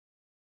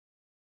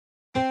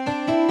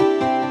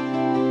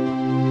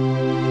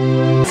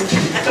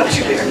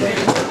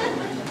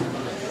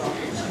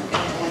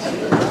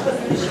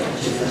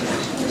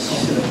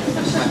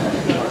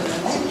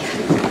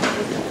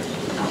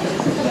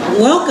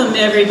Welcome,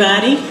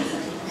 everybody.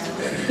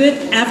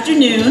 Good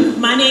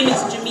afternoon. My name is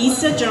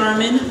Jamisa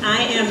Jarman. I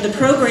am the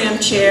program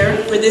chair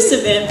for this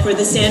event for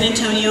the San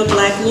Antonio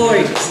Black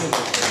Lawyers.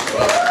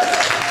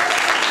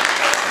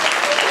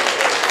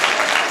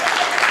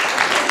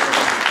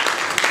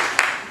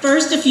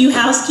 First, a few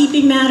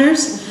housekeeping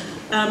matters.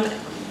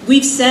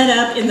 We've set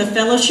up in the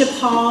fellowship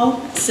hall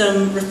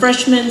some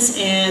refreshments,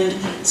 and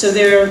so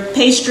there are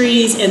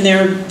pastries and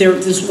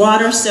there's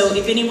water, so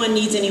if anyone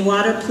needs any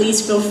water,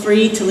 please feel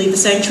free to leave the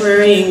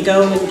sanctuary and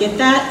go and get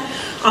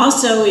that.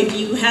 Also, if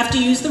you have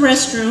to use the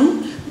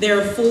restroom,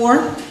 there are 4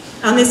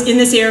 in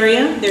this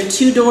area. There are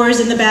 2 doors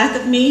in the back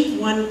of me,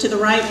 one to the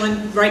right,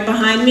 one right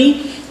behind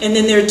me, and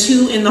then there are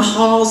 2 in the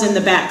halls in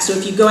the back. So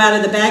if you go out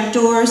of the back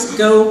doors,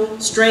 go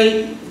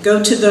straight,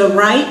 go to the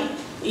right,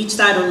 each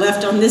side or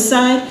left on this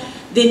side,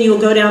 then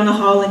you'll go down the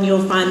hall and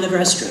you'll find the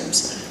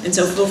restrooms. And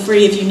so feel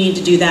free if you need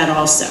to do that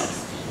also.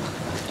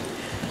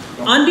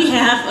 On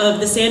behalf of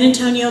the San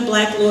Antonio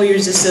Black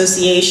Lawyers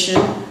Association,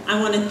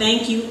 I want to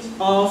thank you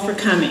all for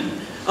coming,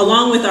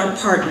 along with our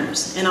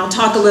partners. And I'll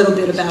talk a little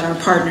bit about our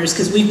partners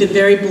because we've been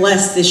very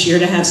blessed this year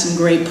to have some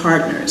great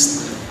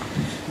partners.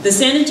 The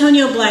San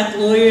Antonio Black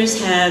Lawyers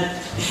have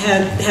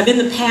in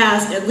the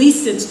past, at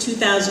least since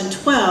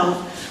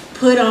 2012,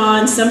 put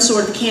on some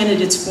sort of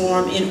candidates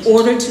forum in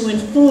order to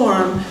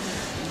inform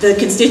the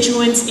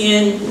constituents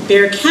in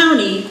Bexar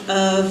County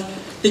of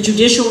the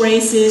judicial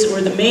races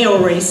or the mayoral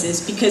races,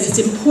 because it's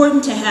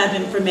important to have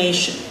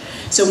information.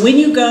 So when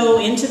you go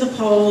into the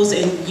polls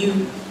and you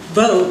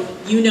vote,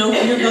 you know who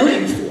you're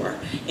voting for,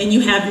 and you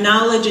have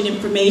knowledge and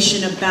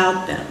information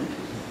about them.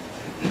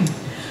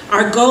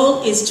 Our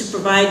goal is to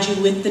provide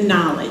you with the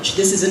knowledge.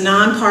 This is a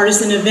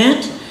nonpartisan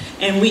event,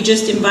 and we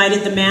just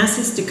invited the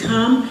masses to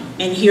come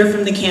and hear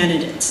from the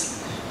candidates.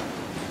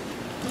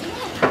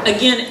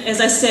 Again,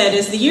 as I said,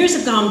 as the years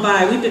have gone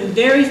by, we've been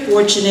very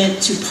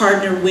fortunate to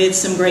partner with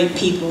some great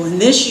people, and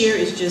this year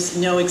is just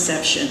no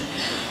exception.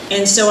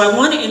 And so I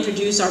want to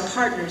introduce our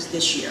partners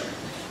this year.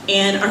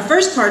 And our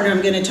first partner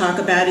I'm going to talk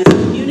about is the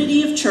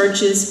Community of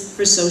Churches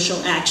for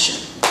Social Action.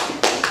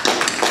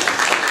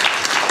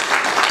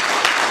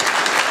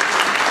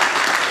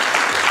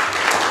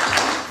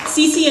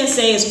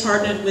 CCSA has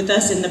partnered with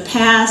us in the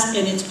past,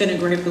 and it's been a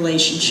great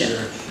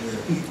relationship.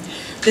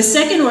 The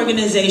second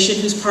organization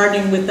who's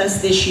partnering with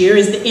us this year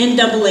is the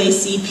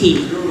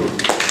NAACP.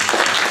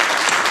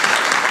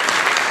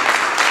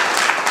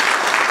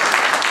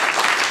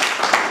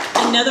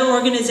 Another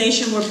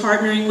organization we're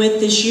partnering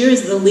with this year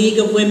is the League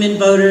of Women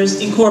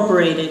Voters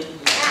Incorporated.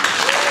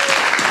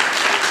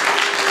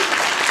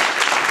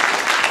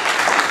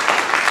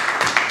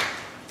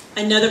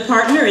 Another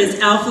partner is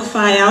Alpha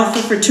Phi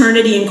Alpha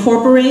Fraternity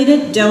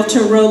Incorporated, Delta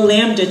Rho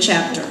Lambda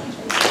chapter. And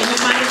you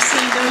might have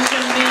seen those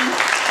young men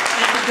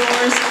at the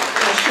doors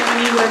showing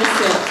you where to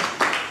sit.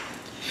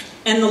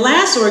 And the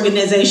last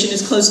organization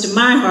is close to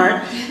my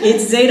heart.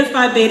 It's Zeta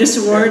Phi Beta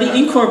Sorority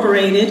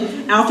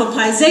Incorporated, Alpha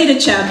Pi Zeta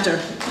chapter.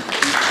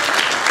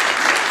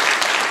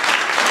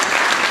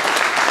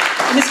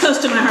 And it's close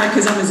to my heart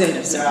because I'm a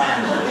Zeta, so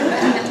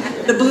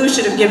the blue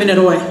should have given it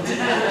away.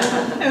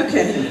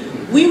 Okay.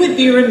 We would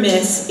be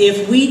remiss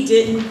if we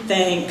didn't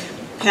thank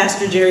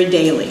Pastor Jerry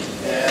Daly,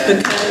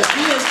 because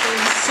he has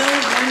been so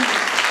wonderful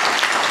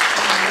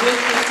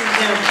with this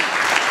endeavor.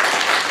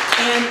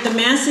 And the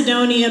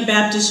Macedonia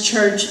Baptist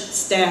Church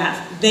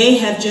staff, they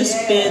have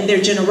just been, their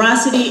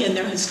generosity and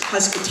their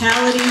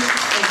hospitality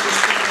has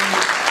just been.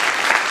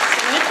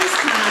 So at this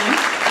time,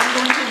 I'm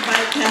going to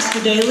invite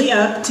Pastor Daly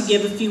up to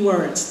give a few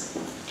words.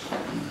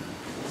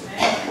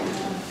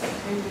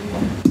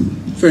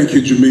 Thank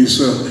you,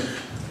 Jamisa.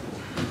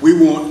 We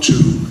want to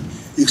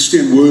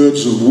extend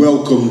words of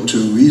welcome to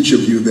each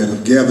of you that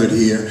have gathered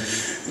here.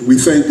 We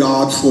thank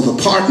God for the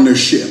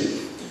partnership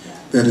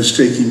that is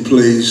taking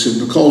place, and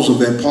because of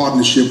that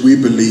partnership, we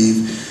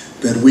believe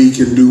that we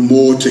can do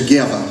more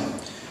together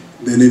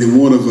than any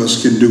one of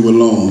us can do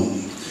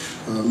alone.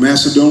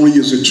 Macedonia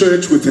is a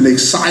church with an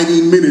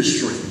exciting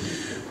ministry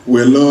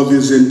where love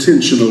is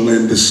intentional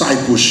and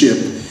discipleship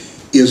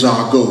is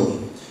our goal.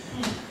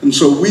 And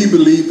so we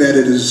believe that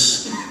it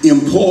is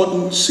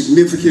important,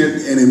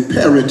 significant, and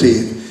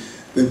imperative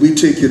that we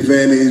take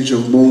advantage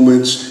of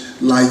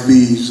moments like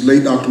these.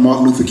 Late Dr.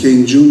 Martin Luther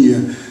King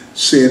Jr.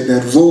 said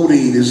that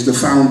voting is the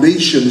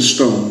foundation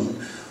stone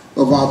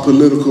of our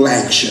political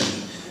action.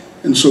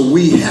 And so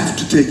we have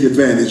to take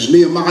advantage.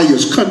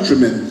 Nehemiah's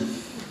countrymen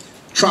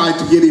tried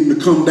to get him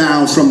to come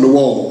down from the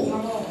wall.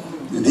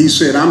 And he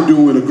said, I'm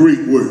doing a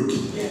great work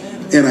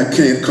and I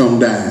can't come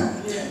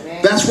down.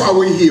 That's why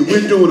we're here.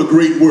 We're doing a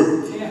great work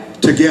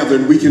together,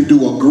 and we can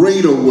do a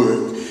greater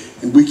work,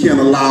 and we can't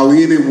allow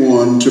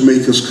anyone to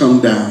make us come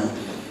down.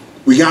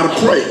 We got to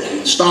pray.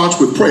 It starts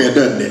with prayer,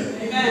 doesn't it?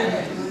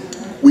 Amen.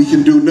 We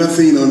can do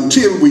nothing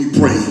until we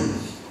pray,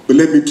 but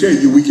let me tell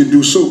you, we can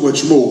do so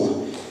much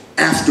more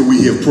after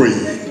we have prayed.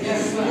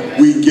 Yes,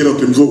 we can get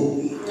up and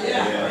vote,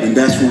 and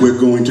that's what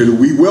we're going to do.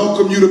 We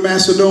welcome you to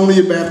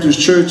Macedonia Baptist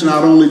Church,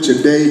 not only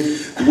today.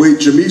 The way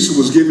Jamisa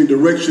was giving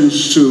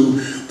directions to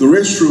the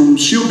restroom,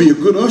 she'll be a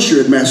good usher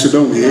at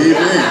Macedonia.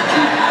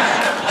 Amen.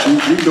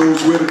 He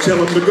knows where to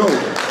tell them to go.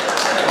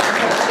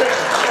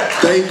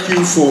 Thank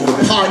you for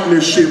the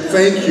partnership.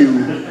 Thank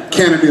you,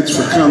 candidates,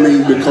 for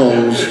coming,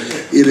 because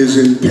it is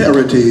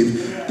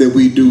imperative that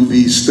we do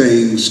these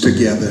things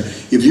together.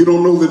 If you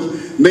don't know the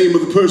name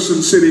of the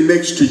person sitting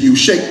next to you,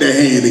 shake their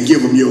hand and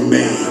give them your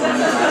name.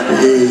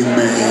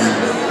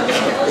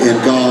 Amen.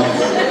 And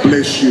God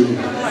bless you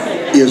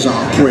is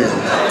our prayer.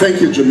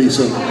 Thank you,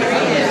 Jamisa.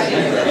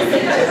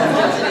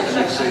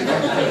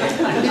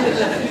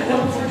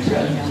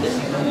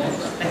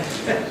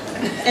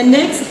 And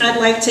next, I'd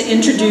like to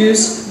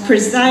introduce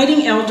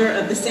presiding elder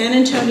of the San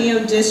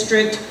Antonio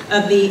District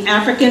of the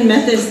African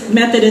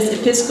Methodist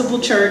Episcopal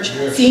Church,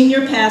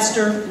 Senior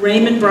Pastor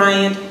Raymond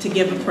Bryant, to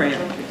give a prayer.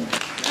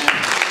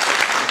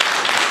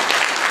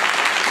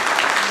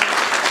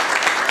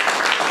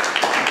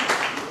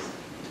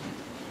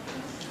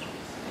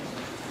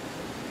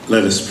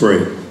 Let us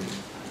pray.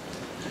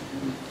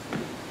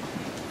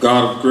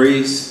 God of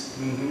grace,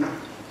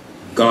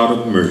 God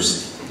of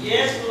mercy,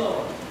 Yes,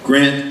 Lord.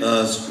 grant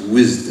us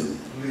wisdom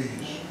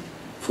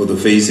for the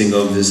facing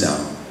of this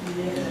hour.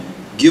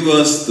 Give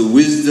us the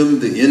wisdom,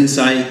 the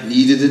insight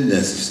needed and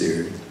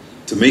necessary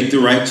to make the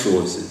right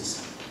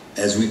choices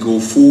as we go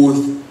forth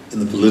in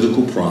the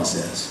political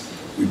process.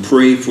 We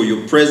pray for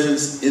your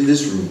presence in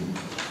this room.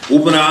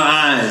 Open our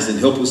eyes and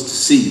help us to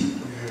see.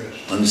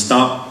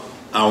 Unstop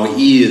our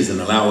ears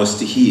and allow us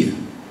to hear.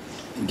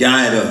 And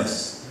guide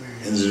us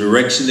in the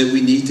direction that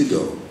we need to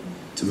go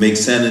to make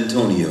San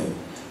Antonio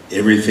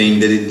everything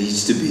that it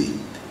needs to be.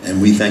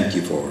 And we thank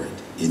you for it.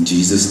 In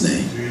Jesus'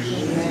 name,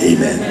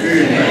 amen.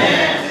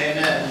 Amen.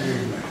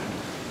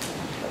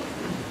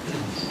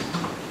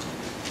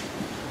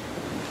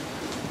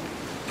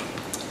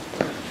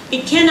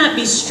 It cannot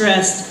be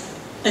stressed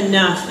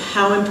enough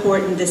how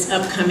important this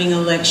upcoming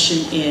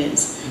election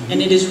is.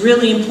 And it is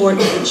really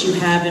important that you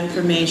have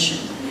information.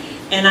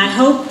 And I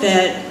hope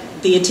that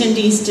the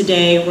attendees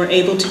today were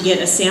able to get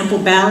a sample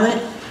ballot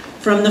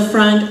from the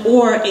front,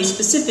 or a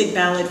specific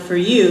ballot for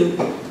you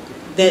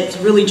that's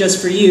really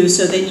just for you,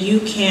 so that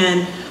you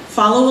can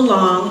follow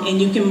along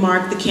and you can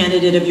mark the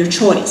candidate of your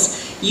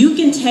choice. You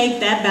can take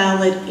that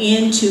ballot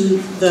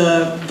into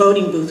the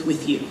voting booth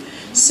with you.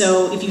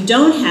 So if you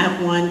don't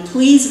have one,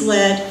 please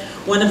let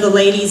one of the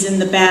ladies in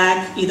the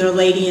back, either a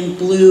lady in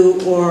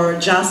blue or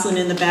Jocelyn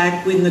in the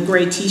back in the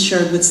gray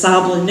t-shirt with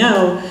Sabla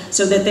know,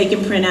 so that they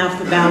can print out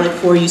the ballot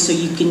for you so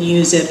you can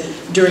use it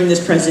during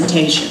this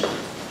presentation.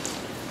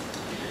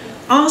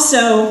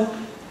 Also,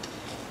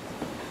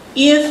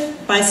 if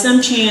by some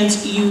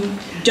chance you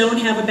don't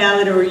have a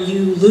ballot or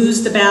you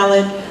lose the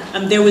ballot,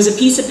 there was a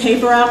piece of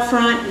paper out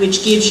front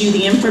which gives you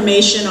the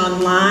information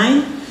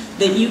online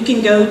that you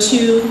can go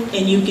to,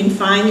 and you can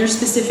find your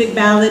specific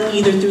ballot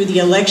either through the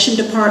election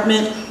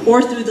department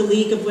or through the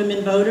League of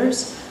Women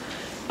Voters.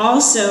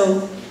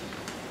 Also,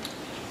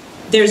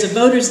 there's a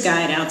voter's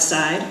guide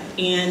outside,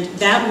 and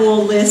that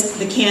will list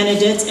the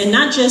candidates, and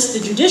not just the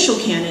judicial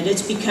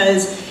candidates,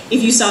 because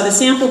if you saw the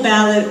sample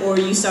ballot or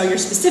you saw your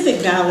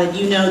specific ballot,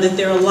 you know that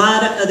there are a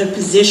lot of other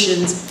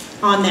positions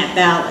on that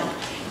ballot.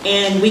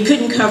 And we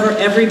couldn't cover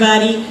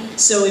everybody,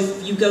 so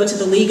if you go to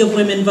the League of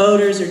Women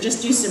Voters or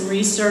just do some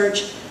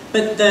research,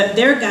 but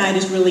their guide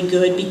is really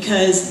good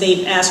because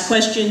they've asked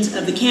questions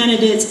of the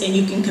candidates and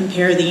you can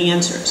compare the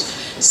answers.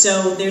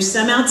 So there's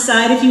some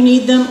outside if you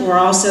need them, or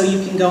also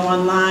you can go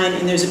online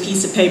and there's a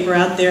piece of paper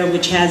out there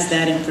which has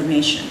that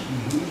information.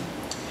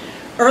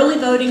 Early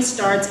voting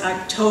starts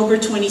October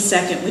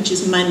 22nd, which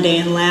is Monday,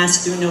 and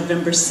lasts through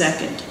November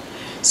 2nd.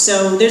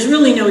 So there's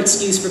really no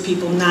excuse for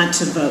people not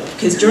to vote,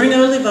 because during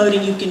early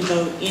voting you can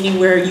vote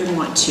anywhere you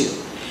want to.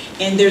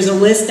 And there's a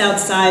list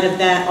outside of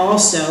that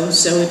also,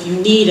 so if you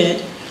need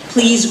it,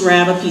 please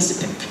grab that piece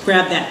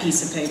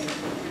of paper.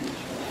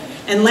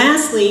 And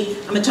lastly,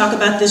 I'm going to talk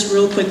about this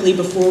real quickly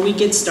before we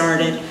get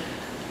started.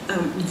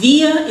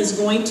 VIA is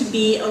going to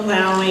be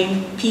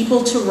allowing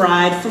people to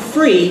ride for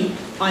free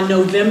on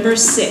November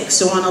 6th,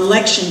 so on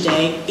Election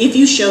Day, if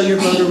you show your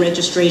voter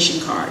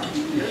registration card.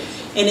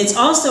 And it's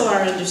also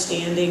our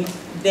understanding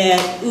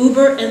that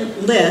Uber and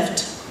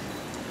Lyft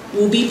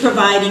will be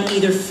providing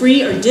either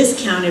free or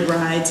discounted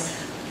rides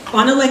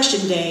on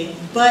Election Day,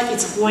 but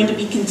it's going to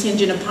be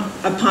contingent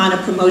upon a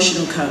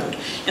promotional code.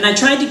 And I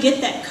tried to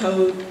get that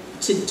code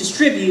to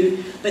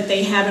distribute, but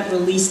they haven't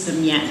released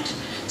them yet.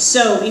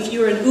 So if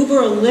you're an Uber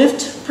or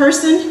Lyft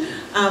person,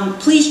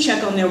 please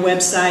check on their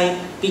website,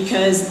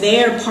 because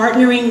they're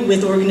partnering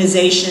with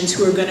organizations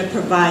who are going to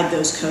provide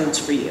those codes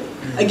for you.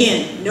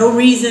 Again, no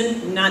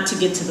reason not to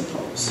get to the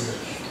polls.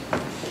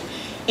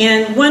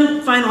 And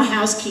one final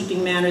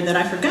housekeeping matter that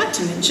I forgot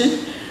to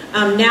mention,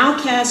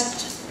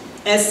 Nowcast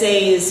SA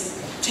is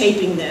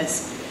taping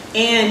this,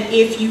 and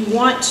if you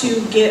want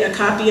to get a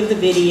copy of the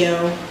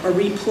video or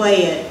replay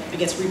it,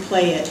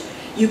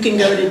 you can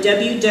go to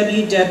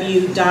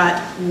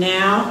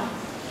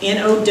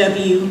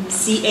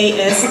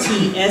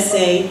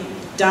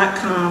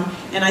www.nowcastsa.com,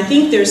 and I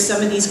think there's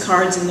some of these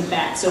cards in the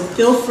back, so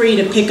feel free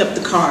to pick up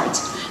the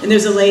cards. And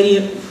there's a lady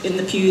in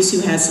the pews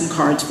who has some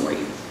cards for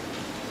you.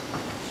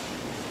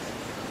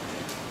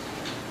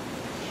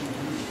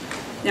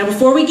 Now,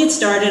 before we get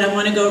started, I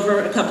want to go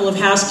over a couple of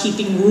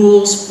housekeeping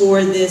rules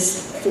for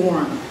this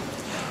forum.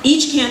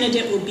 Each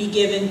candidate will be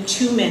given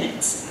 2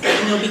 minutes,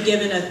 and they'll be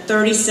given a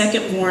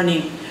 30-second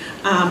warning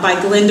by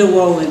Glenda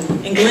Wolin.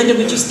 And Glenda,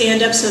 would you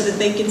stand up so that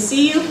they can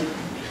see you?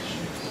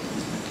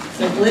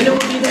 So Glenda will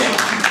be the one.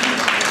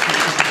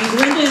 And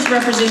Glenda is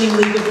representing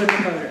League of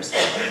Women Voters.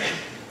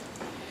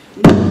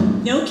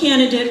 No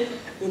candidate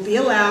will be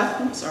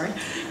allowed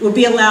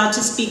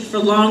to speak for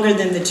longer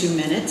than the 2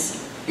 minutes.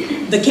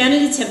 The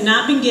candidates have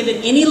not been given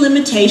any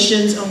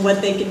limitations on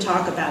what they can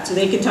talk about, so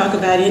they can talk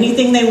about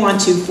anything they want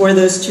to for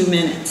those 2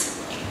 minutes.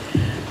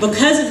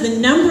 Because of the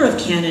number of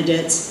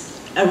candidates,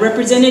 a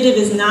representative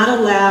is not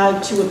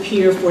allowed to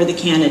appear for the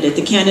candidate.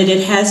 The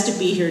candidate has to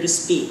be here to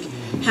speak.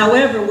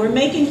 However, we're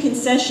making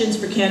concessions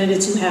for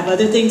candidates who have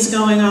other things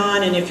going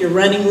on, and if you're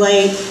running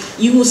late,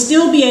 you will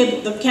still be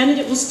able, the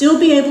candidate will still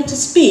be able to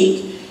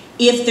speak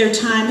if their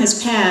time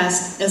has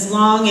passed,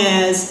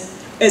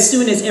 as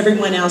soon as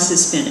everyone else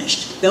is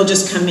finished. They'll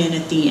just come in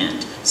at the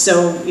end.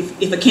 So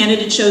if a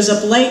candidate shows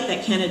up late,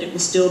 that candidate will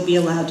still be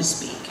allowed to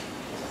speak.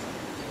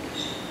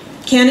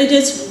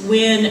 Candidates,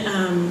 when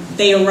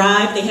they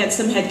arrive,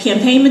 some had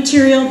campaign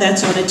material.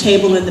 That's on a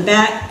table in the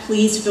back.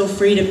 Please feel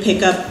free to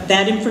pick up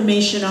that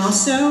information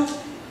also.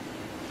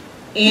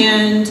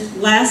 And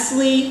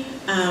lastly,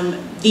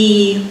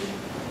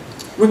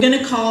 we're going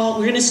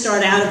to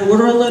start out of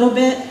order a little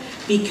bit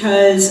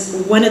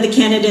because one of the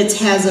candidates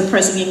has a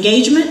pressing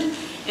engagement.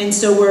 And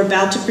so we're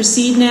about to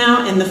proceed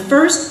now, and the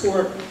first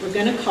court we're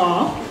going to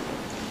call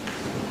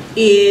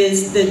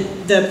is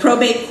the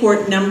Probate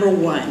Court number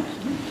 1.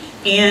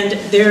 And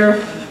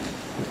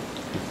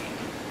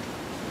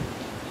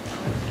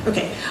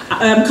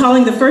I'm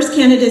calling the first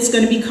candidate. It's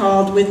going to be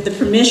called, with the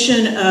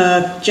permission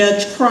of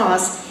Judge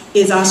Cross,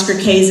 is Oscar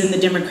Kazin, the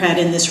Democrat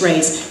in this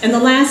race. And the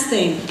last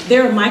thing,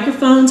 there are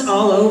microphones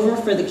all over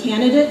for the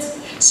candidates.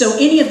 So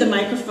any of the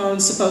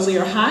microphones supposedly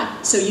are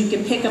hot, so you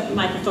can pick up the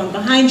microphone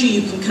behind you,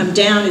 you can come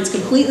down, it's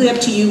completely up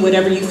to you,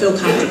 whatever you feel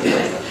comfortable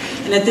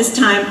with. And at this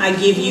time, I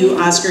give you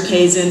Oscar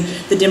Kazin,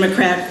 the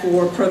Democrat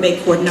for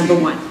Probate Court number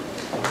 1.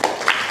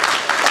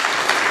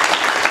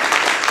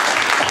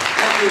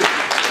 Thank you.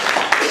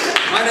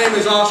 My name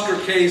is Oscar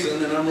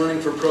Kazin, and I'm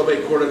running for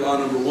Probate Court at Law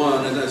number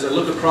 1. And as I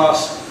look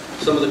across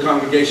some of the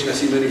congregation, I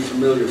see many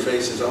familiar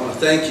faces. I want to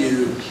thank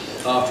you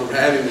for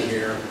having me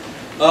here.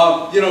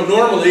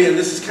 Normally, and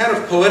this is kind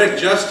of poetic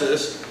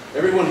justice,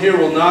 everyone here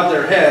will nod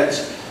their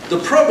heads, the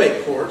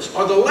probate courts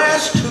are the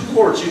last 2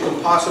 courts you can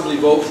possibly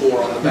vote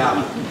for on the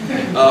ballot.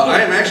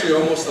 I am actually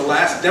almost the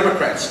last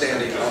Democrat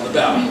standing on the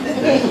ballot.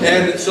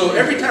 And so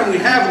every time we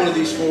have one of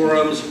these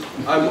forums,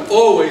 I'm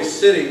always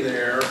sitting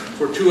there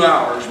for 2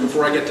 hours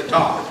before I get to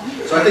talk.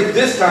 So I think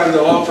this time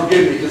they'll all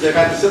forgive me because they've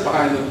had to sit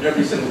behind them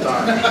every single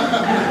time.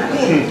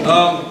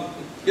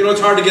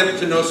 It's hard to get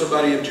to know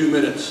somebody in 2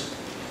 minutes.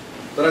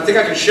 But I think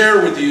I can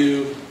share with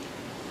you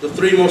the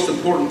 3 most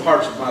important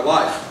parts of my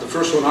life. The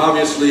first one,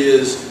 obviously,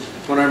 is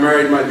when I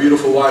married my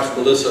beautiful wife,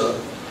 Melissa,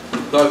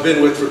 who I've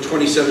been with for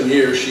 27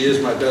 years. She is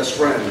my best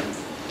friend.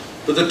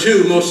 But the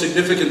 2 most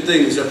significant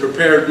things that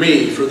prepared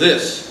me for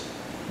this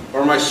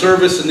are my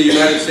service in the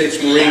United States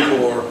Marine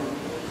Corps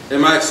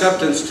and my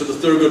acceptance to the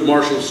Thurgood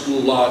Marshall School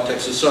of Law at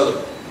Texas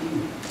Southern.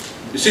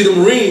 You see, the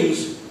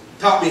Marines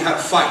taught me how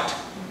to fight,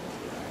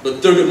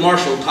 but Thurgood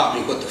Marshall taught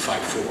me what to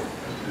fight for.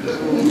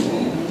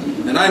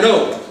 And I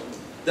know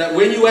that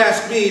when you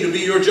ask me to be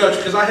your judge,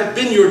 because I have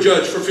been your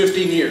judge for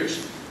 15 years,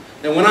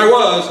 and when I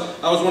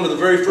was one of the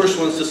very first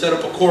ones to set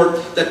up a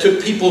court that took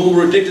people who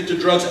were addicted to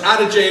drugs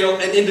out of jail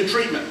and into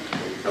treatment.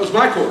 That was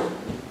my court.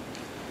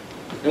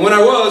 And when I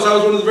was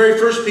one of the very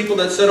first people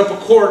that set up a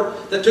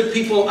court that took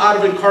people out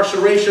of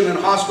incarceration and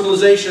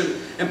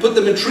hospitalization and put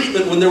them in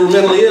treatment when they were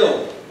mentally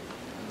ill.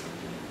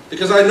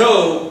 Because I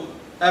know,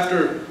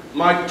 after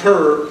my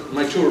tour,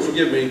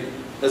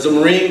 as a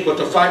Marine, what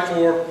to fight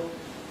for,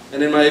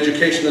 and in my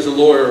education as a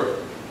lawyer,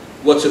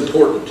 what's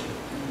important.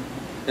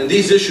 And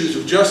these issues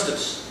of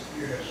justice,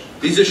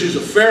 these issues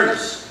of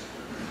fairness,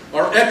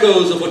 are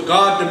echoes of what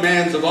God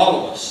demands of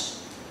all of us.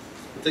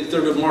 I think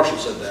Thurgood Marshall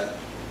said that.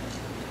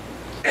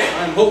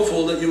 I'm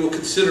hopeful that you will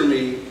consider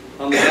me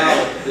on the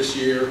ballot this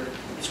year.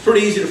 It's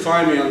pretty easy to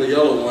find me on the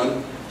yellow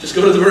one. Just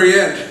go to the very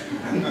end.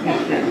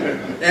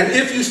 And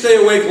if you stay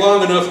awake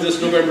long enough this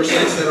November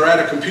 6th and are at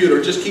a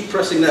computer, just keep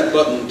pressing that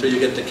button until you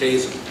get to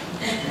Kazin.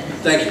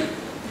 Thank you.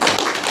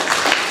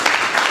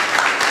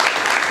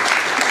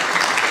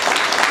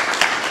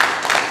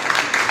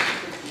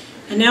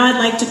 And now I'd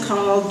like to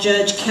call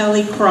Judge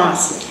Kelly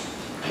Cross,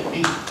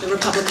 the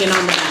Republican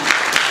on the ballot.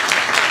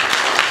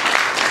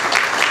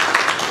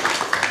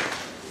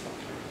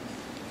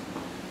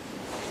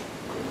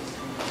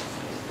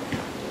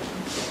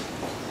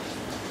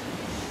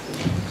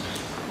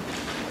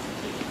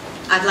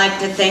 I'd like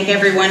to thank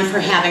everyone for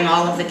having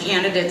all of the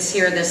candidates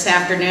here this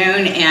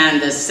afternoon, and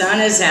the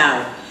sun is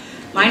out.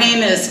 My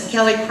name is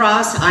Kelly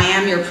Cross. I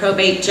am your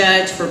probate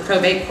judge for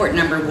Probate Court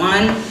number 1,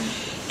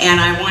 and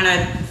I want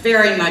to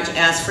very much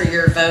ask for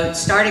your vote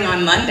starting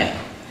on Monday.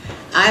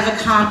 I've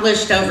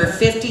accomplished over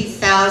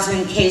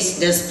 50,000 case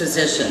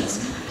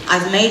dispositions.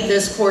 I've made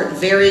this court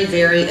very,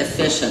 very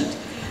efficient.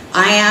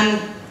 I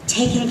am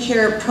taking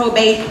care of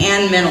probate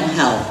and mental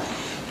health.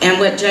 And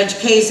what Judge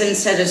Kazin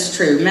said is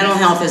true. Mental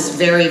health is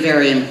very,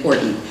 very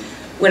important.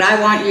 What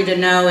I want you to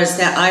know is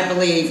that I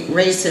believe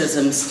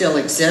racism still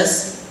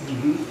exists.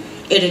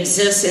 It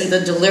exists in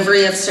the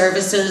delivery of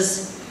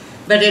services,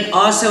 but it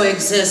also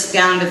exists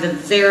down to the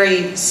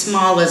very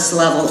smallest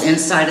level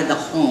inside of the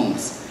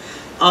homes.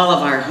 All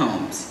of our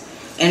homes.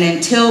 And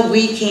until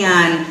we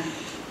can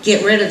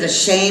get rid of the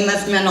shame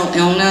of mental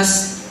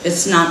illness,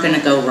 it's not going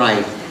to go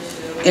right.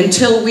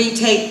 Until we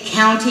take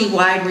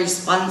county-wide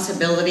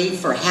responsibility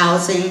for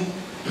housing,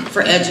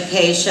 for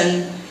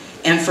education,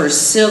 and for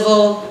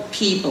civil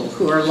people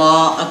who are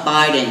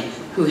law-abiding,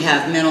 who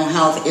have mental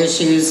health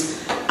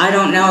issues, I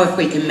don't know if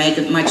we can make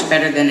it much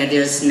better than it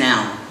is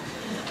now.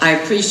 I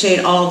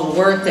appreciate all the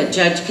work that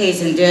Judge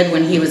Kazin did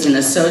when he was an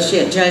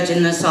associate judge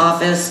in this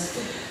office.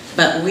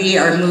 But we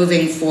are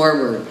moving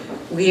forward.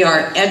 We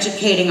are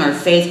educating our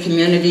faith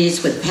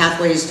communities with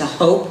pathways to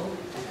hope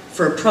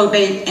for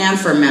probate and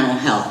for mental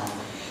health.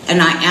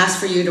 And I ask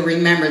for you to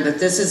remember that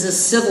this is a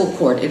civil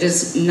court. It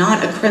is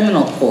not a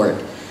criminal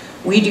court.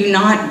 We do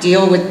not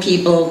deal with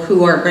people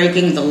who are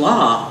breaking the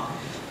law,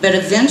 but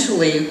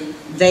eventually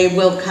they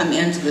will come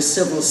into the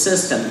civil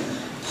system.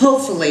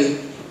 Hopefully,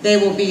 they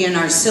will be in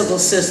our civil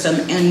system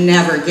and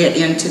never get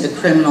into the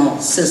criminal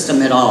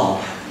system at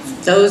all.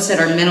 Those that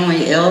are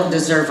mentally ill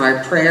deserve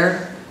our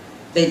prayer,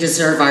 they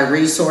deserve our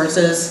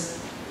resources,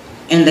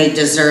 and they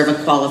deserve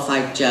a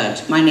qualified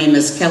judge. My name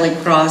is Kelly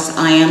Cross.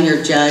 I am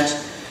your judge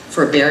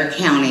for Bexar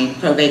County,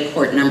 Probate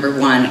Court number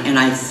 1, and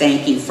I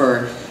thank you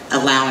for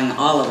allowing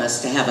all of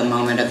us to have a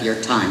moment of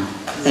your time.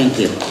 Thank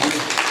you.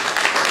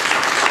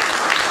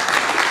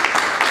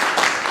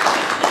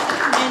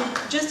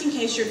 And just in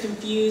case you're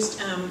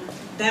confused,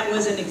 that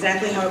wasn't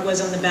exactly how it was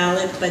on the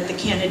ballot, but the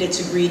candidates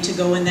agreed to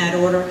go in that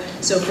order.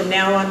 So from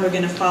now on, we're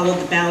going to follow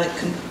the ballot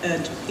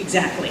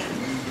exactly.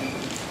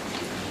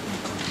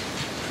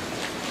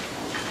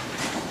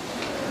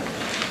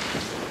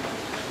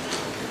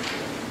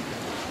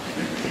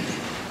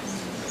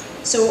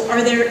 So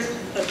are there,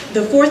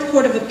 the 4th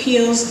Court of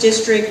Appeals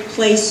District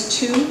Place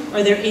 2,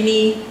 are there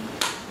any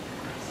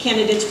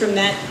candidates from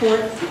that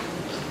court?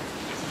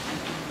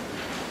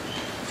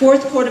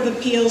 4th Court of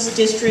Appeals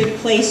District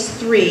Place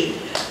 3.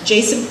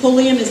 Jason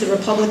Pulliam is the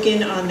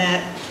Republican on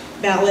that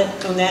ballot,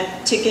 on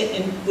that ticket,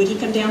 and would he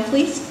come down,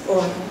 please?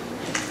 Or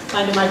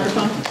find a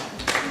microphone?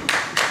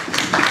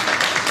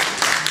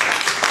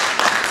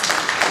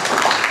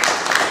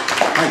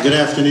 Hi, good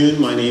afternoon.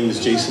 My name is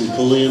Jason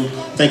Pulliam.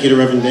 Thank you to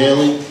Reverend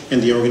Daly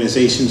and the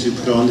organizations who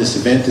put on this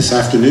event this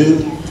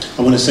afternoon.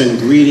 I want to send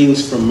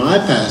greetings from my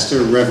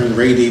pastor, Reverend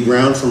Ray D.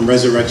 Brown from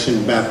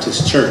Resurrection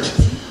Baptist Church.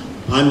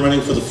 I'm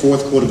running for the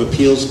 4th Court of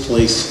Appeals,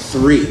 Place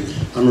 3.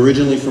 I'm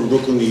originally from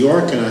Brooklyn, New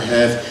York, and I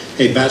have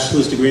a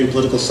bachelor's degree in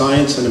political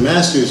science and a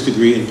master's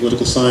degree in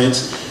political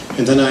science.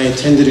 And then I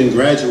attended and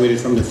graduated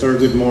from the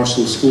Thurgood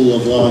Marshall School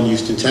of Law in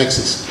Houston,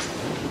 Texas.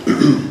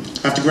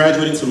 After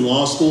graduating from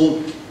law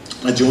school,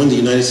 I joined the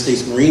United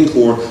States Marine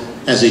Corps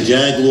as a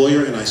JAG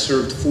lawyer, and I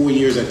served 4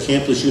 years at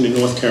Camp Lejeune in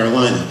North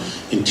Carolina.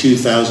 In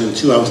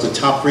 2002, I was the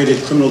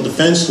top-rated criminal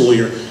defense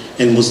lawyer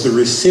and was the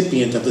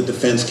recipient of the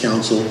Defense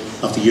Counsel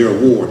of the Year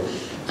Award.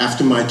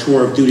 After my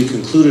tour of duty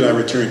concluded, I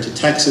returned to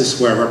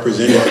Texas, where I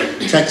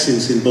represented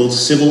Texans in both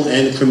civil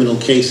and criminal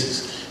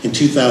cases. In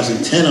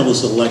 2010, I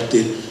was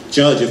elected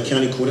judge of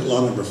County Court at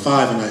Law number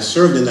 5, and I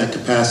served in that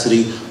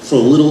capacity for a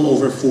little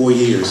over 4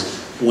 years.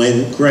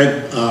 When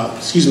Rick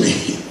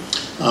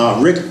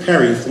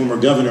Perry, former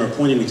governor,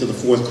 appointed me to the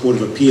 4th Court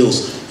of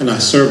Appeals, and I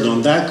served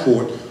on that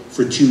court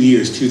for 2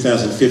 years,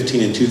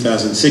 2015 and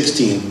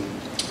 2016.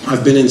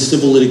 I've been in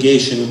civil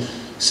litigation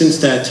since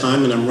that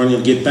time, and I'm running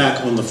to get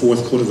back on the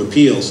 4th Court of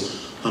Appeals.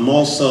 I'm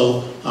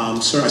also, I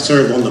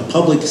serve on the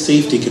Public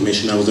Safety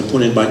Commission. I was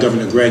appointed by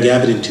Governor Greg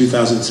Abbott in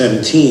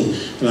 2017,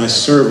 and I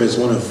serve as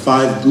one of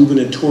 5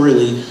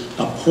 gubernatorially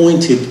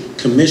appointed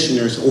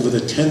commissioners over the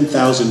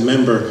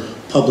 10,000-member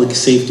Public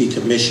Safety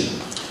Commission.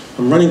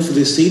 I'm running for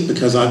this seat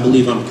because I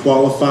believe I'm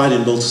qualified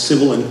in both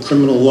civil and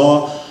criminal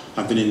law.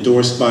 I've been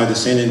endorsed by the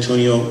San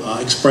Antonio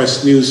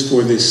Express News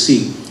for this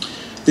seat.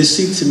 This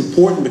seat's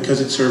important because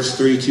it serves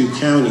 32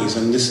 counties,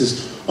 and this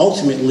is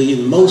ultimately,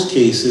 in most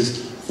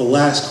cases, the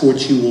last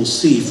court you will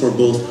see for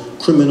both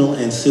criminal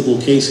and civil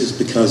cases,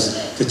 because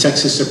the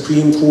Texas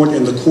Supreme Court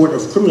and the Court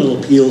of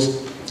Criminal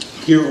Appeals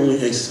hear only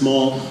a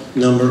small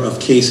number of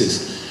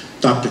cases.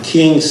 Dr.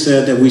 King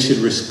said that we should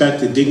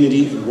respect the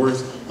dignity and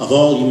worth of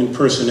all human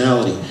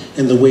personality,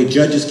 and the way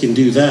judges can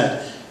do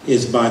that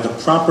is by the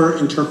proper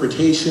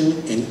interpretation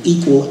and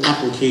equal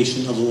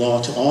application of the law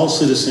to all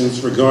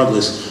citizens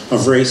regardless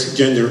of race,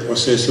 gender, or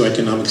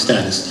socioeconomic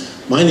status.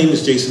 My name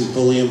is Jason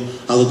Pulliam.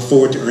 I look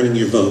forward to earning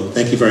your vote.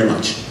 Thank you very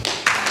much.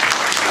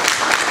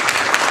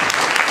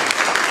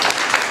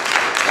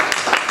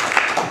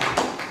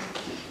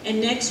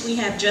 And next we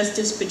have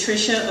Justice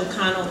Patricia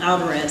O'Connell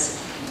Alvarez.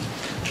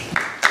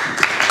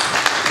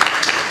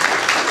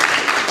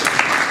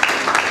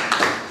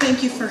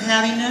 thank you for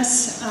having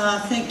us.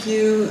 Thank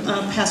you,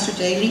 Pastor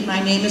Daly.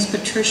 My name is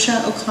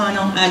Patricia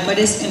O'Connell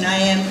Alvarez, and I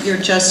am your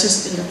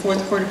Justice in the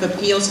Fourth Court of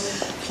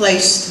Appeals,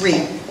 Place 3.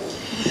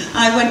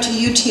 I went to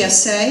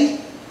UTSA.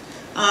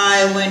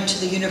 I went to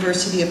the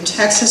University of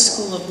Texas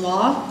School of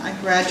Law. I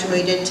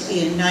graduated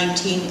in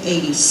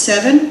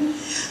 1987.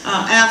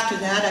 After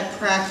that, I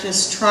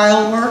practiced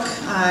trial work.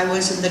 I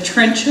was in the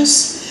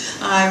trenches.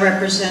 I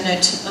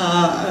represented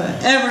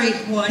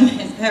everyone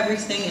and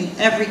everything in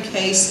every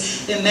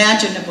case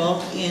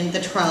imaginable in the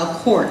trial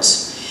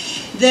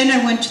courts. Then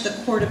I went to the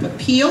Court of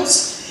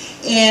Appeals,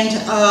 and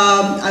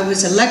I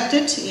was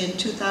elected in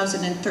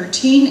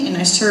 2013, and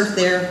I served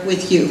there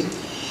with you.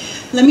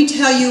 Let me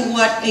tell you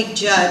what a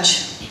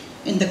judge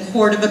in the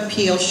Court of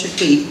Appeals should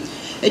be.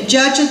 A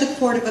judge of the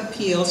Court of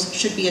Appeals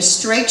should be a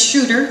straight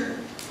shooter,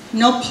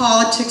 no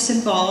politics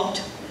involved,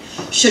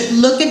 should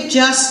look at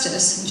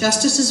justice.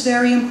 Justice is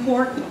very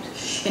important.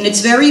 And it's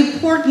very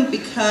important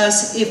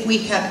because if we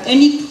have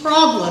any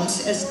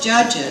problems as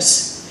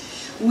judges,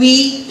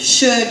 we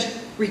should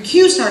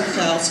recuse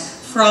ourselves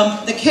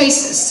from the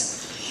cases.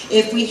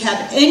 If we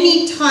have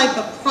any type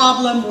of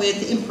problem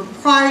with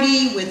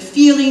impropriety, with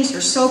feelings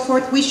or so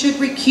forth, we should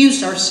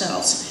recuse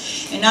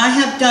ourselves. And I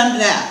have done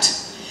that.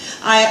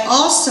 I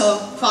also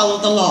follow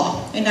the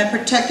law, and I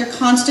protect your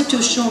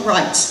constitutional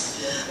rights.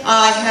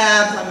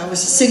 I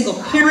was a single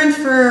parent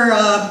for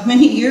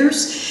many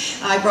years.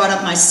 I brought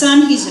up my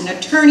son. He's an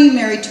attorney,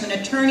 married to an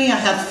attorney. I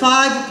have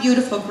 5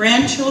 beautiful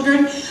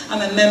grandchildren.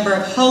 I'm a member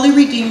of Holy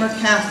Redeemer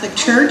Catholic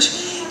Church,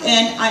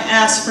 and I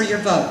ask for your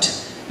vote.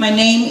 My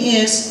name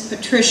is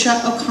Patricia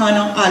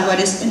O'Connell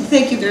Alvarez, and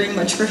thank you very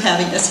much for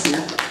having us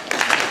here.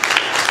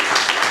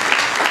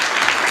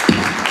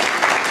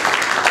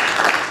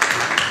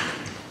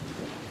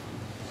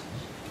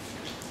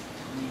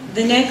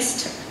 The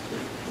next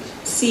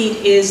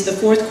seat is the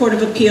Fourth Court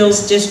of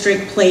Appeals,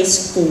 District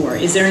Place 4.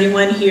 Is there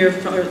anyone here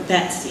for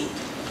that seat?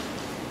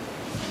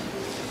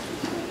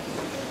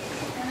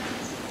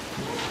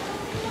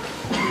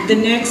 The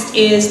next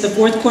is the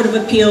Fourth Court of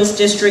Appeals,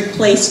 District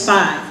Place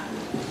 5.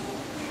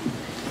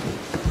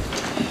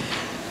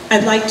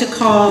 I'd like to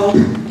call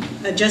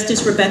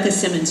Justice Rebecca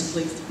Simmons,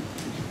 please.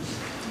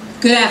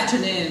 Good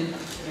afternoon.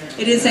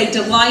 It is a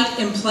delight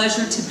and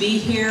pleasure to be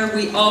here.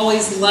 We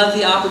always love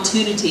the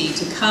opportunity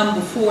to come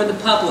before the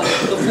public,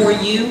 before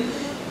you,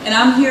 and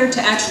I'm here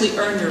to actually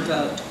earn your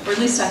vote, or at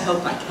least I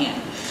hope I can.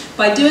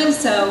 By doing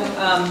so,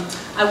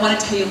 I want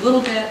to tell you a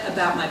little bit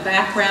about my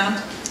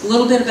background, a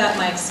little bit about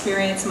my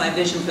experience, my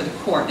vision for the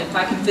court. If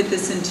I can fit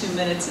this in 2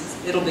 minutes,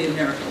 it'll be a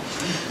miracle.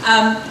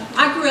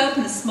 I grew up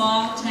in a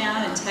small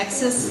town in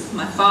Texas.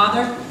 My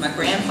father, my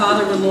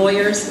grandfather were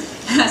lawyers.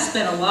 I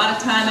spent a lot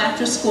of time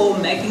after school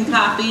making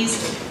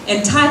copies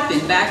and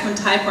typing back when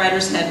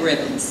typewriters had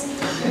ribbons.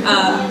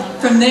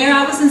 From there,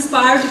 I was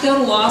inspired to go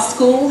to law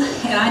school,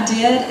 and I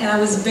did, and I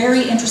was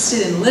very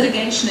interested in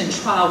litigation and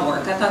trial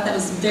work. I thought that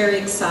was very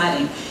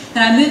exciting. And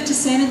I moved to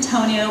San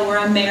Antonio, where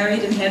I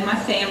married and had my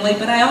family,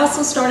 but I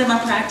also started my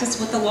practice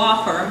with a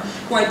law firm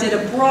where I did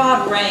a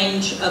broad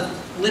range of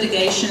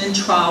litigation and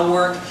trial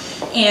work,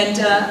 and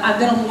I've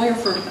been a lawyer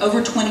for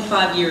over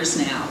 25 years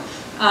now.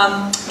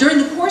 During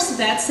the course of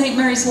that, St.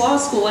 Mary's Law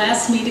School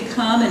asked me to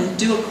come and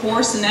do a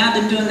course, and now I've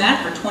been doing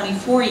that for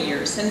 24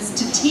 years, and it's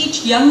to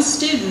teach young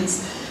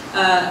students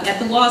at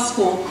the law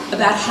school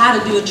about how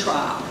to do a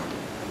trial.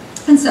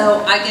 And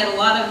so I get a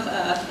lot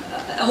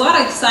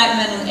of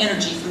excitement and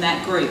energy from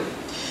that group.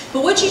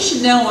 But what you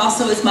should know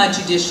also is my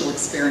judicial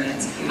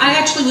experience. I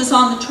actually was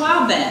on the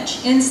trial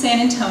bench in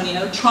San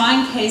Antonio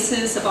trying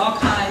cases of all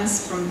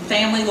kinds, from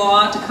family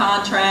law to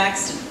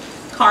contracts to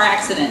car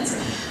accidents.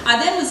 I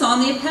then was on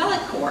the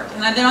appellate court,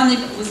 and I then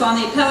was on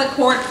the appellate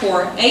court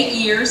for 8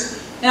 years,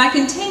 and I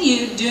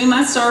continued doing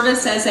my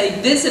service as a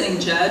visiting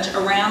judge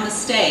around the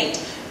state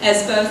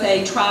as both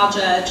a trial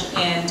judge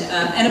and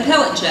an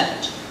appellate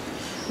judge.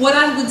 What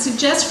I would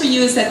suggest for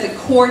you is that the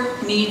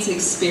court needs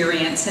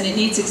experience, and it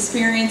needs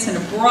experience in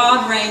a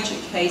broad range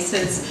of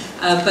cases,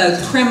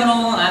 both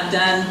criminal, and I've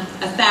done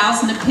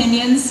 1,000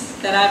 opinions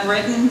that I've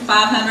written,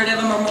 500 of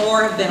them or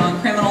more have been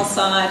on criminal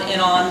side and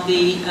on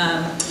the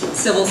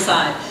civil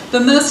side.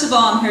 But most of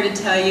all, I'm here to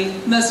tell you,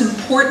 the most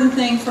important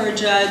thing for a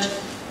judge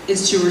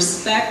is to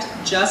respect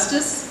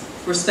justice,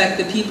 respect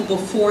the people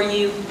before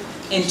you,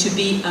 and to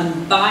be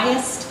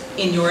unbiased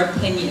in your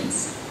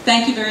opinions.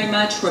 Thank you very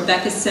much,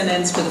 Rebecca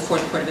Simmons for the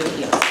Fourth Court of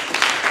Appeals.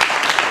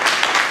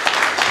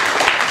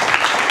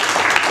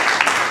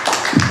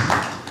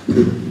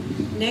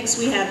 Next,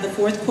 we have the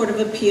Fourth Court of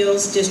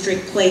Appeals,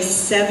 District Place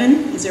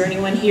 7. Is there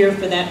anyone here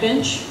for that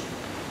bench?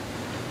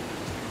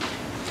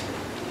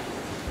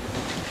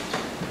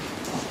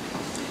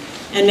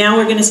 And now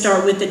we're going to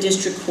start with the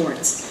district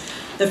courts.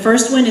 The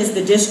first one is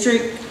the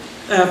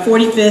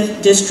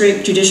 45th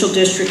District Judicial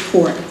District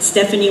Court,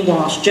 Stephanie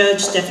Walsh, Judge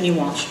Stephanie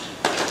Walsh.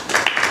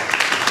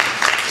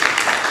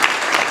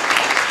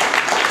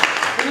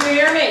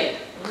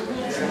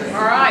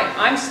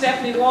 I'm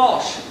Stephanie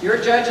Walsh, your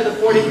judge of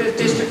the 45th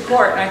District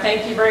Court, and I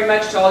thank you very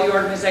much to all the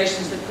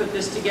organizations that put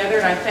this together,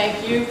 and I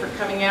thank you for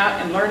coming out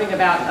and learning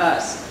about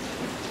us.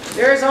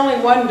 There is only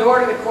one door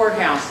to the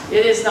courthouse.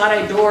 It is not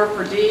a door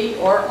for D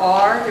or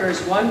R. There is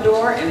one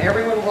door and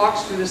everyone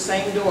walks through the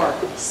same door.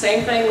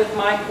 Same thing with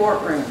my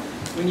courtroom.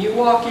 When you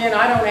walk in,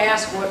 I don't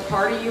ask what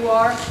party you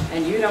are,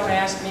 and you don't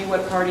ask me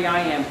what party I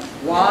am.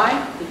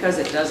 Why? Because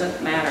it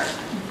doesn't matter.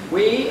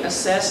 We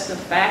assess the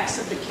facts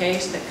of the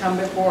case that come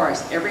before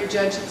us. Every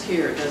judge that's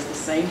here does the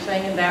same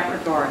thing in that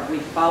regard. We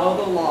follow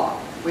the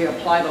law. We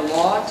apply the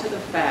law to the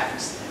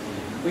facts.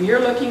 When you're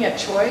looking at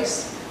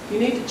choice, you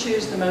need to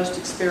choose the most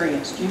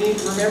experienced. You need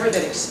to remember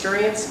that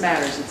experience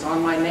matters. It's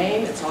on my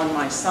name, it's on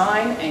my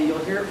sign, and you'll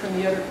hear it from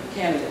the other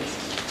candidates.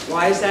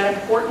 Why is that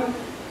important?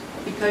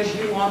 Because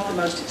you want the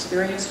most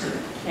experienced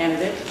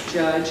candidate,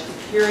 judge,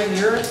 hearing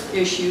your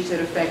issues that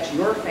affect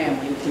your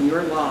family and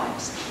your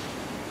lives.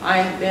 I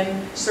have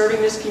been serving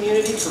this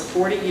community for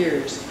 40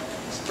 years.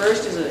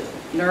 First as a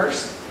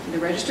nurse, the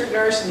registered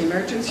nurse in the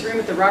emergency room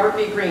at the Robert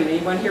B. Greene.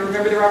 Anyone here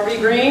remember the Robert B.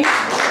 Greene? All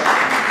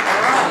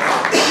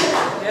right.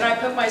 Then I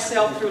put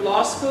myself through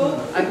law school.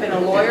 I've been a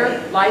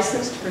lawyer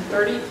licensed for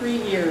 33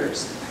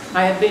 years.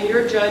 I have been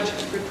your judge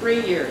for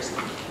 3 years.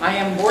 I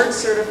am board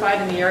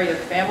certified in the area of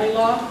family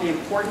law. The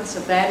importance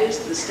of that is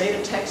the state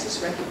of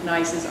Texas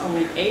recognizes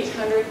only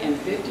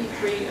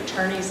 853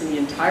 attorneys in the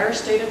entire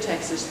state of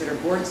Texas that are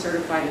board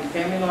certified in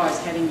family law as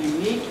having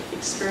unique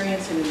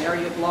experience in an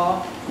area of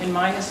law, and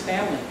mine is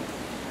family.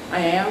 I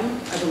am,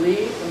 I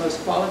believe, the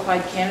most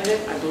qualified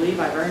candidate. I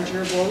believe I've earned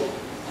your vote,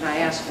 and I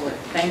ask for it.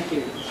 Thank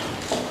you.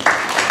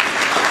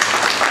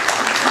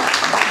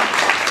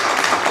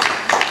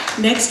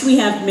 Next, we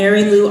have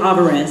Mary Lou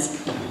Alvarez.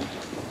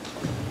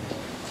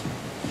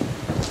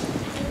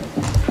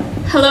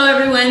 Hello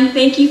everyone,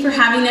 thank you for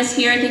having us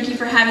here. Thank you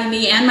for having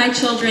me and my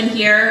children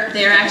here.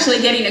 They're actually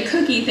getting a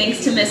cookie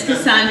thanks to Miss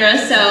Cassandra.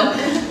 So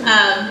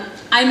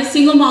I'm a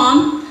single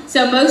mom,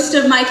 so most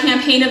of my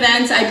campaign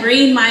events I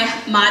bring my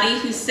Madi,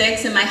 who's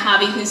 6, and my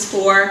Javi, who's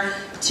 4,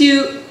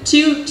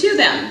 to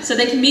them so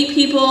they can meet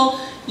people.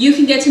 You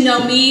can get to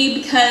know me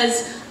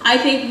because I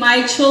think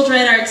my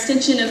children are an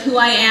extension of who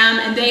I am,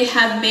 and they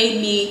have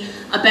made me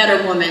a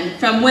better woman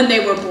from when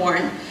they were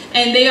born.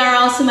 And they are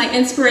also my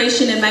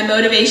inspiration and my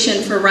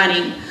motivation for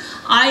running.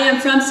 I am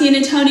from San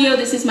Antonio,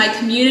 this is my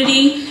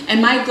community, and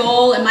my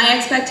goal and my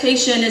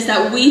expectation is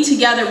that we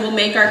together will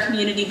make our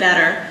community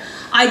better.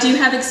 I do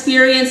have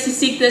experience to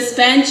seek this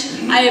bench.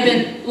 I have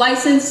been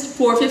licensed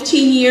for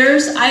 15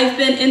 years. I've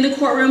been in the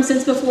courtroom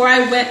since before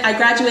I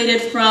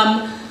graduated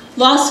from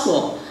law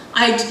school.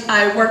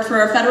 I worked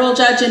for a federal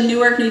judge in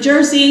Newark, New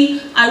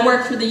Jersey. I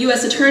worked for the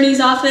U.S. Attorney's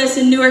Office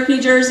in Newark,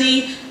 New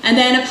Jersey. And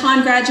then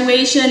upon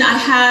graduation, I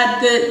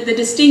had the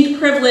distinct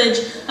privilege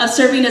of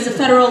serving as a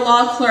federal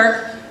law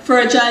clerk for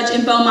a judge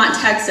in Beaumont,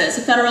 Texas,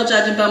 a federal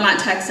judge in Beaumont,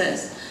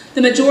 Texas.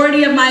 The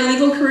majority of my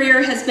legal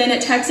career has been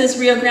at Texas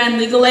Rio Grande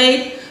Legal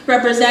Aid,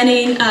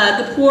 representing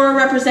the poor,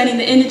 representing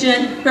the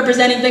indigent,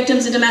 representing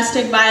victims of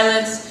domestic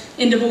violence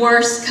in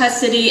divorce,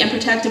 custody, and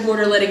protective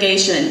order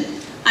litigation.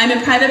 I'm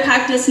in private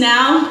practice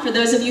now. For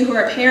those of you who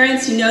are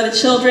parents, you know the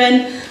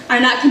children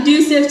are not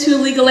conducive to a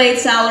legal aid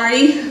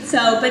salary.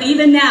 But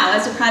even now,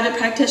 as a private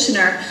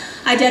practitioner,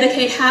 I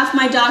dedicate half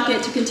my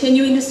docket to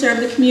continuing to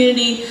serve the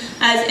community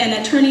as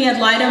an attorney ad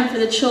litem for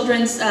the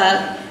children's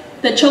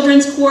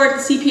court,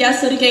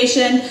 CPS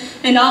litigation,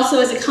 and also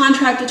as a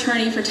contract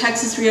attorney for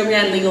Texas Rio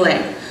Grande Legal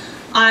Aid.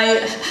 I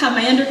have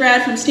my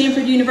undergrad from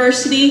Stanford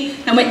University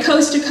and went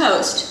coast to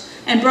coast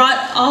and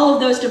brought all of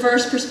those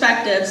diverse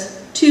perspectives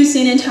to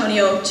San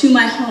Antonio, to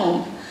my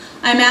home.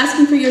 I'm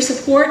asking for your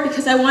support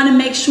because I want to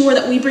make sure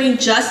that we bring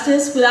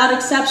justice without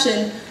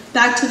exception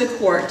back to the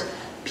court.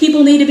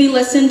 People need to be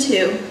listened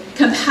to.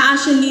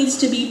 Compassion needs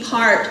to be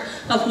part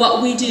of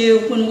what we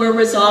do when we're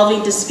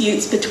resolving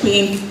disputes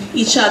between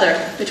each other,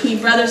 between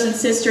brothers and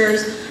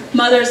sisters,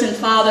 mothers and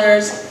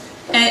fathers,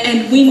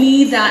 and we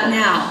need that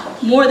now,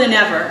 more than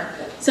ever.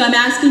 So I'm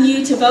asking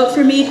you to vote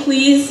for me,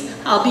 please.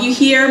 I'll be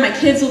here, my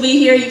kids will be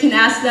here. You can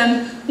ask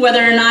them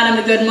whether or not I'm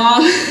a good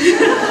mom.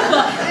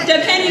 Well,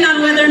 depending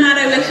on whether or not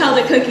I withheld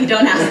a cookie,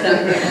 don't ask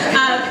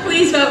them.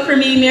 Please vote for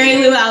me, Mary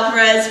Lou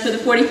Alvarez, for the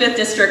 45th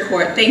District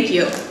Court. Thank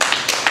you.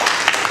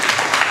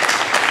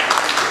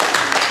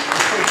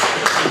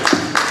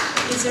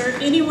 Is there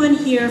anyone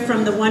here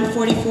from the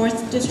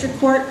 144th District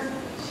Court?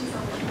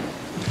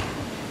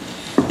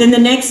 Then the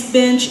next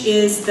bench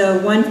is the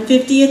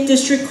 150th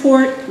District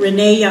Court,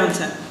 Renee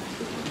Yanta.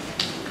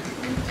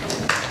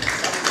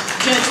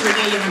 Judge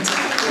Renee Yanta.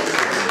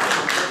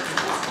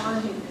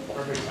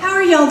 How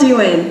are y'all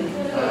doing?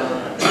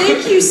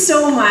 Thank you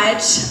so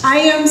much. I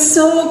am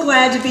so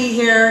glad to be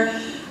here,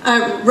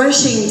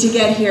 rushing to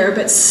get here,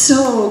 but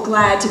so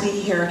glad to be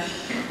here.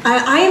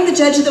 I am the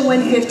judge of the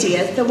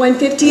 150th. The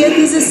 150th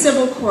is a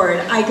civil court.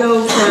 I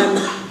go from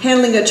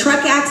handling a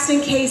truck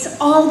accident case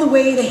all the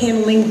way to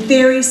handling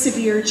very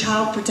severe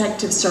child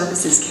protective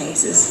services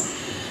cases.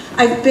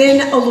 I've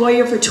been a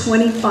lawyer for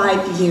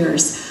 25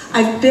 years.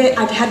 I've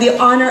had the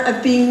honor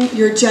of being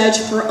your judge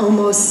for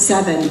almost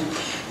 7.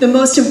 The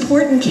most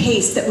important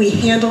case that we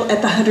handle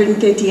at the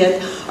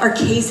 150th are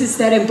cases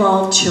that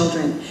involve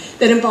children.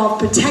 that involve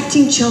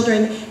protecting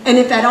children and,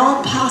 if at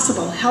all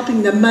possible,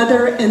 helping the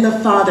mother and the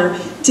father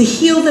to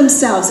heal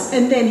themselves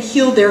and then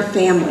heal their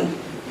family.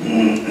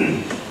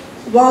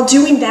 While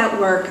doing that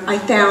work, I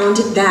found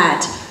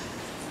that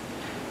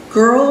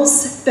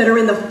girls that are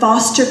in the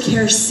foster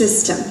care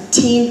system,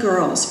 teen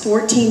girls,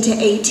 14 to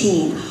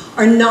 18,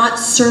 are not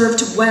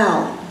served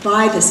well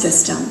by the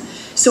system.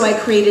 So I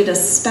created a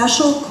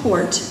special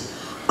court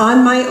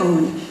on my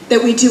own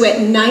that we do at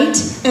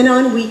night and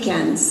on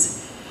weekends.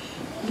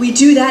 We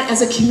do that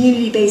as a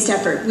community-based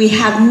effort. We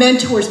have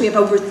mentors. We have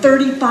over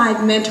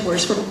 35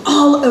 mentors from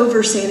all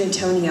over San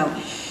Antonio.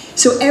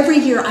 So every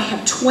year I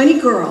have 20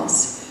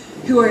 girls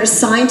who are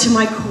assigned to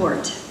my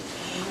court.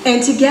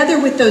 And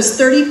together with those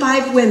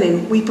 35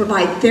 women, we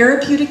provide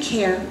therapeutic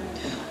care.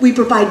 We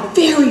provide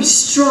very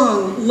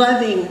strong,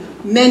 loving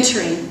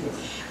mentoring.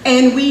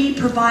 And we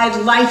provide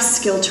life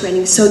skill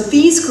training so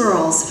these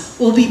girls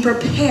will be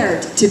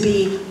prepared to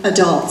be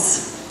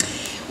adults.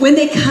 When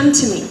they come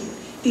to me,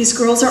 these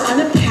girls are on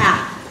a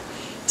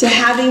path to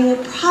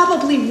having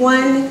probably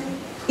 1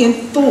 in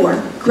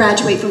 4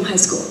 graduate from high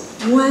school.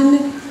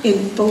 1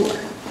 in 4.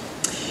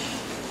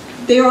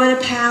 They are on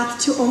a path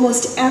to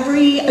almost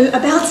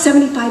about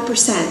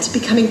 75%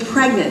 becoming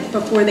pregnant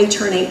before they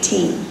turn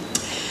 18.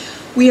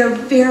 We are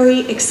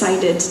very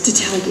excited to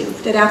tell you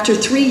that after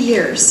 3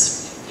 years,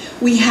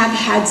 we have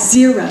had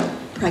 0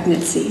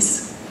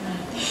 pregnancies.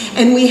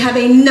 And we have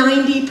a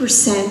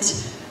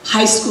 90%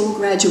 high school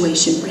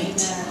graduation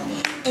rate.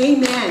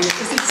 Amen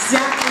is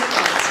exactly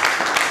right.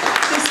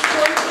 This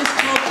court is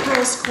called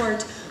Pearl's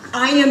Court.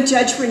 I am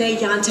Judge Renee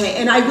Yante,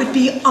 and I would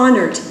be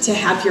honored to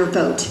have your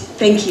vote.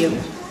 Thank you.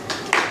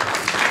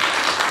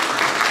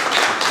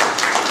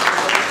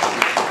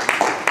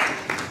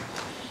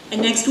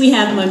 And next we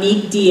have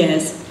Monique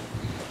Diaz.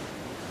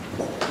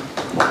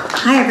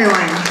 Hi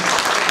everyone.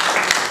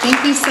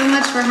 Thank you so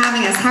much for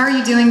having us. How are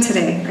you doing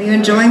today? Are you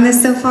enjoying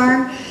this so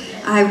far?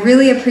 I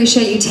really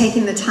appreciate you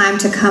taking the time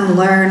to come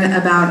learn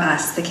about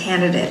us, the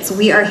candidates.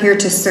 We are here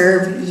to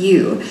serve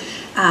you.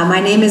 My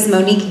name is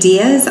Monique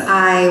Diaz.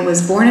 I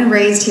was born and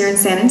raised here in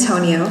San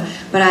Antonio,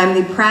 but I'm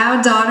the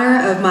proud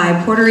daughter of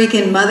my Puerto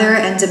Rican mother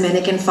and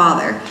Dominican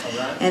father.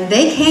 And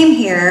they came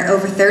here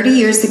over 30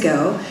 years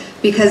ago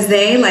because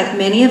they, like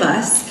many of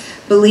us,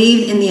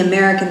 believed in the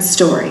American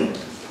story,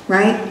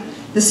 right?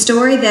 The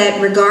story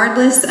that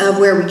regardless of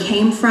where we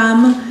came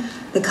from,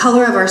 the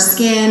color of our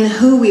skin,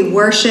 who we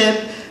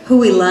worship, who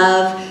we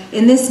love,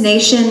 in this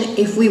nation,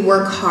 if we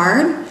work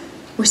hard,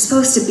 we're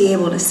supposed to be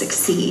able to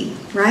succeed,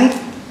 right?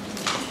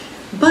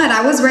 But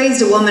I was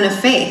raised a woman of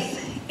faith,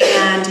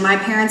 and my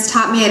parents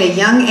taught me at a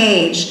young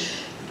age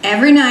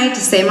every night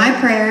to say my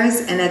prayers,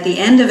 and at the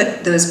end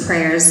of those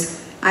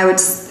prayers, I would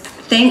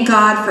thank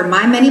God for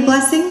my many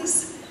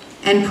blessings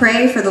and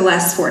pray for the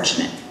less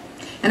fortunate.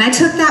 And I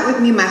took that with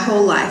me my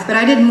whole life, but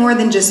I did more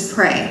than just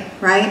pray,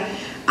 right?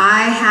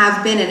 I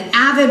have been an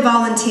avid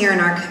volunteer in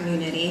our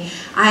community.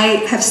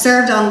 I have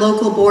served on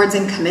local boards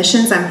and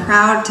commissions. I'm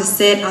proud to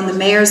sit on the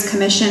Mayor's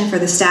Commission for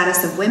the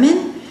Status of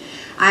Women.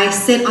 I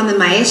sit on the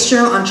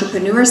Maestro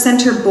Entrepreneur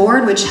Center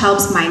board, which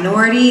helps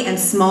minority and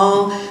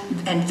small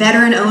and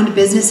veteran-owned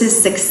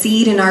businesses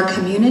succeed in our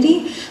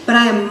community. But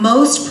I am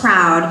most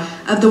proud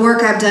of the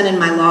work I've done in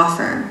my law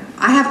firm.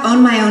 I have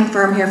owned my own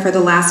firm here for the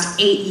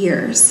last 8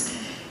 years.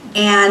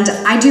 And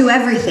I do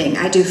everything.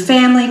 I do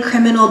family,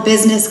 criminal,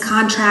 business,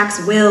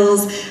 contracts,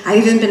 wills.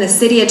 I've even been a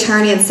city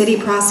attorney and city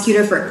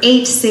prosecutor for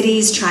 8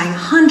 cities, trying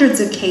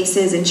hundreds of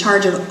cases, in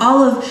charge of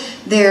all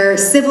of their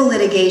civil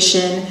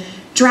litigation,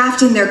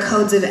 drafting their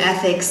codes of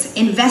ethics,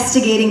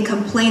 investigating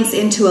complaints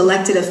into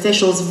elected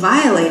officials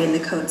violating the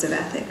codes of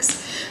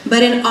ethics.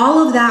 But in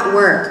all of that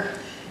work,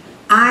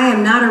 I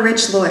am not a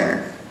rich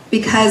lawyer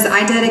because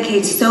I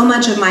dedicate so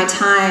much of my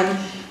time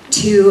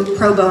to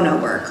pro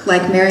bono work,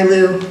 like Mary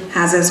Lou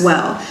has as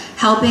well,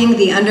 helping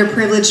the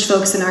underprivileged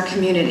folks in our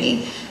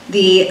community,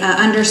 the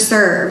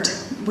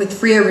underserved with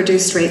free or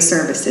reduced rate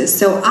services.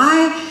 So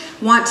I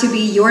want to be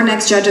your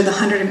next judge of the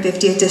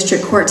 150th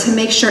District Court to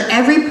make sure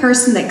every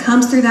person that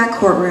comes through that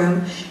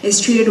courtroom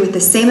is treated with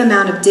the same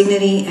amount of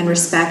dignity and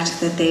respect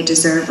that they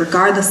deserve,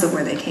 regardless of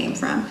where they came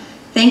from.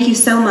 Thank you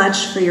so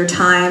much for your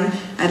time.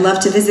 I'd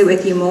love to visit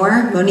with you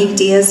more. Monique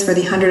Diaz for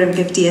the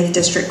 150th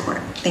District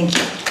Court. Thank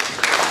you.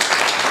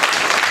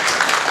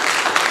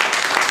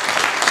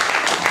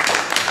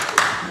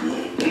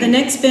 The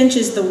next bench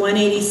is the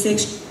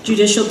 186th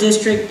Judicial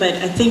District, but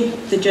I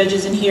think the judge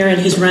isn't here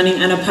and he's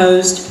running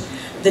unopposed.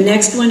 The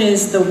next one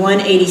is the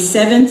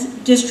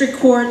 187th District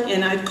Court,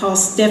 and I'd call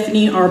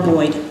Stephanie R.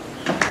 Boyd.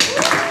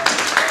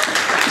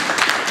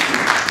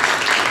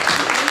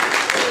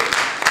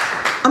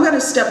 I'm going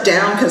to step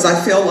down because I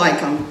feel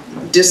like I'm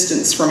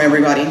distanced from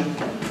everybody.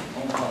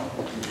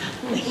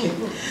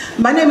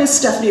 My name is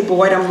Stephanie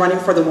Boyd. I'm running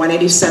for the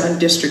 187th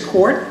District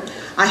Court.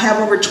 I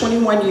have over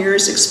 21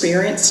 years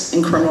experience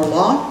in criminal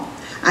law.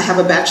 I have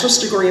a bachelor's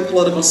degree in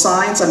political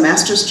science, a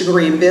master's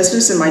degree in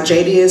business, and my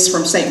JD is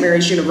from St.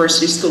 Mary's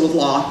University School of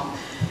Law.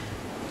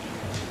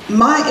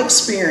 My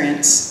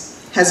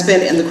experience has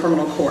been in the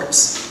criminal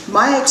courts.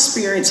 My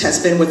experience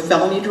has been with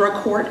felony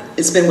drug court,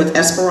 it's been with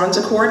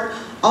Esperanza court.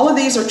 All of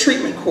these are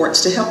treatment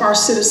courts to help our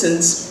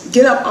citizens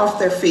get up off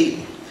their feet,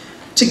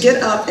 to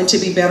get up and to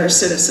be better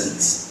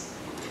citizens.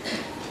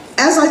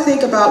 As I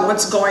think about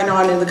what's going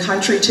on in the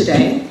country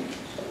today,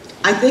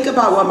 I think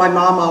about what my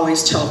mom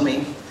always told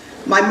me.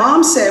 My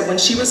mom said when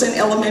she was in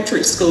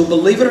elementary school,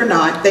 believe it or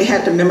not, they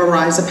had to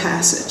memorize a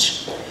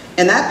passage.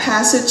 And that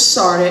passage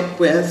started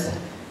with,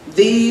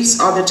 "These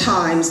are the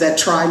times that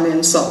try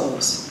men's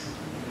souls."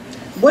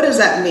 What does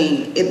that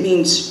mean? It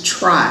means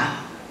try.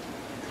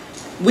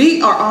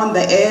 We are on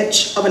the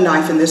edge of a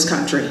knife in this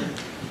country.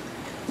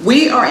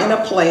 We are in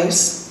a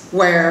place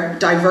where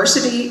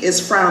diversity is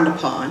frowned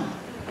upon,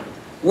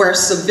 where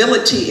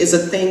civility is a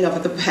thing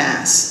of the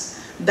past.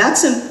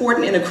 That's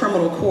important in a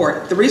criminal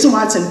court. The reason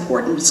why it's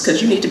important is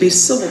because you need to be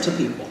civil to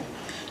people.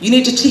 You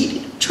need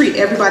to treat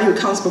everybody who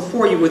comes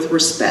before you with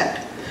respect.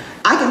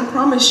 I can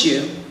promise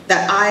you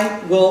that I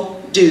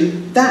will do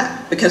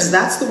that because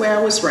that's the way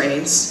I was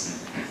raised.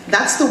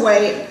 That's the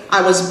way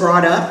I was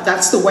brought up.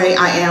 That's the way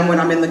I am when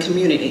I'm in the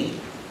community.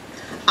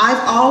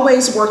 I've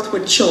always worked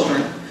with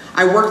children.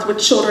 I worked with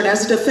children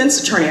as a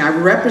defense attorney. I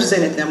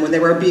represented them when they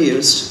were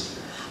abused.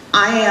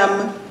 I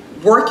am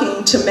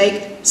working to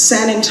make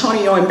San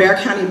Antonio and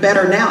Bexar County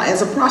better now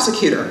as a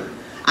prosecutor.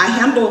 I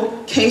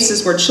handle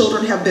cases where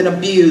children have been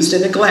abused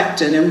and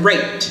neglected and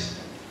raped.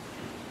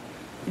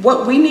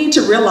 What we need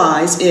to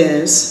realize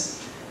is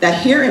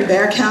that here in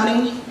Bexar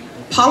County,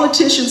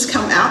 politicians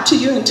come out to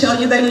you and tell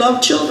you they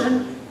love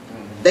children.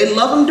 They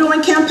love them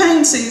during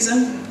campaign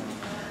season.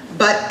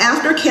 But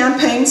after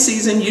campaign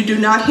season, you do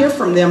not hear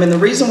from them. And the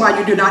reason why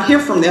you do not hear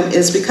from them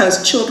is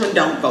because children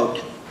don't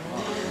vote.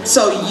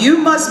 So you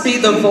must be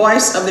the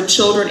voice of the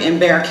children in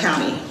Bexar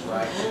County.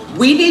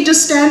 We need to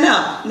stand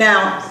up.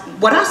 Now,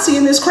 what I see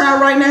in this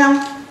crowd right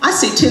now, I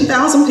see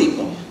 10,000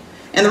 people.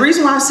 And the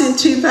reason why I see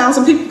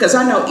 10,000 people, because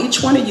I know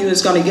each one of you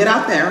is going to get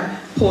out there,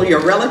 pull your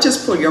relatives,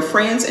 pull your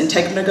friends, and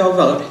take them to go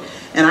vote.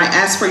 And I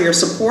ask for your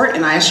support,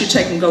 and I ask you to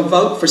take and go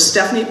vote for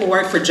Stephanie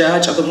Boyd for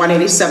Judge of the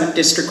 187th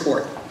District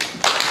Court.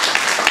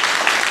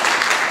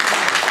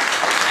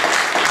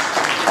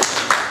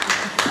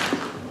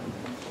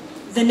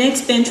 The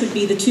next bench would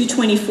be the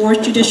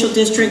 224th Judicial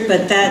District,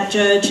 but that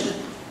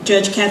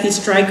Judge Kathy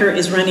Stryker,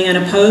 is running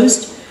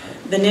unopposed.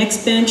 The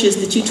next bench is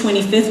the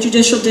 225th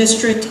Judicial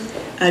District,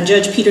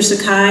 Judge Peter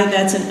Sakai,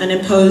 that's an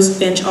unopposed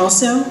bench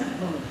also.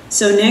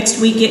 So next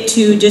we get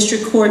to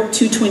District Court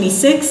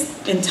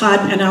 226,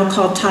 and I'll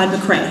call Todd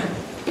McCray.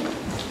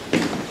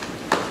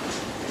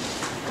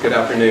 Good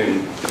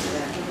afternoon.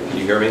 Can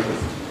you hear me?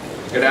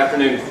 Good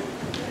afternoon.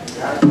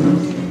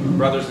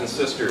 Brothers and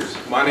sisters,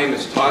 my name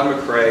is Todd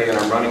McCray and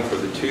I'm running for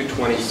the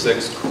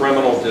 226th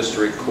Criminal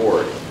District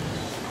Court.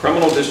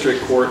 Criminal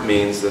District Court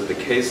means that the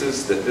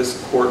cases that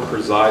this court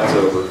presides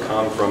over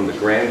come from the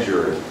grand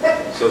jury.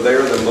 So they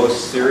are the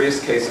most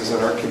serious cases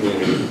in our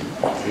community.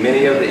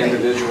 Many of the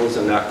individuals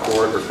in that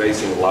court are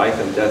facing life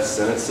and death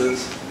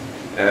sentences.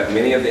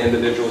 Many of the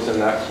individuals in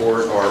that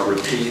court are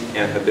repeat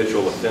and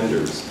habitual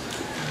offenders.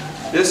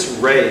 This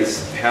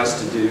race has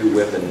to do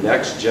with the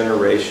next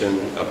generation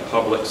of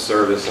public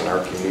service in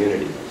our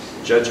community.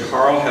 Judge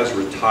Harrell has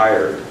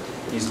retired.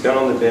 He's been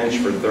on the bench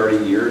for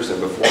 30 years,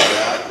 and before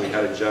that, we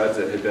had a judge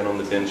that had been on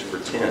the bench for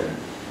 10.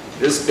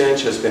 This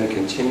bench has been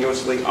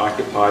continuously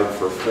occupied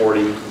for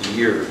 40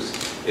 years.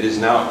 It is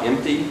now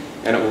empty,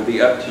 and it will be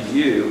up to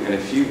you in a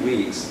few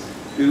weeks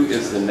who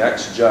is the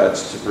next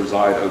judge to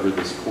preside over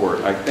this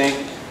court. I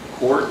think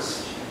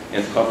courts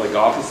and public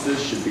offices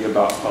should be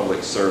about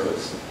public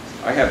service.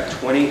 I have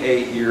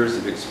 28 years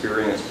of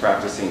experience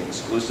practicing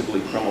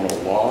exclusively criminal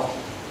law.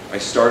 I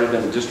started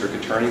in the district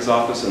attorney's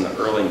office in the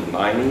early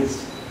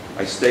 90s.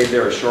 I stayed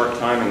there a short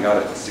time and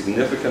got a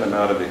significant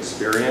amount of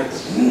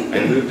experience.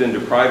 I moved into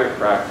private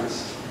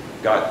practice,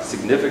 got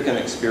significant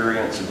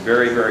experience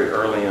very, very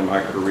early in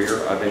my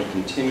career. I've been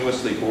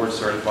continuously board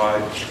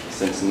certified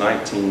since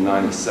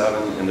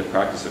 1997 in the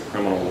practice of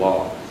criminal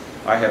law.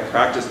 I have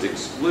practiced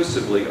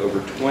exclusively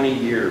over 20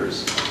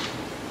 years,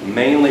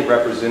 mainly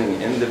representing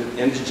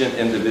indigent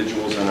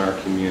individuals in our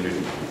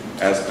community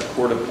as a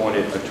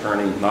court-appointed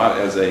attorney, not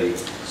as a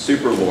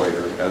super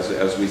lawyer,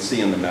 as we see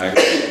in the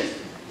magazines.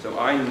 So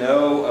I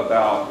know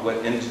about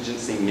what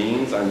indigency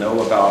means. I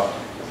know about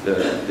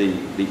the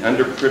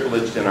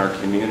underprivileged in our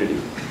community.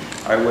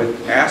 I would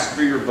ask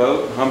for your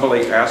vote,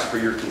 humbly ask for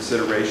your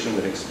consideration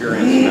that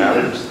experience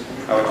matters.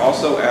 I would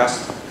also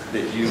ask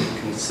that you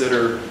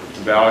consider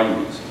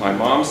values. My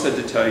mom said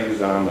to tell you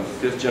that I'm a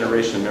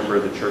fifth-generation member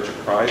of the Church of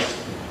Christ.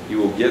 You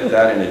will get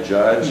that in a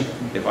judge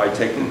if I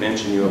take the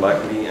bench and you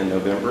elect me in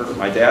November.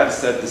 My dad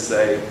said to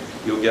say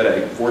you'll get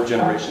a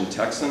fourth-generation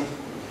Texan.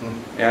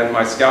 And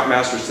my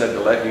scoutmaster said to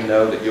let you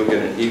know that you'll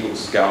get an Eagle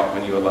Scout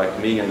when you elect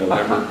me in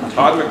November.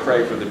 Todd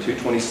McCray for the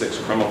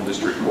 226th Criminal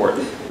District Court.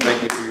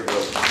 Thank you for your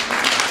vote.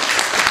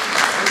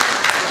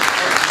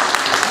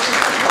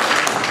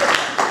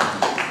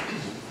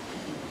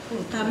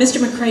 Mr.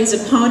 McCray's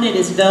opponent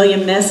is Velia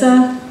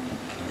Mesa.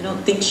 I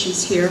don't think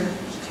she's here.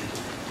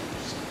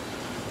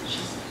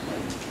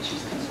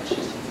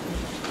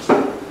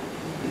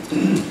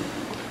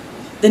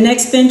 The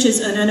next bench is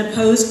an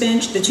unopposed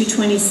bench, the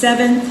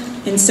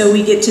 227th, and so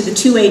we get to the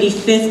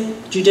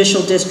 285th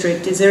Judicial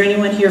District. Is there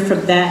anyone here for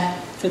that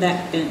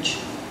bench?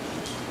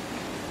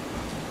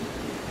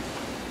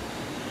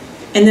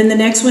 And then the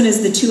next one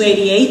is the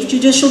 288th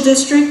Judicial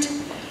District.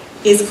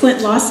 Is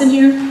Clint Lawson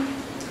here?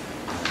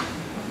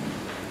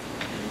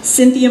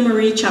 Cynthia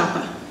Marie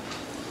Chapa.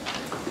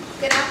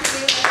 Good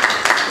afternoon.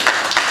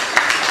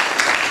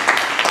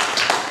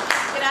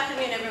 Good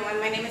afternoon, everyone.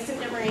 My name is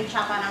Cynthia Marie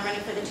Chapa, and I'm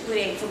running for the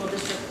 288 Civil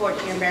District Court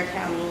here in Bexar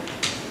County.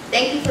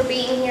 Thank you for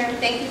being here.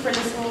 Thank you for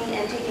listening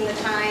and taking the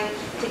time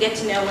to get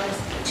to know us.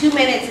 2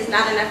 minutes is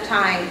not enough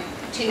time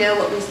to know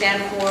what we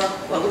stand for,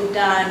 what we've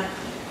done.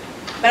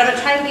 But I'm going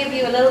to try and give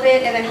you a little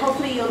bit, and then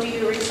hopefully you'll do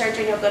your research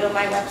and you'll go to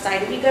my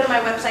website. If you go to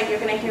my website, you're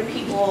going to hear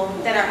people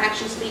that are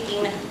actually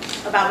speaking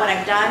about what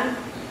I've done,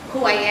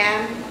 who I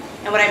am,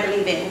 and what I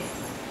believe in.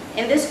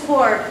 In this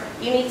court,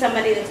 you need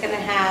somebody that's going to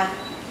have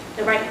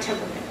the right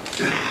temperament.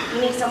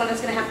 You need someone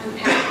that's going to have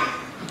compassion.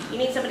 You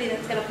need somebody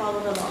that's going to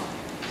follow the law.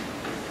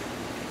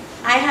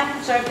 I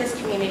have served this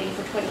community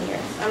for 20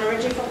 years. I'm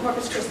originally from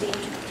Corpus Christi.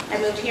 I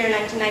moved here in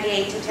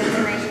 1998 to attend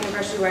St. Mary's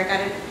University, where I got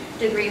a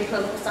degree in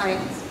political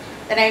science.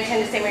 Then I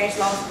attended St. Mary's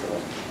Law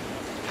School.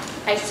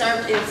 I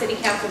served in City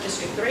Council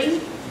District 3.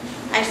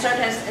 I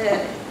served as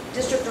a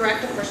district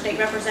director for state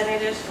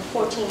representatives for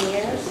 14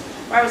 years,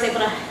 where I was able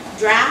to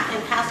draft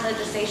and pass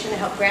legislation to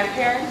help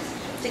grandparents,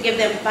 to give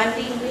them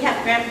funding. We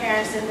have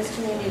grandparents in this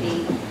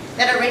community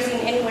that are raising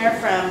anywhere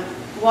from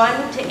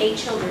 1 to 8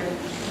 children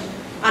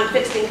on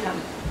fixed income.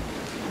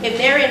 If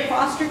they're in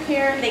foster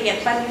care, they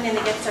get funding and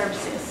they get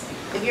services.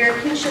 If you're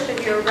a kinship,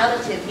 if you're a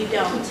relative, you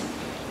don't.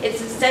 It's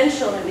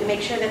essential that we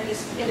make sure that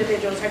these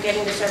individuals are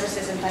getting the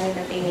services and funding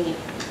that they need.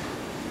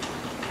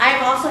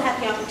 I've also had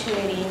the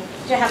opportunity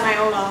to have my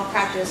own law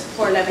practice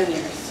for 11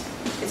 years.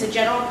 It's a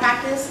general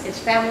practice, it's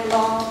family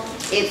law,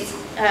 it's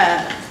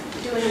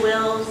doing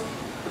wills,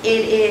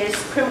 it is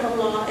criminal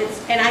law,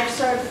 and I've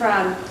served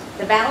from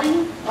the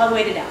Valley all the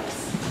way to Dallas.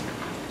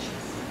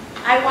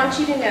 I want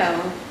you to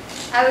know,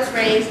 I was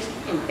raised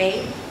in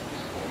faith,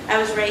 I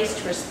was raised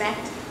to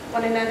respect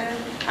one another,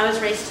 I was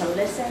raised to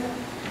listen.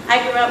 I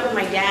grew up with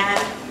my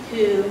dad,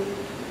 who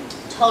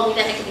told me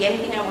that I could be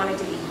anything I wanted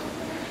to be.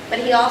 But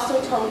he also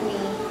told me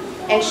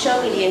and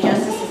showed me the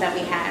injustices that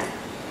we have.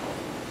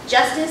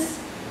 Justice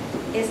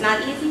is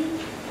not easy,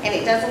 and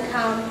it doesn't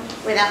come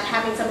without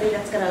having somebody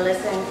that's going to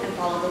listen and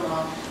follow the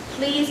law.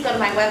 Please go to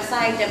my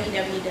website,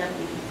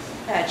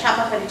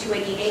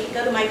 www.chapa288.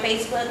 Go to my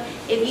Facebook.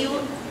 If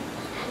you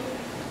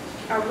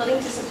are willing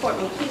to support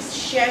me, please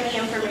share the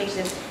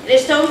information. It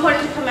is so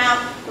important to come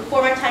out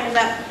before my time is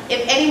up.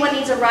 If anyone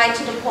needs a ride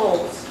to the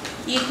polls,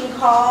 you can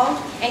call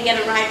and get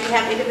a ride. We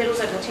have individuals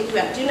that will take you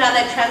out. Do not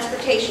let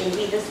transportation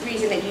be the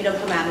reason that you don't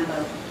come out and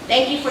vote.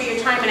 Thank you for your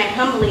time, and I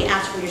humbly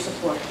ask for your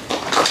support.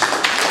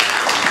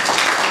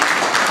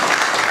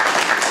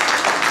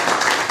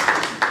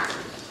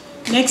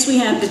 Next, we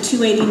have the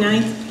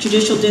 289th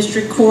Judicial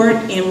District Court,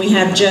 and we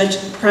have Judge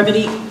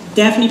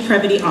Daphne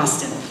Probate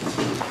Austin.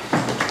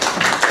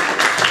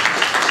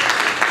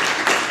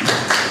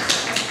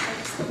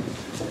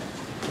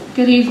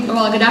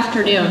 Good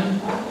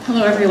afternoon.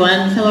 Hello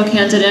everyone, fellow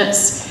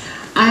candidates.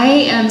 I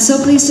am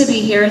so pleased to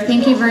be here.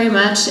 Thank you very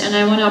much, and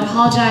I want to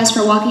apologize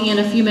for walking in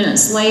a few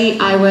minutes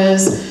late. I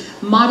was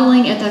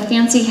modeling at the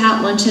Fancy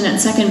Hat Luncheon at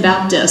 2nd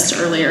Baptist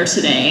earlier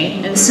today,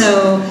 and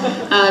so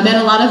I met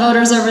a lot of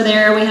voters over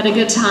there. We had a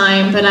good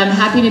time, but I'm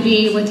happy to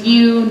be with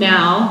you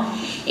now.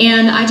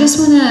 And I just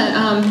want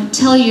to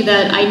tell you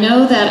that I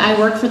know that I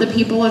work for the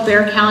people of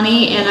Bexar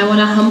County, and I want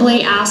to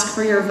humbly ask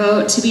for your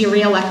vote to be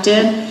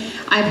reelected.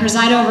 I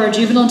preside over a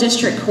juvenile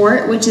district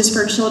court, which is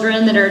for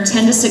children that are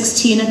 10 to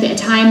 16 at the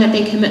time that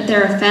they commit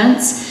their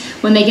offense.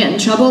 When they get in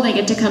trouble, they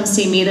get to come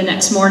see me the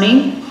next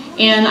morning.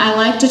 And I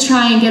like to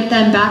try and get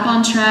them back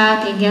on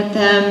track and get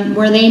them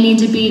where they need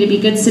to be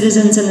good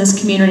citizens in this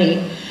community.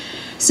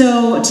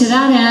 So to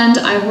that end,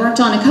 I've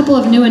worked on a couple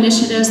of new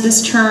initiatives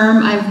this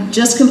term. I've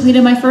just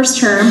completed my first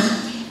term,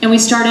 and we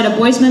started a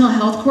boys mental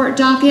health court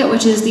docket,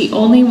 which is the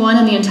only one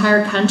in the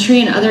entire country,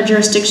 and other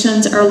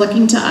jurisdictions are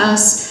looking to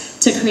us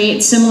to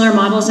create similar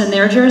models in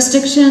their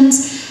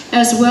jurisdictions.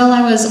 As well,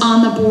 I was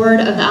on the board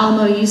of the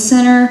Alamo Youth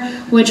Center,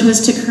 which was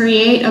to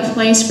create a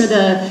place for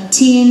the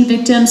teen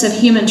victims of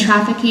human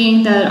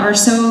trafficking that are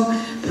so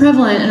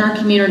prevalent in our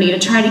community, to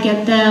try to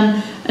get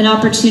them an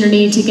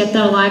opportunity to get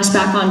their lives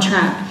back on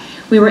track.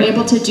 We were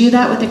able to do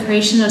that with the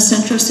creation of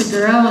Centro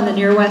Seguro on the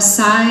Near West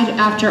Side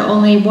after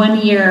only 1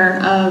 year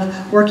of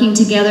working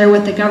together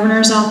with the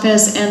Governor's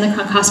Office and the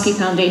Kronkowski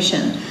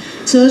Foundation.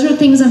 So those are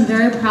things I'm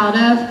very proud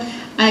of.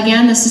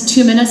 Again, this is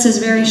 2 minutes, is a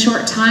very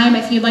short time.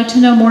 If you'd like to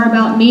know more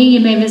about me,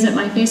 you may visit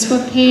my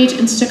Facebook page,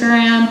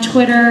 Instagram,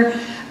 Twitter.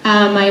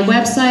 My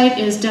website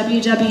is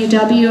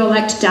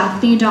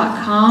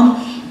www.electdaphne.com.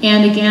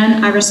 And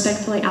again, I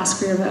respectfully ask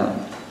for your vote.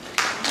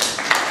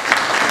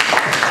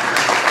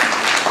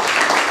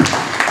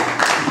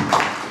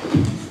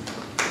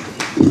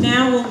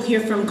 Now we'll hear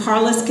from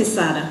Carlos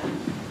Quesada.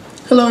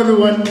 Hello,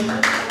 everyone.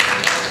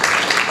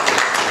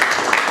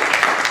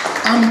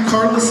 I'm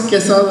Carlos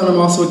Quesada, and I'm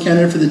also a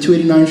candidate for the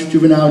 289th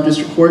Juvenile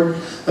District Court.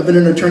 I've been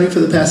an attorney for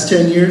the past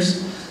 10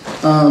 years.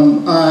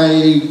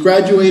 I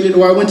graduated,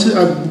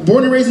 I'm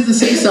born and raised in the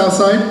city South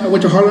Side. I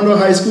went to Harlandale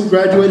High School,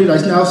 graduated.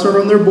 I now serve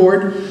on their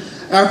board.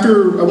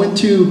 After I went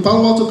to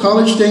Palo Alto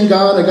College, thank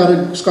God, I got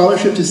a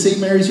scholarship to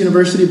St. Mary's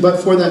University,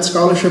 but for that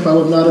scholarship, I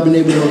would not have been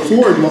able to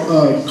afford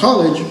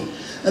college.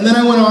 And then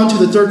I went on to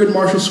the Thurgood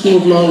Marshall School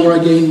of Law, where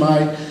I gained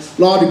my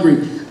law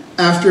degree.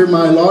 After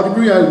my law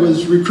degree, I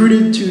was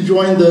recruited to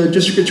join the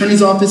District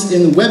Attorney's Office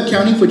in Webb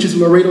County, which is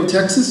Laredo,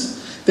 Texas.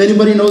 If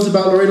anybody knows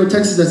about Laredo,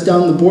 Texas, that's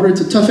down the border. It's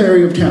a tough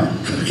area of town.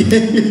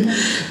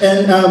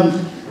 And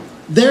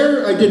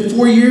there, I did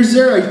 4 years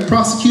there. I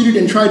prosecuted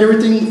and tried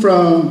everything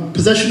from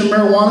possession of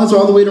marijuana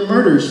all the way to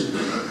murders.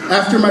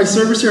 After my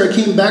service here, I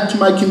came back to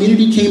my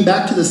community, came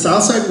back to the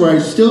South Side where I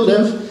still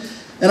live,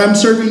 and I'm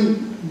serving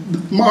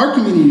our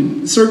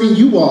community, serving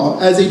you all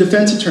as a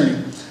defense attorney.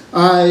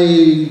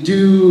 I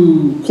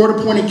do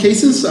court-appointed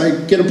cases. I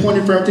get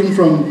appointed for everything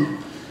from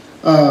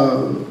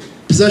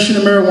possession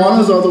of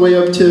marijuana all the way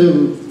up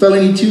to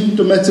felony 2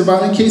 domestic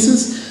violence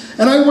cases.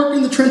 And I work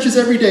in the trenches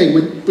every day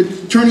with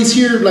attorneys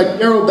here like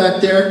Daryl back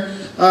there.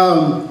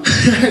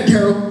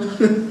 Daryl.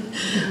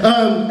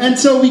 And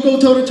so we go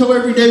toe-to-toe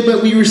every day,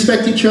 but we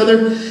respect each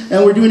other,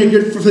 and we're doing it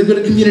good for the good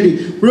of the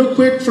community. Real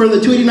quick, for the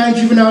 289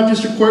 Juvenile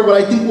District Court,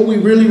 what we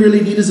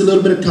really need is a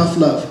little bit of tough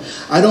love.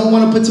 I don't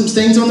want to put some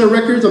stains on their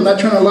records. I'm not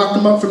trying to lock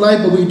them up for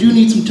life, but we do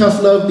need some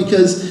tough love,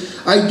 because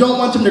I don't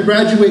want them to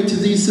graduate to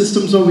these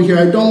systems over here.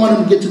 I don't want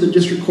them to get to the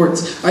district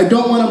courts. I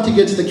don't want them to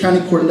get to the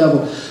county court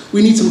level.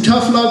 We need some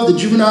tough love, the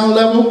juvenile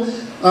level.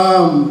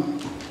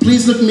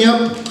 Please look me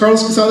up,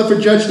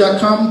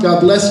 carlosquesadaforjudge.com.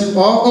 God bless you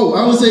all. Oh,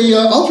 I was a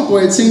altar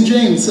boy at St.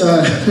 James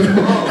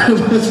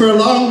for a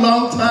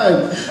long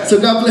time. So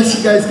God bless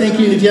you guys. Thank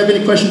you. And if you have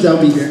any questions,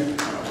 I'll be here.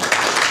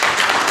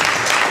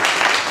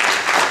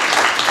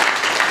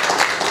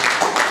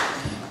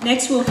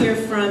 Next, we'll hear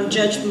from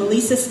Judge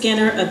Melissa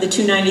Skinner of the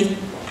 290th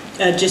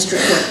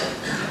District Court.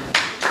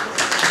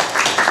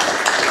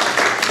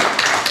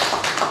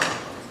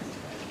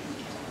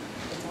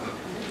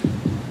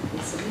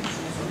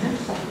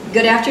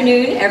 Good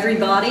afternoon,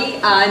 everybody.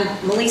 I'm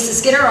Melissa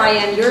Skinner. I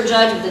am your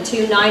judge of the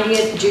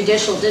 290th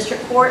Judicial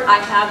District Court. I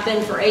have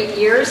been for 8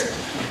 years.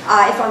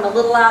 If I'm a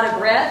little out of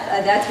breath,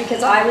 that's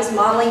because I was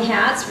modeling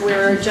hats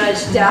where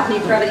Judge Daphne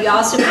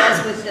Previty-Austin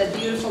was with the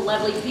beautiful,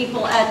 lovely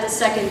people at the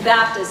Second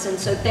Baptist. And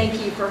so thank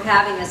you for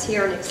having us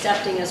here and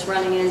accepting us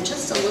running in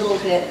just a little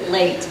bit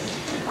late.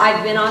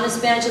 I've been on this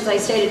bench, as I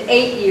stated,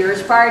 8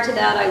 years. Prior to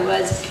that, I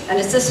was an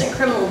assistant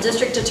criminal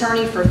district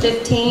attorney for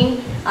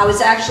 15. I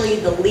was actually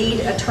the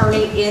lead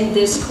attorney in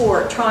this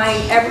court, trying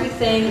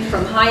everything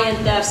from high-end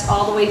thefts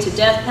all the way to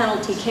death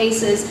penalty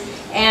cases.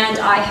 And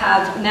I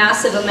have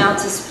massive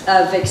amounts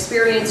of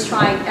experience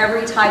trying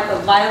every type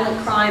of violent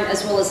crime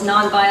as well as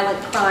non-violent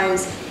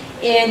crimes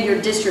in your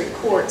district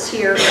courts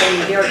here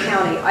in Bexar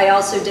County. I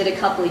also did a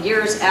couple of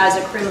years as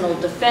a criminal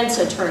defense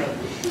attorney.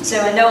 So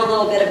I know a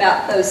little bit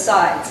about both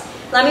sides.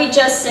 Let me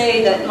just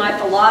say that my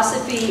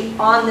philosophy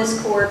on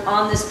this court,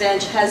 on this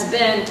bench, has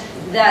been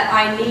that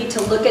I need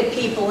to look at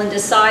people and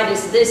decide,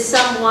 is this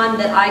someone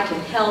that I can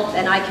help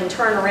and I can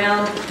turn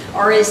around,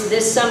 or is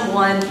this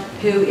someone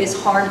who is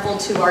harmful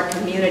to our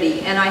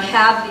community? And I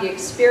have the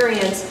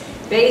experience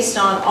based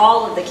on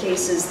all of the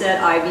cases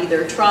that I've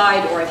either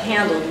tried or have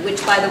handled,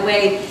 which, by the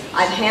way,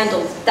 I've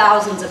handled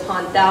thousands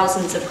upon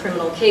thousands of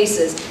criminal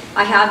cases.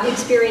 I have the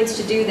experience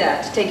to do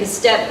that, to take a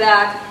step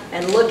back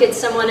and look at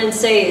someone and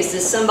say, is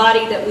this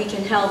somebody that we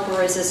can help,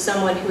 or is this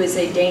someone who is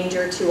a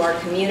danger to our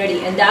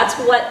community? And that's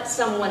what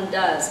someone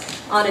does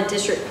on a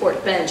district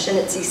court bench. And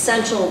it's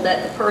essential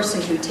that the person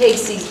who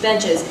takes these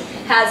benches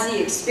has the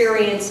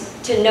experience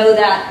to know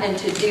that and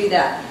to do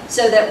that,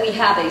 so that we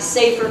have a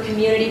safer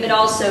community, but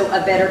also a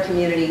better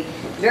community.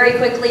 Very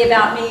quickly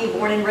about me,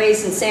 born and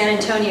raised in San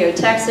Antonio,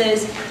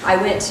 Texas. I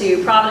went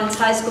to Providence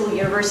High School,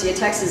 University of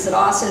Texas at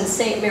Austin,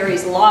 St.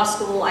 Mary's Law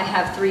School. I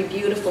have 3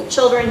 beautiful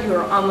children who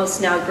are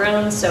almost now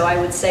grown, so I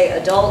would say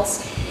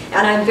adults.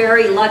 And I'm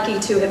very lucky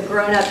to have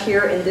grown up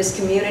here in this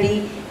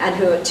community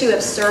and to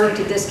have served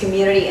this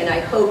community, and I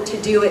hope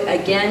to do it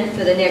again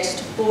for the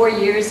next 4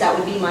 years. That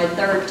would be my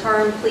 3rd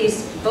term.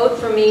 Please vote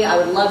for me. I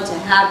would love to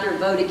have your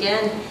vote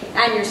again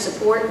and your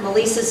support.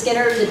 Melissa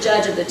Skinner, the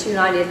judge of the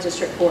 290th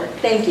District Court.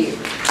 Thank you.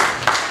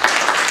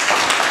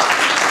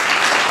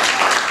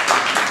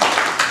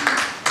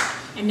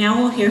 And now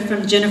we'll hear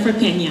from Jennifer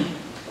Pena.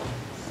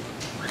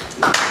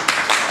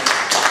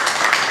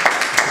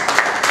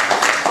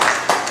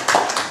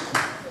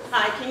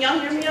 Can y'all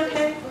hear me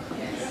okay?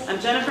 I'm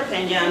Jennifer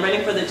Pena. I'm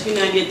running for the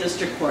 290th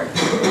District Court.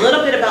 A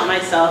little bit about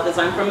myself is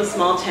I'm from a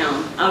small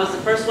town. I was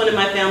the first one in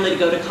my family to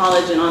go to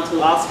college and on to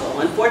law school.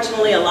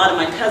 Unfortunately, a lot of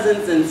my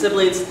cousins and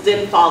siblings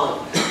didn't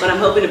follow, but I'm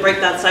hoping to break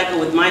that cycle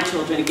with my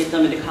children and get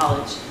them into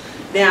college.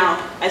 Now,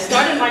 I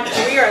started my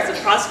career as a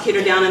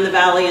prosecutor down in the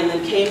Valley and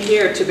then came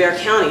here to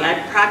Bexar County.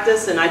 I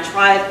practiced and I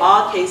tried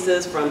all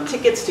cases from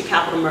tickets to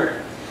capital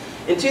murder.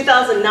 In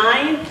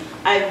 2009,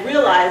 I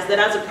realized that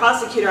as a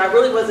prosecutor, I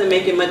really wasn't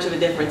making much of a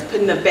difference,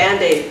 putting a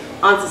Band-Aid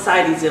on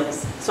society's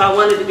ills. So I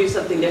wanted to do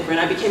something different.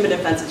 I became a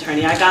defense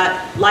attorney. I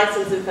got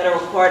licensed in federal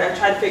court. I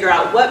tried to figure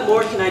out what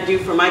more can I do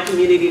for my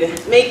community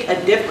to make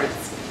a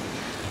difference.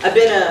 I've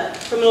been a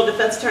criminal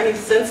defense attorney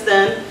since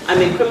then. I'm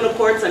in criminal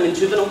courts, I'm in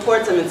juvenile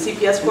courts, I'm in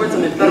CPS courts,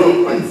 I'm in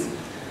federal courts.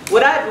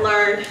 What I've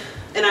learned,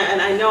 and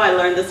I know I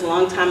learned this a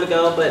long time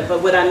ago,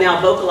 but what I'm now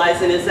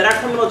vocalizing is that our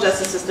criminal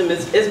justice system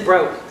is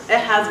broke. It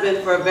has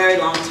been for a very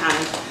long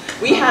time.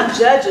 We have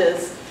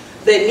judges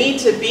that need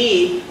to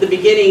be the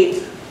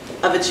beginning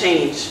of a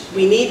change.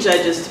 We need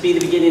judges to be the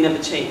beginning of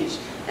a change.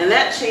 And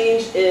that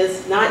change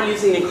is not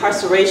using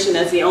incarceration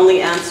as the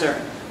only answer.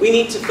 We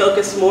need to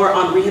focus more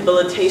on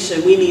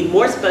rehabilitation. We need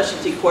more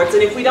specialty courts.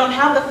 And if we don't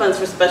have the funds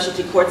for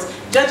specialty courts,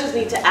 judges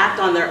need to act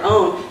on their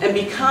own and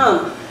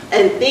become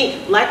and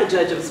think like a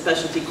judge of a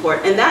specialty court.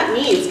 And that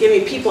means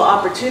giving people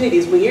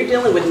opportunities. When you're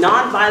dealing with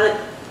nonviolent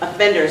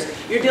offenders,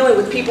 you're dealing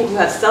with people who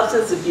have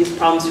substance abuse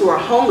problems, who are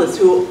homeless,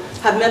 who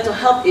have mental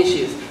health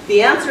issues.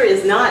 The answer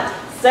is not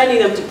sending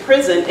them to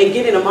prison and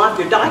getting them off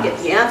your docket.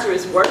 The answer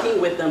is working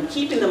with them,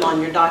 keeping them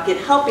on your docket,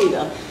 helping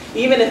them.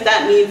 Even if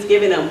that means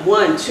giving them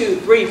 1, 2,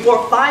 3,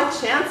 4,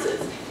 5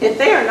 chances. If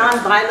they are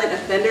nonviolent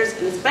offenders,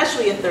 and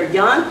especially if they're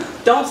young,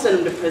 don't send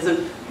them to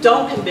prison.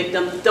 Don't convict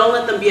them. Don't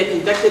let them be a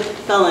convicted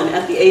felon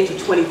at the age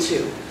of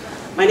 22.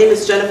 My name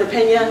is Jennifer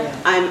Pena.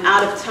 I'm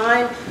out of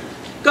time.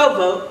 Go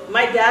vote.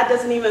 My dad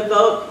doesn't even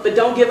vote, but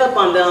don't give up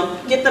on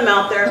them. Get them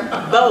out there.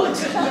 Vote.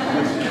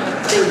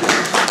 Thank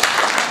you.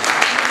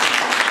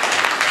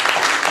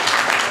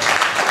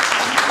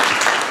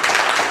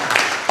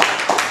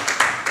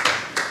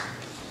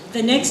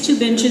 The next two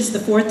benches, the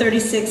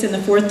 436 and the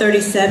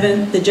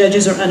 437, the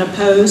judges are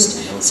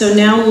unopposed. So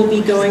now we'll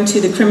be going to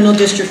the Criminal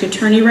District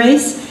Attorney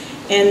race,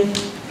 and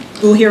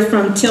we'll hear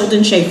from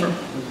Tilden Schaefer.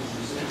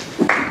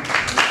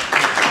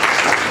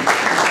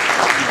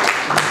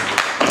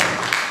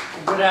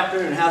 Good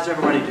afternoon. How's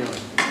everybody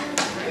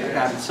doing?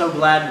 I'm so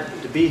glad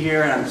to be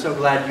here, and I'm so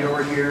glad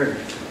you're here. And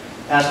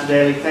Pastor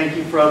Daly, thank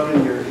you for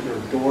opening your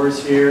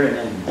doors here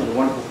and the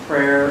wonderful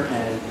prayer.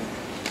 And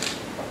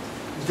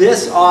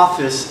this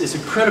office is a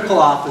critical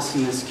office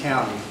in this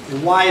county.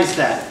 And why is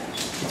that?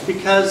 It's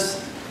because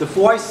the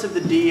voice of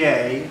the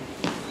DA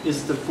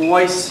is the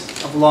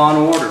voice of law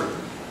and order.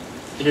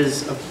 It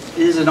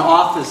is an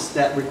office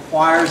that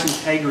requires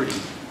integrity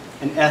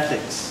and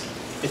ethics.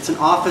 It's an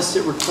office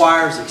that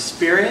requires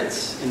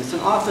experience, and it's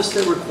an office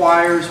that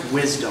requires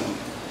wisdom.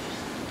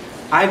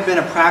 I've been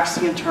a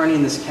practicing attorney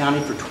in this county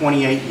for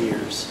 28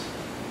 years.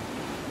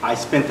 I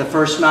spent the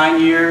first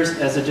 9 years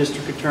as a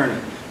district attorney.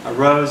 I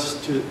rose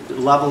to the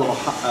level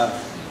of a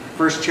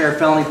first chair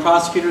felony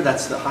prosecutor.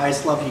 That's the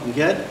highest level you can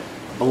get,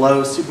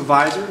 below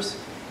supervisors.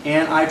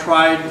 And I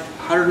tried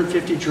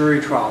 150 jury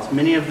trials,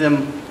 many of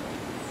them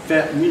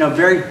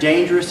very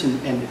dangerous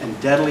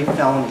and deadly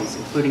felonies,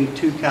 including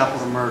 2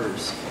 capital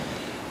murders.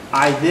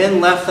 I then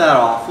left that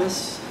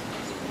office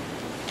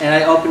and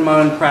I opened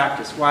my own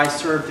practice where I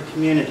served the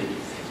community.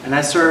 And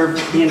I served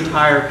the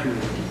entire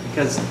community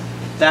because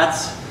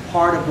that's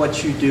part of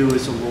what you do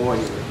as a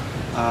lawyer.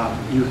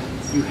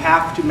 You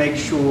have to make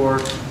sure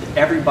that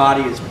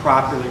everybody is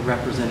properly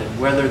represented,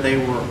 whether they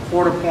were a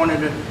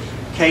court-appointed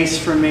case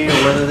for me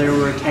or whether they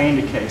were a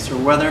retained case or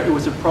whether it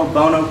was a pro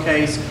bono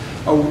case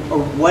or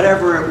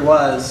whatever it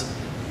was.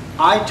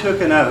 I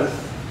took an oath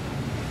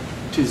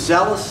to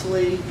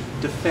zealously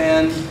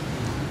defend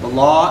the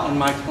law and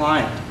my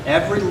client.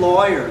 Every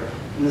lawyer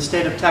in the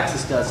state of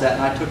Texas does that,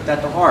 and I took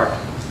that to heart.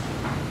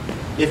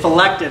 If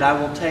elected, I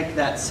will take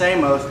that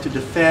same oath to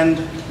defend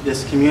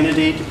this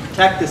community, to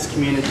protect this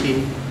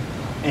community,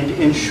 and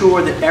to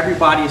ensure that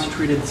everybody is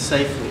treated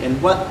safely.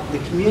 And what the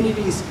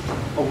communities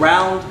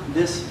around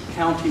this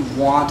county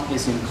want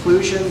is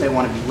inclusion. They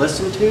want to be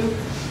listened to,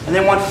 and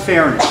they want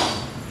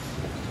fairness.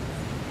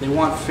 They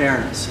want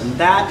fairness, and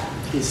that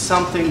is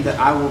something that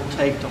I will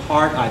take to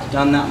heart. I've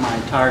done that my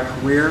entire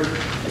career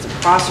as a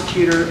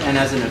prosecutor and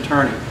as an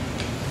attorney.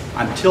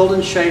 I'm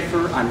Tilden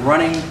Schaefer. I'm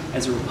running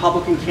as a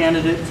Republican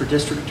candidate for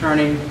district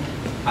attorney.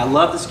 I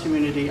love this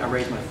community. I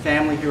raised my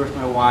family here with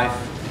my wife.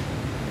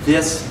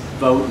 This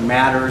vote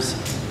matters.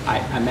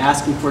 I'm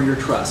asking for your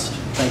trust.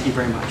 Thank you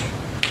very much.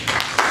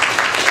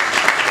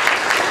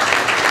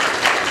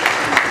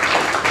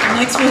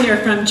 Next we'll hear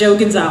from Joe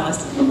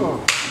Gonzalez. Good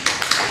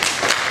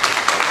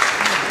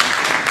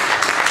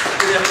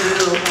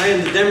afternoon. I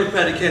am the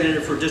Democratic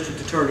candidate for district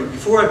attorney.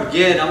 Before I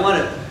begin, I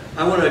want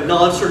to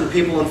acknowledge certain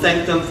people and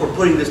thank them for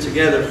putting this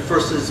together.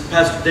 First is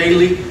Pastor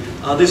Daly.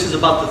 This is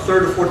about the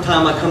 3rd or 4th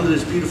time I come to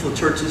these beautiful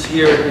churches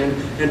here,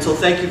 and so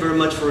thank you very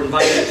much for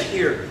inviting us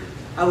here.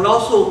 I would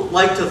also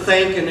like to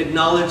thank and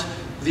acknowledge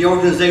the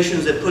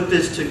organizations that put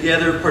this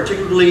together,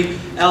 particularly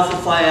Alpha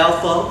Phi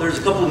Alpha. There's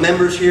a couple of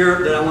members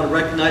here that I want to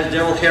recognize.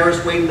 Daryl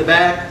Harris way in the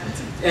back,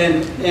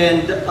 and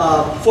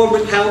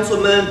former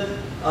Councilman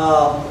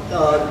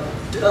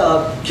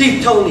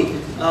Keith Toney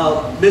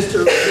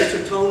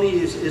Mr. Tony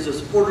is a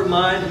supporter of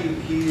mine.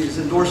 He is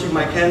endorsing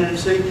my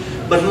candidacy.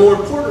 But more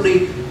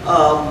importantly,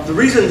 the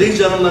reason these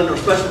gentlemen are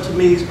special to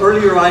me is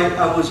earlier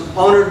I was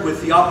honored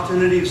with the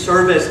opportunity to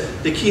serve as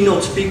the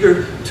keynote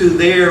speaker to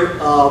their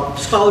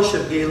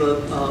scholarship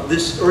gala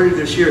earlier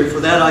this year. And for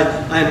that,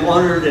 I am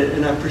honored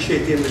and I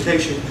appreciate the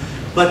invitation.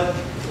 But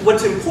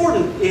what's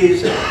important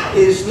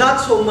is not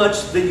so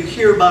much that you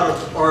hear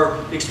about our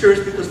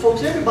experience, because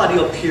folks, everybody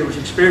up here is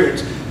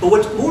experienced. But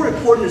what's more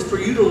important is for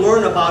you to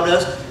learn about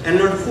us and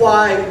learn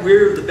why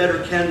we're the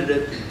better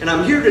candidate. And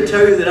I'm here to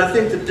tell you that I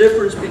think the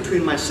difference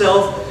between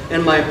myself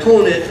and my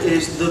opponent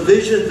is the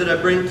vision that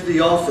I bring to the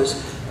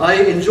office.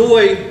 I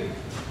enjoy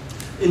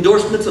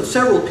endorsements of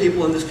several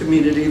people in this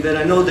community that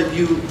I know that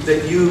you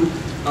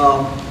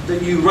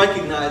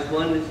recognize.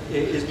 One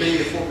is being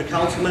the former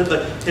councilman,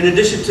 but in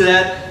addition to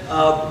that,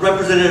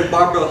 Representative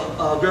Barbara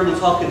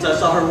Hawkins, I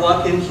saw her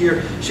walk in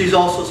here. She's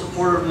also a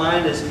supporter of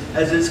mine,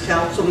 as is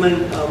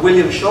Councilman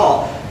William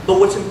Shaw. But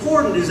what's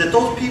important is that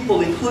those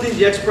people, including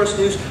the Express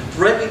News,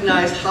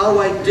 recognize how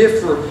I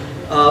differ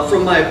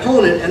from my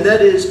opponent, and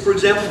that is, for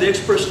example, the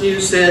Express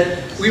News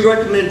said, we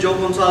recommend Joe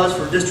Gonzalez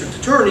for district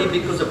attorney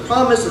because the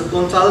promise of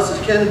Gonzalez's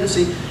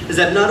candidacy is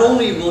that not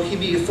only will he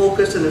be a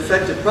focused and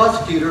effective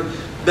prosecutor,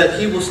 but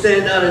he will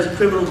stand out as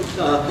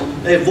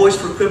a voice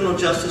for criminal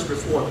justice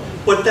reform.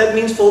 What that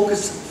means, folks,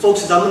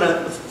 is I'm going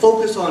to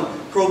focus on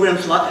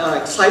programs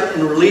like Cite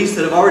and Release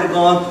that have already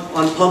gone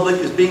on public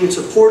as being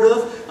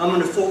supportive. I'm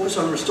going to focus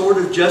on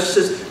restorative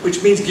justice,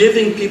 which means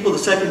giving people the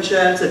second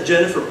chance that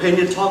Jennifer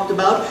Pena talked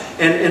about,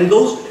 and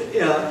those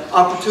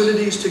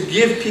opportunities to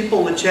give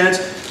people a chance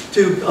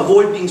to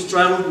avoid being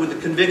straddled with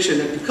a conviction.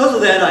 And because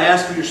of that, I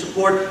ask for your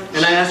support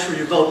and I ask for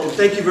your vote. And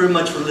thank you very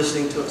much for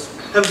listening to us.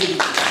 Have a good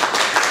evening.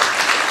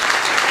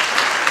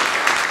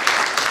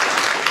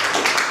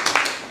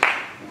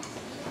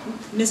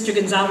 Mr.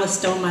 Gonzalez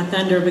stole my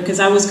thunder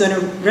because I was going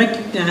to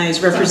recognize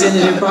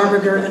Representative Barbara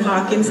Gervin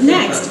Hawkins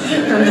next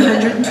from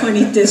the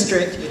 120th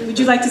District. Would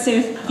you like to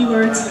say a few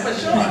words?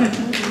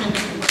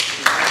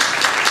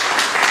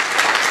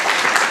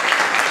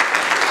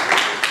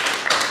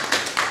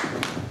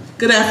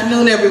 Good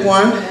afternoon,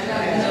 everyone.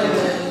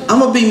 I'm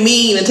going to be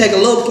mean and take a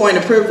little point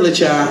of privilege,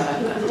 y'all.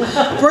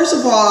 First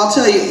of all, I'll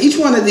tell you, each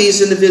one of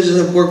these individuals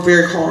have worked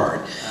very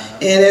hard.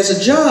 And as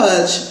a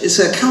judge, it's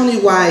a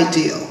county-wide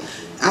deal.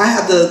 I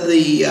have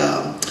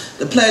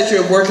the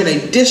pleasure of working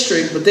a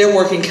district, but they're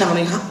working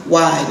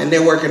county-wide and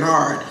they're working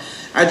hard.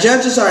 Our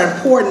judges are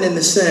important in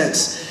the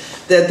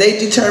sense that they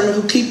determine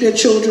who keep their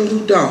children,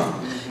 who don't.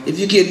 If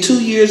you get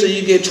 2 years or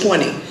you get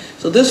 20.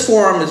 So this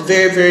forum is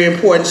very, very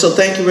important. So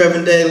thank you,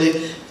 Reverend Daly,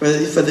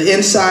 for the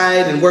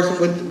insight and working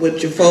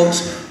with your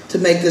folks to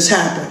make this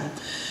happen.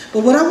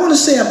 But what I want to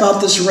say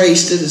about this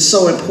race that is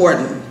so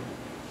important,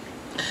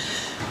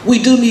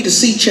 we do need to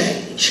see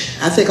change.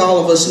 I think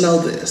all of us know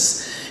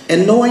this.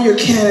 And knowing your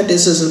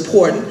candidates is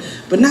important.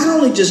 But not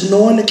only just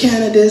knowing the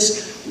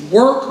candidates,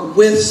 work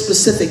with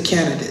specific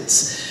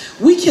candidates.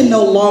 We can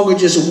no longer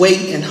just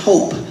wait and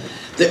hope.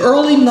 The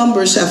early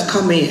numbers have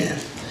come in.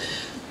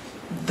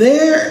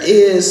 There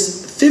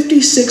is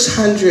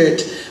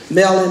 5,600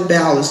 mail-in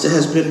ballots that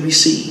has been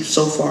received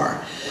so far.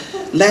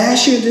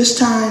 Last year, this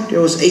time,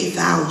 there was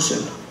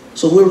 8,000.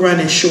 So we're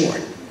running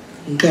short,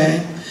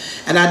 okay?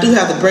 And I do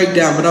have the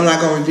breakdown, but I'm not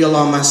going to reveal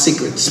all my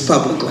secrets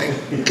publicly,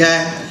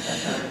 okay?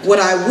 What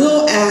I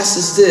will ask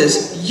is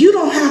this: you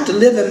don't have to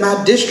live in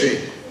my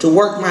district to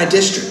work my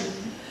district,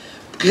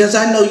 because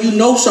I know you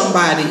know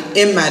somebody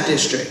in my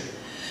district.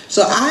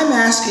 So I'm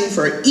asking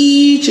for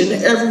each and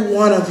every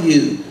one of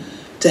you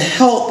to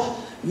help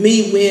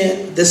me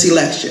win this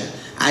election.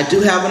 I do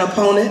have an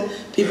opponent.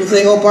 People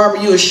think, oh,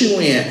 Barbara, you a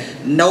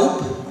shoo-in.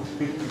 Nope.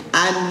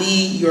 I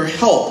need your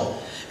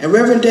help. And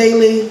Reverend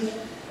Daly,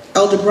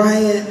 Elder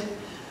Bryant,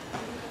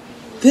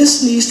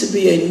 this needs to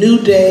be a new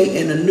day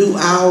and a new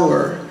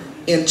hour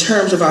in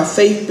terms of our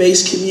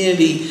faith-based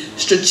community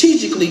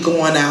strategically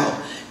going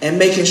out and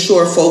making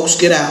sure folks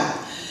get out.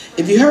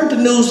 If you heard the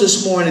news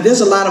this morning,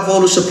 there's a lot of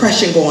voter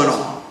suppression going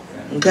on,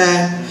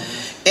 okay?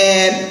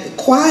 And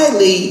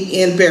quietly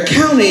in Bexar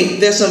County,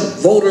 there's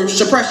some voter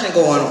suppression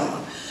going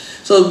on.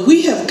 So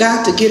we have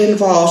got to get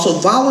involved. So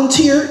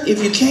volunteer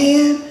if you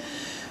can.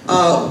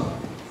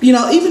 You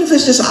know, even if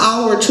it's just an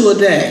hour or two a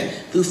day,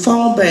 through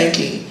phone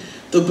banking,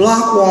 through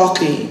block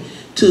walking,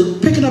 to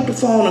picking up the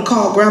phone and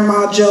call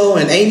Grandma Joe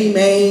and Amy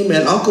Mame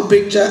and Uncle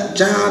Big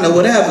John or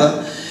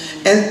whatever,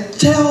 and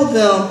tell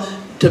them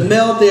to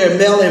mail their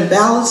mail-in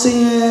ballots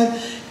in,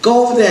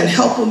 go over there and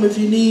help them if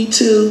you need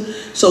to.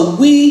 So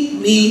we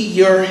need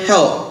your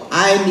help.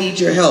 I need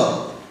your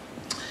help.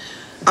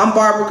 I'm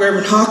Barbara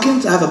Gervin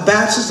Hawkins. I have a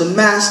bachelor's, a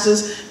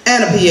master's,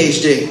 and a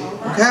PhD,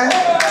 okay?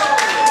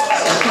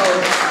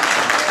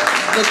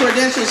 The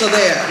credentials are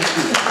there.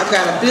 I've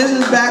got a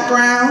business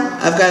background,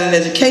 I've got an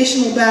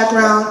educational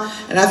background,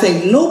 and I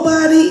think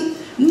nobody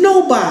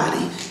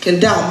can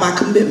doubt my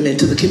commitment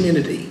to the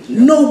community.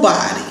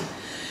 Nobody.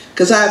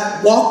 Because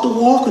I've walked the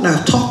walk and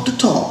I've talked the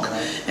talk.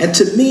 And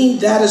to me,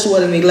 that is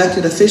what an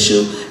elected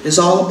official is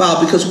all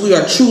about, because we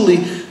are truly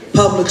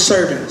public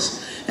servants.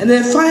 And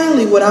then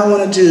finally, what I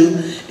want to do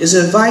is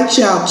invite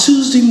y'all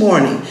Tuesday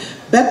morning.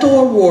 Beto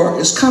O'Rourke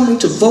is coming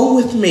to vote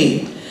with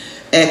me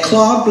at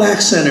Claude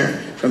Black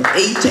Center from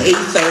 8 to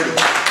 8:30.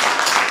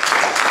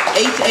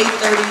 8 to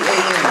 8:30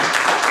 a.m.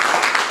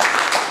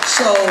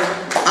 So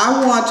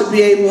I want to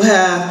be able to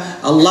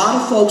have a lot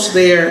of folks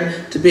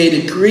there to be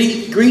able to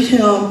greet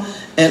him,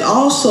 and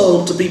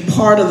also to be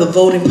part of the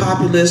voting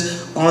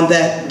populace on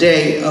that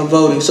day of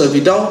voting. So if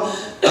you don't,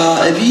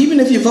 even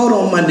if you vote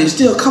on Monday,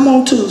 still come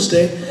on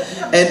Tuesday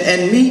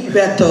and meet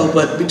Beto,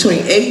 but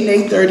between 8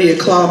 and 8:30 at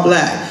Claude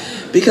Black,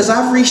 because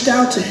I've reached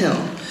out to him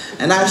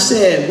and I've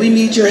said, we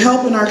need your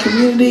help in our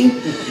community.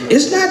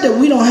 It's not that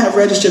we don't have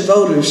registered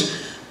voters.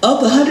 Of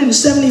the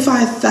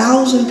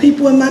 175,000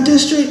 people in my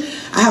district,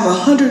 I have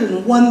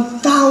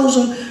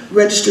 101,000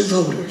 registered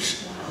voters.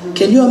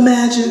 Can you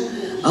imagine?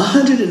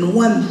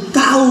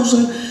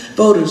 101,000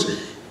 voters.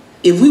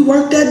 If we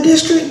work that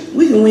district,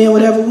 we can win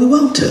whatever we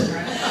want to.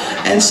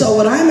 And so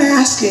what I'm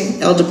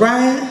asking, Elder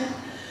Bryant,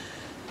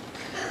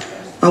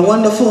 my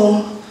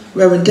wonderful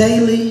Reverend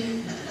Daly,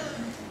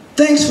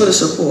 thanks for the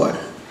support.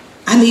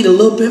 I need a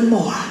little bit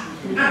more.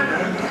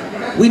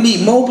 We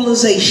need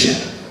mobilization,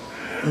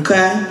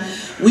 okay?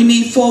 We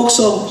need folks,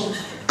 so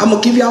I'm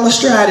gonna give y'all a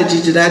strategy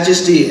that I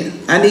just did.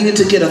 I needed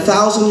to get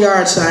 1,000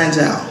 yard signs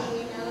out.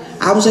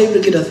 I was able to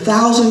get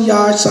 1,000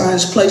 yard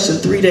signs placed in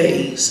 3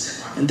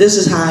 days. And this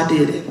is how I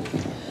did it.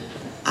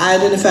 I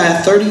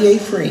identified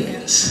 38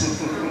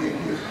 friends.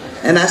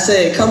 And I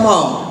said, come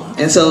on.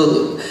 And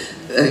so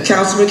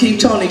Councilman Keith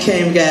Tony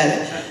came and got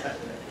it.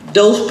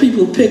 Those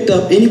people picked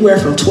up anywhere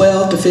from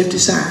 12 to 50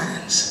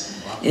 signs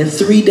in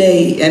 3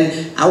 days.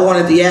 And I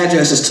wanted the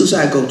addresses too, so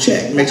I go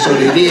check, make sure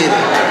they did it.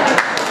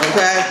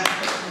 Okay?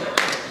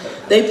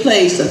 They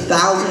placed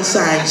 1,000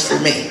 signs for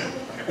me.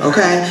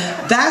 Okay?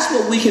 That's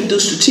what we can do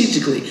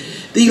strategically.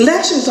 The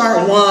elections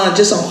aren't won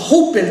just on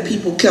hoping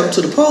people come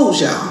to the polls,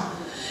 y'all.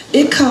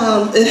 It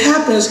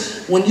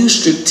happens when you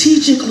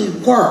strategically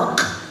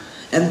work.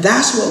 And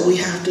that's what we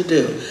have to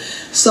do.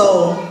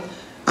 So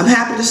I'm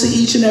happy to see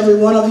each and every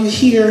one of you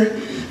here.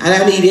 And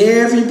I need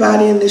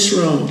everybody in this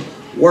room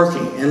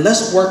working. And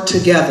let's work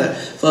together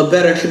for a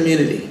better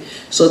community,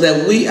 so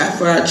that we,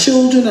 for our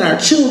children and our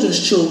children's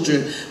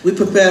children, we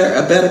prepare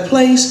a better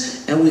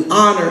place, and we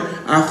honor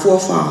our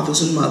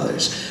forefathers and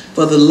mothers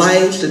for the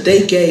lives that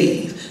they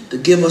gave to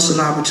give us an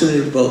opportunity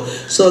to vote.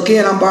 So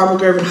again, I'm Barbara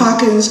Gervin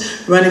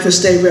Hawkins, running for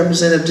State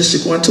Representative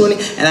District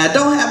 120, and I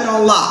don't have it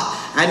on lock.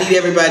 I need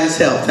everybody's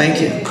help. Thank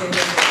you.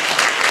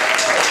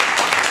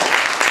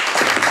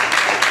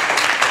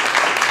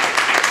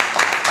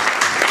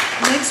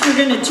 Next, we're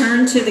going to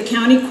turn to the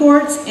county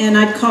courts, and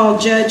I'd call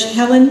Judge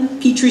Helen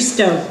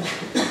Petrie-Stowe.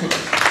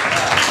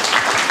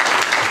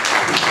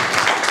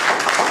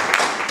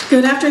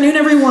 Good afternoon,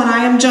 everyone.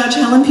 I am Judge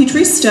Helen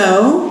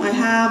Petrie-Stowe. I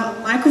have a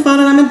microphone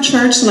and I'm in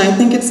church, and I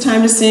think it's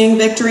time to sing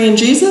Victory in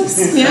Jesus.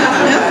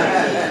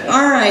 Yeah?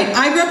 All right.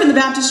 I grew up in the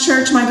Baptist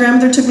church. My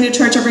grandmother took me to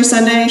church every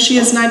Sunday. She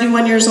is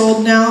 91 years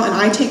old now, and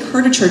I take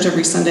her to church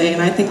every Sunday,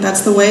 and I think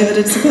that's the way that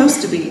it's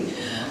supposed to be.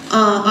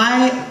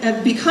 I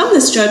have become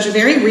this judge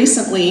very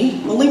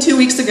recently. Only 2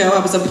 weeks ago, I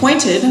was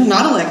appointed,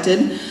 not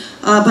elected.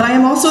 But I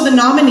am also the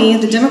nominee,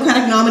 the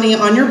Democratic nominee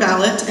on your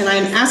ballot, and I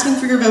am asking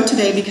for your vote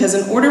today because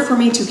in order for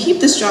me to keep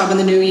this job in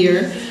the new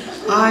year,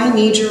 I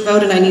need your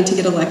vote and I need to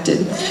get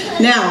elected.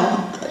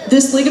 Now,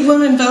 this League of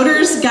Women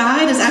Voters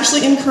guide is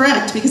actually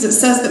incorrect because it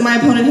says that my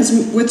opponent has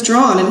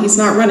withdrawn and he's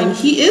not running.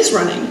 He is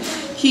running.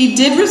 He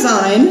did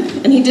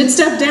resign and he did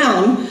step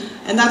down,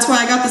 and that's why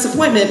I got this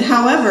appointment.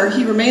 However,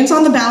 he remains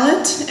on the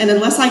ballot, and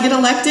unless I get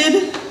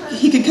elected,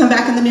 he could come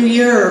back in the new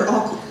year, or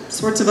all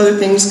sorts of other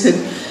things could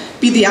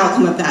be the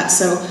outcome of that.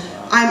 So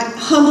I'm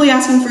humbly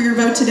asking for your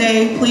vote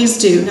today. Please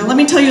do. Now let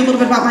me tell you a little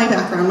bit about my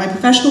background. My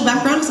professional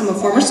background is I'm a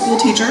former school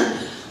teacher.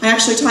 I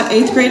actually taught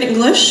 8th grade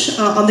English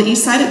on the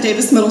east side at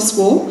Davis Middle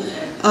School.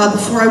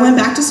 Before I went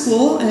back to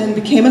school and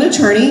became an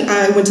attorney,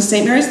 I went to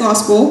St. Mary's Law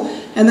School,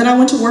 and then I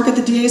went to work at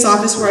the DA's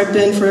office, where I've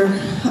been for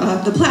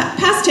the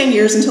past 10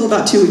 years until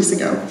about 2 weeks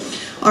ago.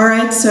 All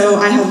right, so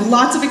I have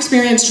lots of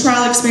experience,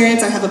 trial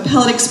experience, I have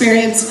appellate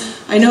experience,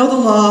 I know the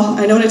law,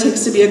 I know what it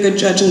takes to be a good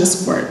judge in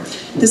this court.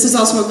 This is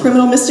also a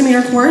criminal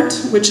misdemeanor court,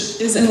 which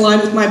is in line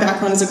with my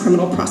background as a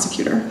criminal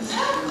prosecutor.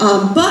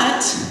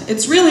 But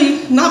it's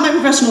really not my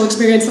professional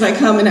experience that I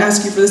come and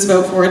ask you for this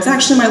vote for. It's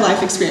actually my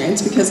life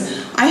experience,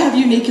 because I have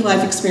unique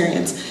life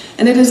experience.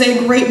 And it is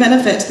a great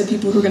benefit to the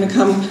people who are going to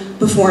come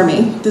before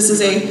me. This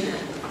is a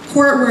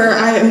court where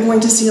I am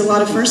going to see a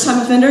lot of first-time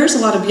offenders, a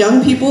lot of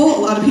young people,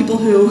 a lot of people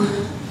who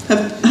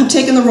have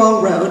taken the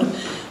wrong road.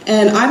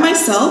 And I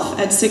myself,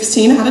 at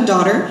 16, had a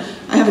daughter.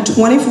 I have a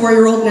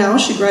 24-year-old now.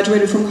 She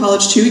graduated from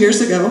college 2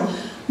 years ago.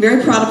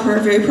 Very proud of her,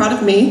 very proud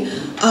of me.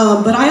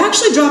 But I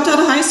actually dropped out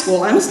of high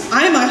school. I'm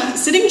a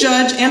sitting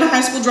judge and a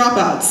high school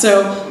dropout,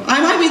 so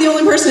I might be the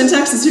only person in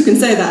Texas who can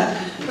say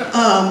that.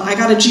 I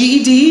got a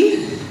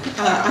GED.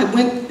 I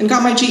went and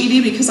got my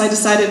GED because I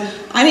decided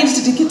I needed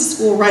to get to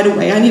school right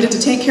away. I needed to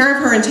take care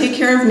of her and take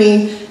care of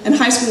me, and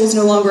high school was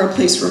no longer a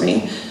place for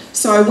me.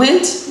 So I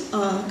went,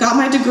 got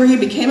my degree,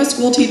 became a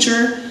school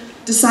teacher,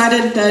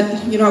 decided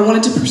that I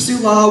wanted to pursue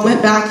law,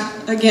 went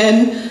back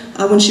again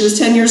when she was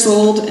 10 years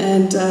old,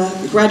 and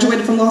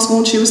graduated from law school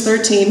when she was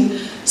 13.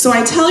 So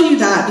I tell you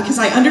that because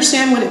I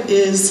understand what it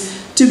is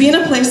to be in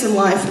a place in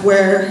life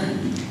where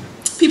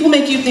people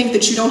make you think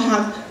that you don't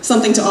have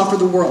something to offer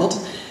the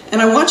world.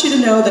 And I want you to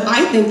know that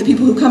I think the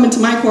people who come into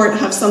my court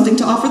have something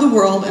to offer the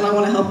world, and I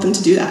want to help them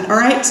to do that. All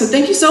right? So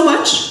thank you so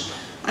much.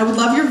 I would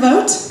love your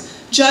vote.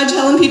 Judge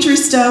Helen Petrie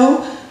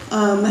Stowe,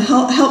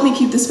 help me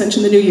keep this bench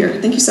in the new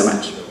year. Thank you so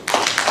much.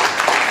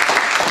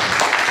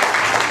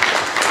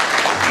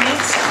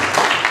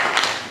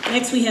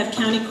 Next we have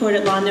County Court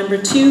at Law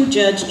number 2,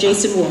 Judge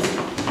Jason Wolf.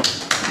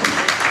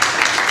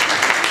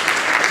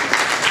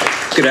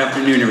 Good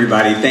afternoon,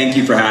 everybody. Thank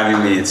you for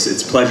having me. It's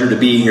a pleasure to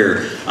be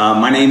here.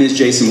 My name is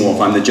Jason Wolf.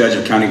 I'm the judge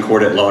of County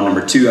Court at Law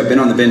number 2. I've been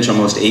on the bench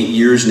almost 8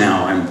 years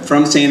now. I'm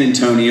from San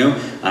Antonio.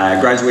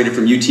 I graduated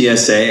from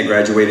UTSA. I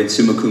graduated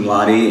summa cum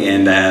laude,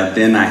 and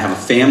then I have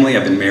a family.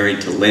 I've been married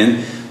to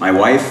Lynn, my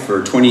wife,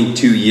 for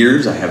 22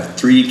 years. I have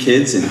 3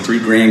 kids and 3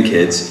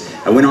 grandkids.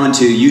 I went on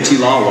to UT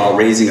Law while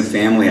raising a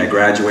family. I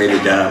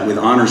graduated with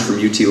honors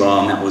from UT Law,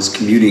 and that was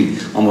commuting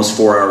almost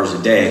 4 hours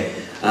a day.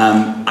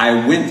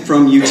 I went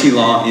from UT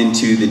Law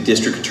into the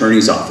district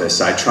attorney's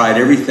office. I tried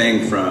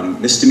everything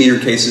from misdemeanor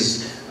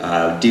cases,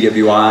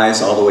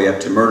 DWIs, all the way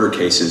up to murder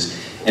cases.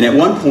 And at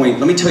one point,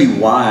 let me tell you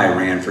why I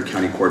ran for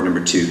County Court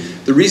number 2.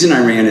 The reason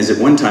I ran is at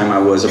one time I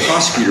was a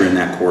prosecutor in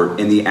that court,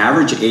 and the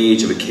average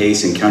age of a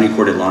case in County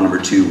Court at Law number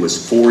 2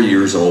 was 4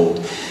 years old.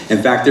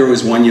 In fact, there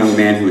was one young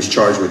man who was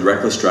charged with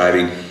reckless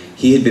driving.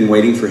 He had been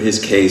waiting for his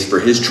case, for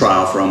his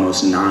trial, for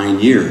almost 9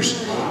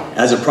 years.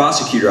 As a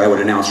prosecutor, I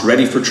would announce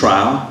ready for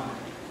trial,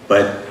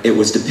 but it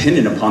was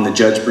dependent upon the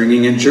judge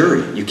bringing a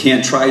jury. You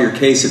can't try your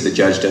case if the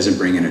judge doesn't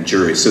bring in a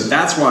jury. So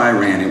that's why I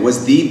ran. It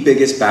was the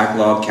biggest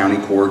backlog county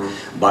court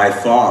by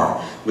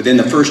far. Within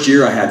the first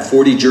year, I had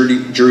 40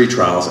 jury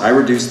trials. I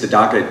reduced the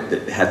docket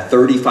that had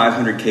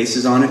 3,500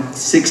 cases on it.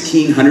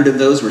 1,600 of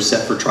those were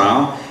set for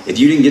trial. If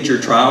you didn't get your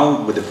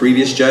trial with the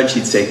previous judge,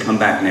 he'd say, come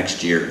back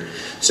next year.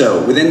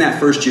 So within that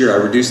first year, I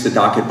reduced the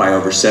docket by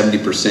over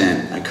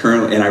 70%.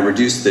 I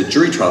reduced the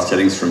jury trial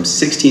settings from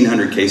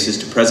 1,600 cases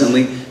to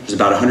presently, there's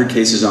about 100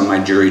 cases on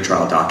my jury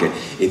trial docket.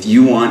 If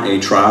you want a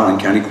trial in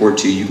County Court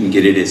 2, you can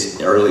get it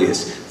as early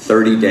as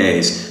 30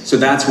 days. So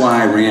that's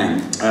why I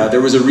ran.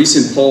 There was a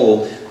recent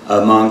poll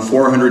among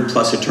 400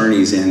 plus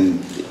attorneys,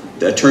 and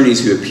the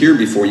attorneys who appeared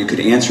before you could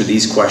answer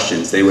these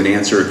questions. They would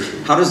answer,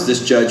 how does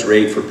this judge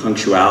rate for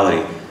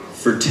punctuality,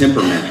 for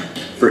temperament,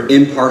 for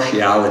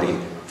impartiality,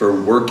 for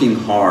working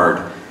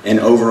hard, and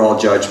overall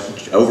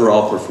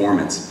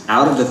performance.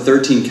 Out of the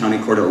 13 county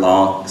court at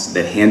law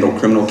that handle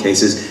criminal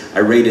cases, I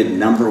rated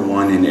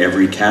 #1 in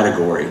every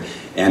category.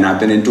 And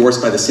I've been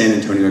endorsed by the San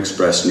Antonio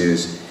Express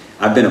News.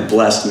 I've been a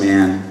blessed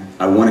man.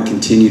 I want to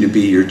continue to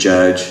be your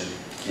judge.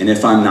 And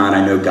if I'm not,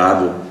 I know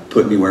God will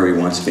put me where he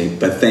wants me.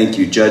 But thank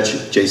you,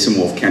 Judge Jason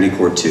Wolf, County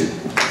Court 2.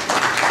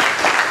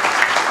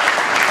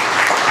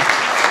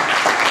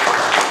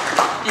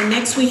 And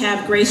next we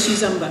have Grace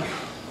Uzumba.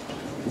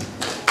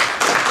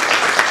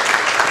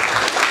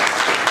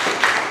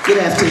 Good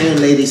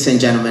afternoon, ladies and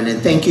gentlemen,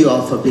 and thank you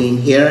all for being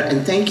here,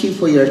 and thank you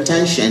for your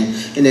attention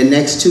in the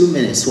next 2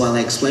 minutes while I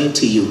explain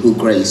to you who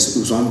Grace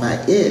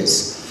Uzumba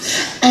is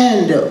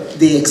and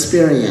the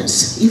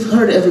experience. You've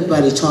heard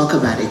everybody talk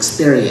about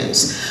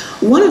experience.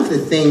 One of the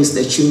things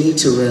that you need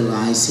to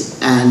realize,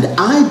 and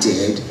I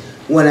did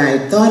when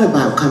I thought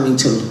about coming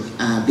to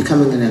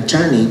becoming an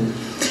attorney,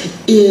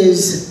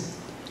 is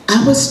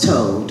I was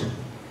told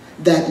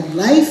that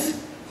life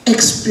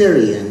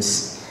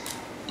experience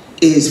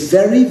is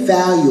very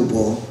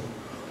valuable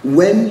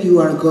when you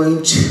are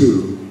going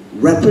to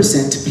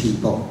represent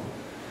people.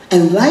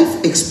 And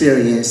life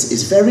experience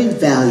is very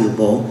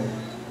valuable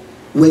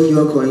when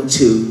you're going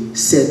to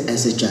sit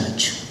as a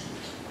judge.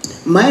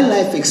 My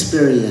life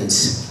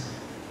experience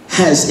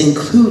has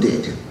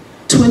included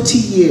 20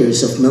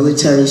 years of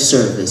military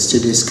service to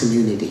this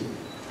community,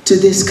 to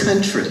this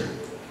country.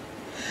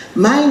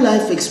 My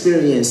life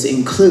experience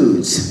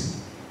includes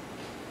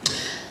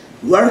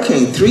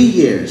working 3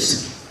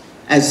 years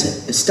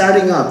as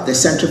starting up the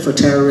Center for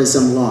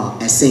Terrorism Law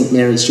at St.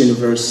 Mary's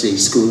University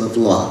School of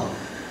Law,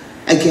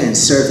 again,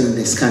 serving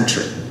this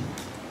country.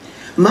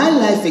 My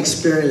life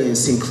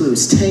experience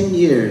includes 10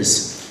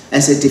 years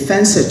as a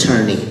defense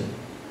attorney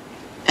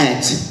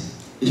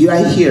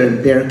right here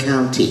in Bexar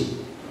County.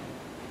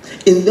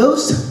 In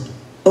those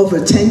over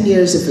 10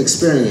 years of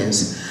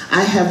experience,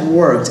 I have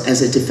worked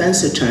as a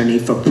defense attorney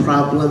for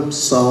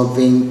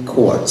problem-solving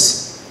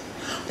courts.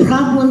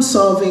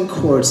 Problem-solving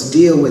courts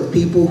deal with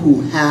people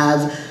who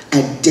have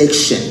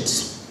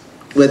addictions,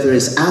 whether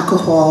it's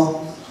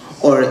alcohol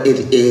or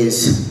it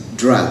is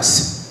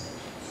drugs.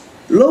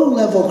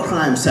 Low-level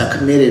crimes are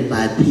committed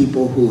by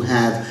people who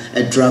have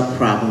a drug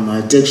problem or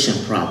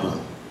addiction problem.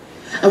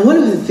 And one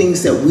of the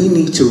things that we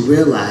need to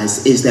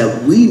realize is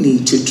that we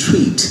need to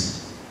treat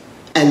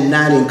and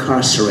not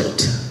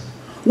incarcerate.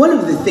 One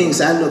of the things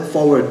I look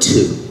forward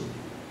to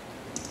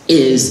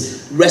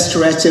is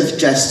restorative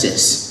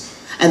justice.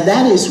 And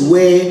that is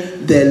where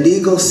the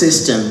legal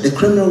system, the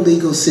criminal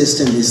legal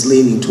system is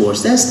leaning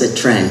towards. That's the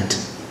trend.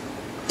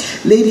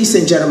 Ladies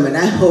and gentlemen,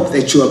 I hope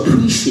that you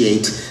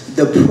appreciate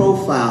the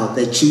profile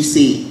that you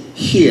see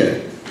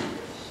here.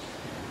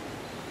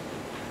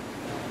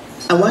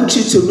 I want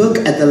you to look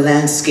at the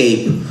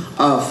landscape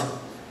of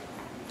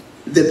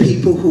the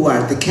people who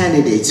are the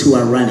candidates who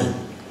are running.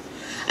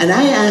 And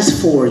I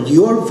ask for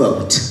your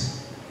vote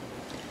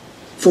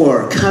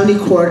for County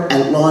Court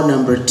at Law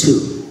number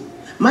 2.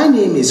 My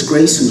name is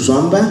Grace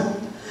Uzomba,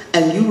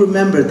 and you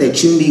remember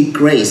that you need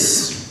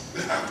grace.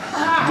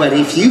 But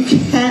if you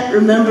can't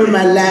remember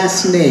my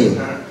last name,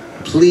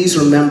 please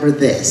remember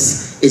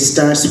this. It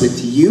starts with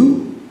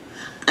U,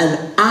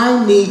 and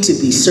I need to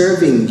be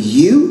serving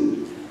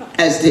you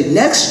as the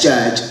next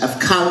judge of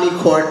County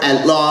Court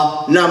at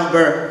Law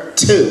number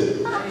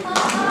 2.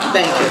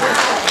 Thank you.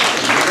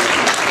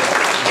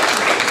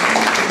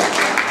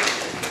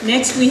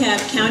 Next we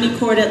have County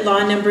Court at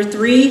Law number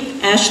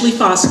 3, Ashley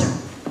Foster.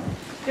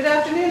 Good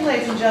afternoon,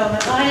 ladies and gentlemen.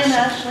 I am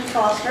Ashley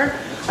Foster.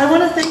 I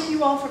want to thank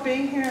you all for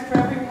being here and for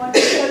everyone who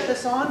put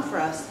this on for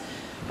us.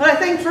 But I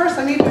think first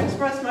I need to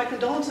express my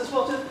condolences,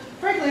 well, to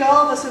frankly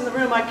all of us in the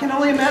room. I can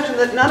only imagine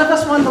that none of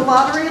us won the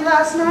lottery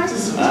last night.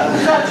 Is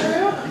that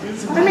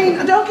true? I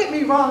mean, don't get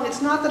me wrong.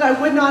 It's not that I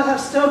would not have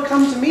still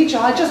come to meet you.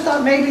 I just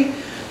thought maybe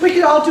we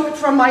could all do it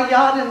from my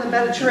yacht in the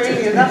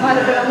Mediterranean. That might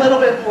have been a little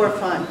bit more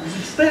fun.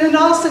 But in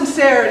all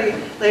sincerity,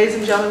 ladies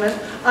and gentlemen,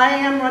 I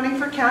am running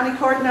for County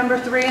Court number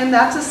 3, and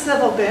that's a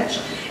civil bench.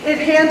 It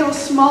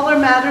handles smaller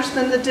matters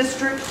than the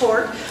district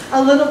court.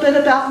 A little bit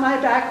about my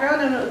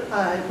background, and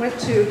I went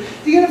to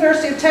the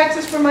University of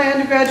Texas for my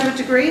undergraduate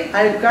degree.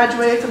 I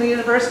graduated from the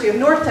University of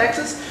North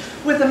Texas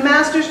with a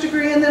master's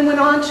degree, and then went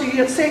on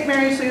to St.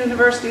 Mary's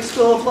University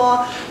School of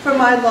Law for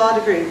my law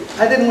degree.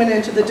 I then went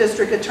into the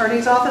district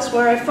attorney's office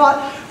where I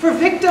fought for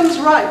victims'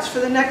 rights for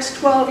the next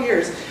 12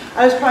 years.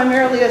 I was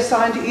primarily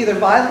assigned to either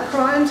violent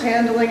crimes,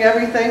 handling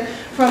everything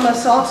from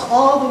assaults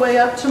all the way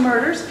up to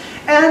murders,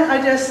 and I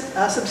did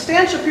a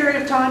substantial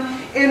period of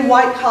time in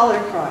white-collar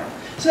crime.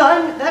 So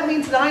that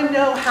means that I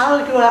know how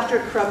to go after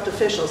corrupt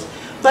officials.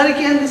 But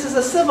again, this is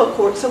a civil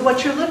court, so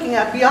what you're looking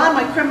at beyond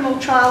my criminal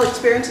trial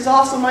experience is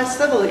also my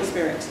civil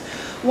experience.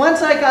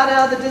 Once I got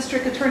out of the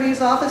district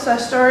attorney's office, I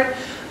started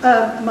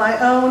my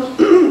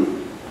own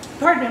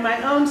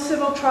my own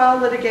civil trial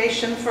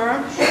litigation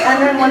firm.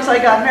 And then once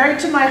I got married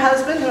to my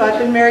husband, who I've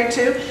been married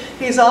to,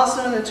 he's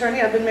also an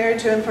attorney. I've been married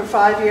to him for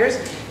 5 years.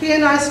 He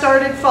and I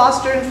started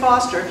Foster and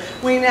Foster.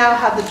 We now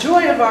have the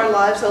joy of our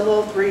lives, a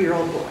little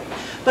 3-year-old boy.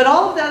 But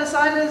all of that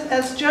aside,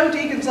 as Joe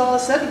D.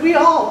 Gonzalez said, we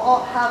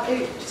all have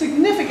a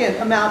significant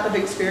amount of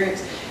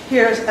experience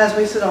here as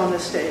we sit on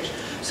this stage.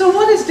 So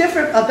what is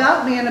different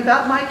about me and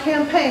about my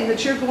campaign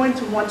that you're going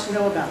to want to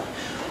know about?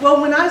 Well,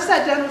 when I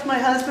sat down with my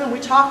husband, we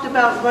talked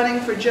about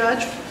running for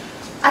judge.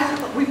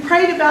 We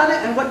prayed about it,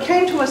 and what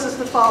came to us is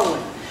the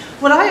following.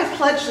 What I have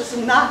pledged is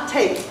to not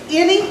take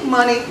any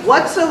money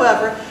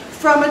whatsoever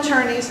from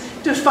attorneys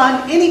to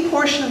fund any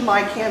portion of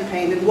my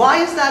campaign. And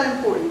why is that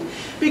important?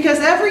 Because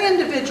every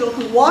individual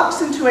who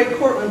walks into a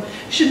courtroom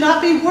should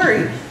not be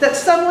worried that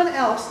someone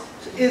else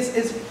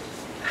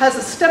has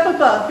a step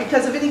above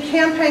because of any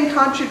campaign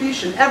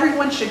contribution.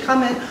 Everyone should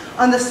come in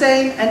on the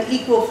same and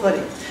equal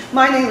footing.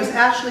 My name is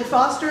Ashley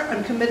Foster.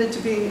 I'm committed to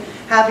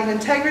having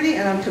integrity,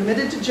 and I'm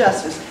committed to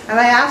justice. And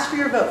I ask for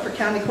your vote for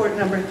County Court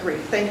number 3.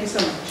 Thank you so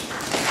much.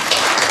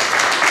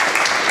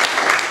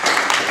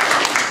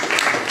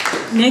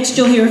 Next,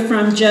 you'll hear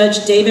from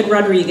Judge David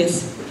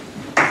Rodriguez.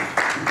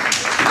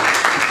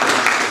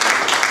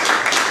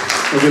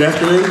 Well, good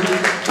afternoon.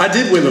 I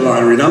did win the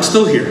lottery, and I'm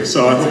still here,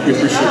 so I hope you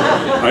appreciate it.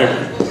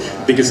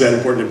 I think it's that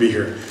important to be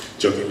here,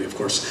 jokingly, of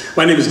course.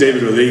 My name is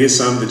David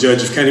Rodriguez. I'm the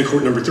judge of County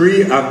Court number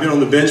 3. I've been on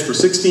the bench for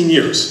 16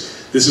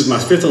 years. This is my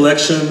 5th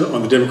election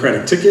on the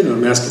Democratic ticket, and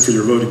I'm asking for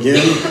your vote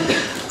again.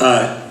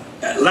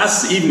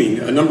 Last evening,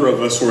 a number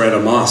of us were at a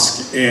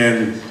mosque,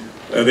 and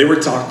they were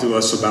talking to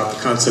us about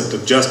the concept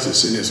of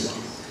justice in Islam.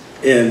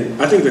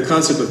 And I think the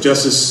concept of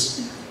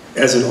justice,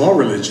 as in all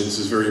religions,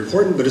 is very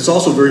important, but it's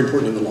also very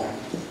important in the law,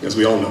 as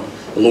we all know.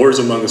 The lawyers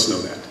among us know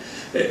that.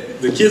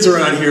 The kids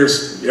around here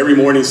every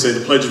morning say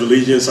the Pledge of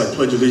Allegiance. I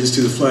pledge allegiance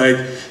to the flag.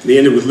 And they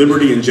end it with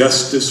liberty and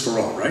justice for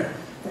all, right?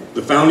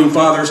 The founding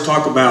fathers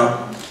talk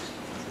about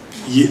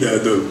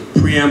the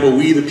preamble,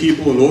 we the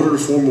people, in order to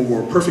form a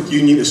more perfect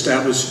union,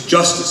 establish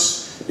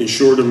justice,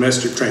 ensure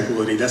domestic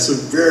tranquility. That's a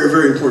very,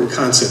 very important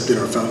concept in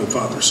our founding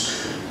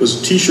fathers.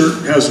 This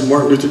t-shirt has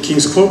Martin Luther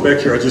King's quote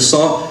back here. I just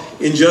saw,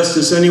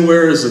 injustice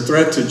anywhere is a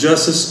threat to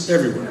justice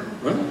everywhere,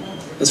 right?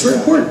 That's very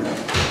important.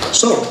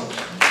 So,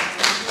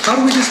 how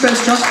do we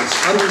dispense justice?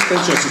 How do we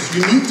dispense justice?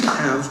 You need to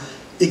have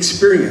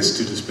experience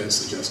to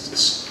dispense the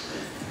justice.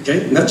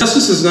 Okay? Now,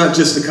 justice is not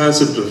just the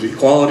concept of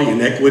equality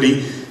and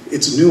equity.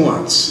 It's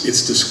nuance,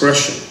 it's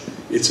discretion,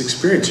 it's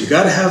experience. You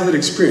got to have that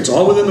experience,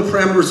 all within the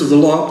parameters of the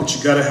law, but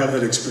you got to have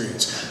that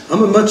experience.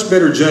 I'm a much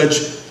better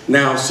judge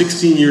now,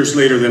 16 years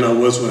later, than I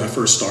was when I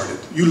first started.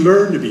 You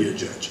learn to be a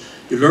judge.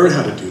 You learn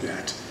how to do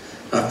that.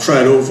 I've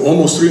tried over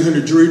almost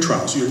 300 jury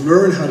trials. You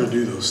learn how to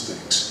do those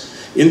things.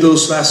 In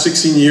those last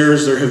 16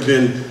 years, there have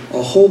been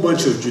a whole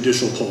bunch of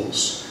judicial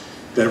polls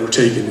that were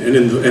taken,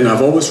 and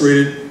I've always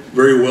rated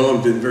very well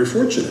and been very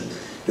fortunate.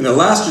 In the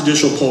last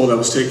judicial poll that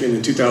was taken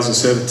in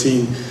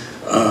 2017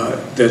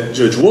 that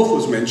Judge Wolf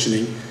was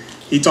mentioning,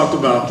 he talked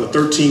about the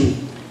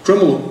 13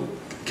 criminal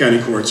county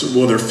courts.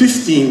 Well, there are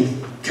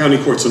 15 county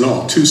courts in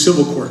all, 2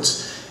 civil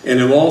courts. And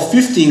of all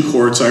 15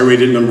 courts, I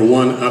rated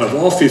 #1 out of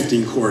all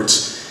 15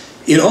 courts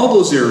in all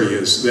those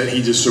areas that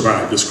he just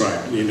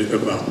described,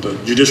 about the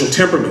judicial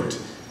temperament,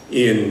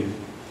 in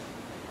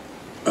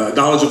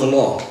knowledge of the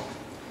law,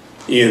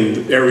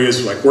 in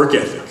areas like work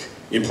ethic,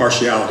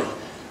 impartiality.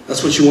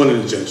 That's what you want in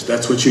a judge.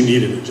 That's what you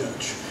need in a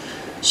judge.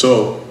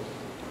 So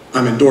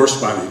I'm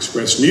endorsed by the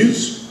Express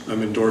News.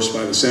 I'm endorsed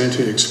by the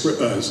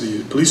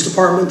the police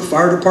department, the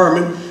fire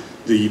department,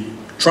 the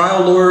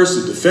trial lawyers,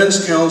 the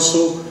defense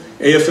counsel,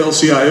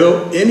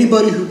 AFL-CIO,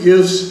 anybody who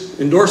gives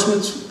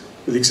endorsements,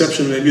 with the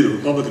exception of maybe the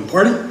Republican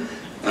Party,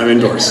 I'm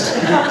endorsed.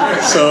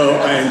 So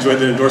I enjoyed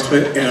the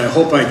endorsement, and I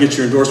hope I get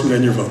your endorsement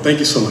and your vote. Thank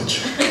you so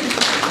much.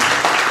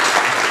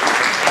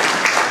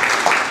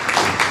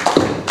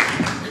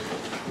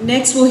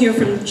 Next, we'll hear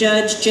from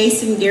Judge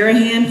Jason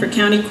Garahan for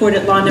County Court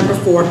at Law number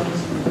 4.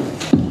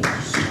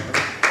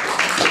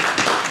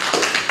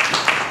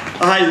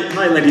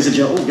 Hi, ladies and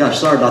gentlemen. Oh gosh,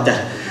 sorry about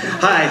that.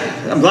 Hi,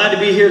 I'm glad to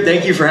be here.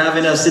 Thank you for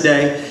having us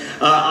today.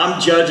 I'm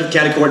judge of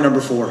County Court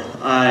number 4.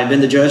 I've been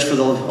the judge for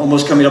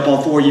almost coming up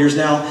on 4 years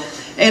now.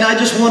 And I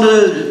just want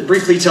to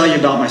briefly tell you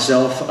about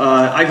myself.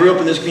 I grew up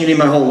in this community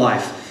my whole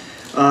life.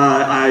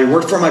 I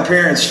worked for my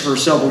parents for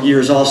several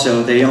years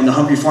also. They own the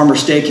Humphrey Farmer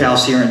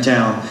Steakhouse here in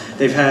town.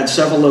 They've had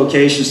several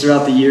locations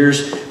throughout the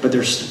years, but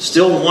there's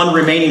still one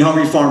remaining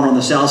Humphrey Farmer on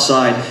the south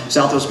side,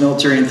 Southwest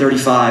Military and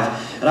 35.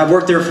 And I've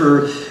worked there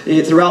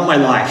throughout my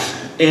life.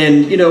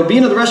 And, you know,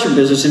 being in the restaurant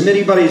business, and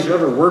anybody who's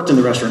ever worked in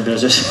the restaurant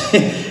business,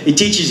 it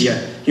teaches you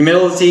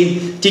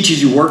humility,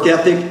 teaches you work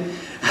ethic.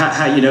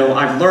 You know,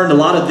 I've learned a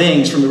lot of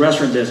things from the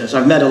restaurant business.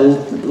 I've met a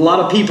lot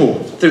of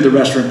people through the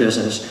restaurant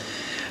business.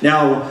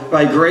 Now,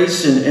 by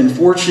grace and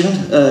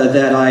fortune,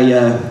 that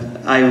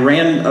I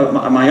ran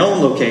my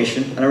own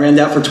location, and I ran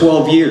that for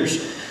 12 years.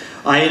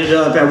 I ended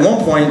up at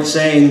one point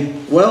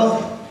saying,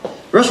 well,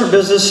 restaurant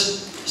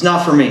business is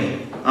not for me.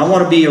 I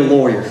want to be a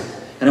lawyer.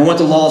 And I went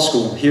to law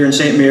school here in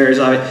St. Mary's.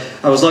 I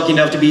was lucky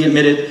enough to be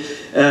admitted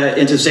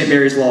into St.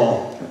 Mary's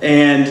Law.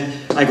 And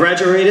I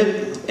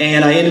graduated,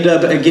 and I ended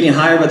up getting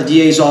hired by the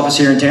DA's office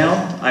here in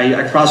town.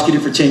 I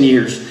prosecuted for 10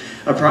 years.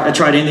 I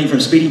tried anything from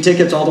speeding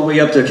tickets all the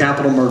way up to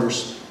capital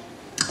murders.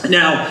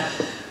 Now,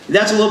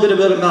 that's a little bit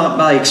about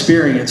my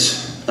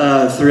experience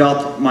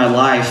throughout my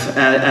life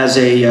as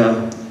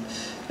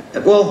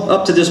well,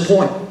 up to this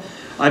point.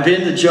 I've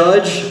been the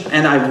judge,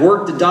 and I've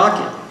worked the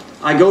docket.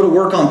 I go to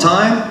work on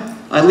time.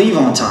 I leave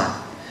on time.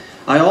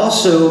 I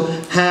also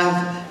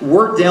have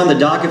worked down the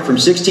docket from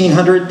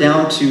 1,600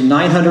 down to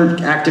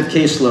 900 active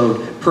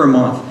caseload per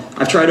month.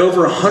 I've tried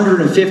over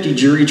 150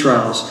 jury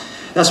trials.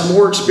 That's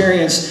more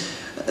experience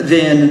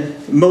than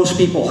most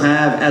people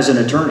have as an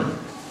attorney.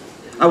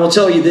 I will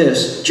tell you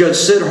this, Judge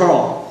Sid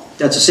Hall,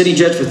 that's a sitting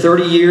judge for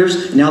 30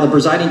 years, and now the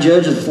presiding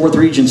judge of the 4th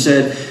Region,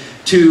 said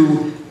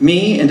to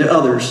me and to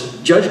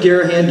others, Judge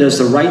Garahan does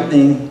the right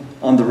thing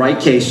on the right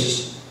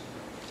cases.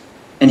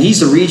 And he's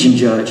the region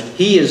judge.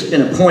 He has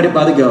been appointed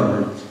by the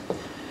governor,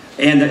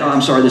 and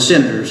the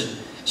senators.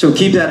 So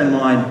keep that in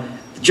mind.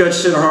 Judge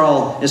Sid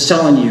Hall is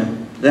telling you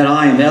that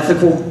I am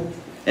ethical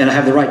and I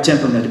have the right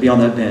temperament to be on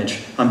that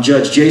bench. I'm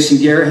Judge Jason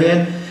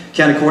Garahan,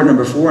 County Court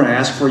number 4, and I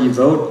ask for your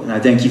vote, and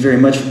I thank you very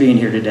much for being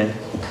here today.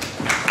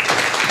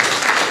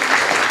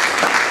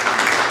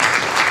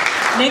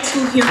 Next,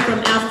 we'll hear from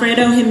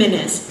Alfredo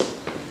Jimenez.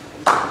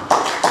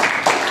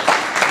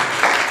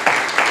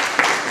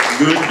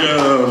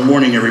 Good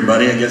morning,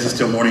 everybody. I guess it's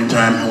still morning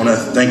time. I want to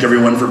thank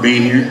everyone for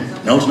being here.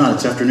 No, it's not.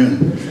 It's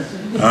afternoon.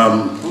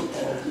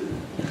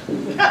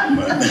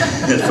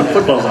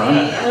 Football's on.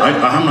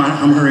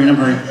 I'm hurrying. I'm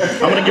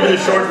going to give you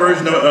the short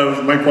version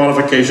of my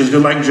qualifications,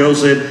 because like Joe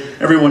said,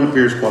 everyone up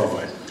here is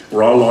qualified.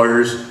 We're all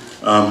lawyers.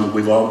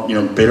 We've all,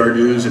 paid our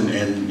dues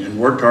and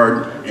worked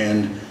hard,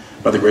 and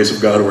by the grace of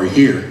God, we're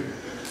here.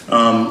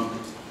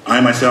 I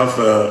myself,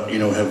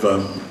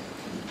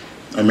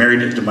 I'm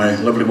married to my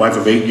lovely wife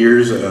of 8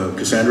 years,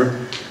 Cassandra,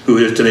 who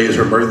today is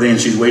her birthday,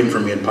 and she's waiting for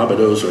me at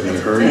Papados, so I gotta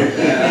hurry.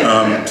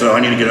 So I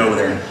need to get over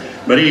there.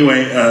 But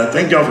anyway,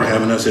 thank y'all for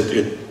having us.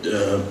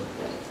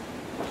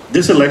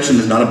 This election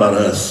is not about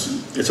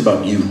us, it's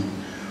about you.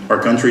 Our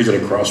country's at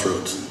a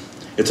crossroads.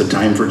 It's a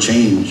time for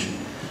change,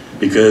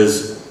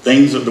 because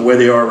things the way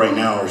they are right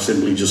now are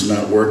simply just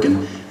not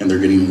working, and they're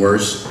getting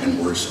worse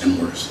and worse and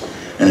worse.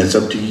 And it's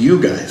up to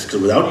you guys,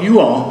 because without you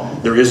all,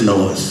 there is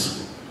no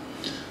us.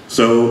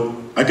 So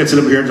I could sit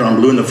up here until I'm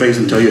blue in the face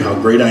and tell you how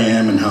great I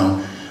am and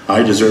how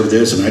I deserve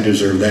this and I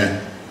deserve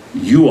that.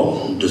 You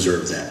all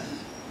deserve that,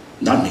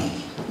 not me.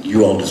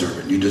 You all deserve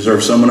it. You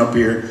deserve someone up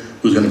here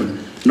who's going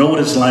to know what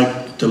it's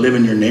like to live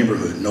in your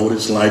neighborhood, know what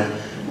it's like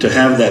to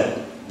have that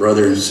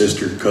brother,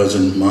 sister,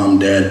 cousin, mom,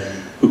 dad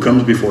who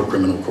comes before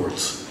criminal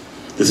courts.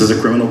 This is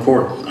a criminal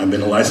court. I've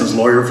been a licensed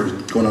lawyer for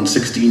going on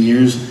 16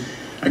 years.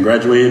 I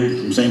graduated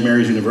from St.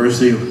 Mary's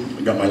University.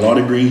 I got my law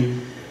degree.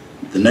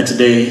 The next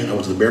day, I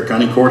was at the Bexar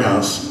County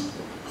courthouse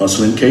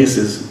hustling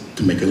cases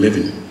to make a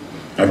living.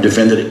 I've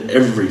defended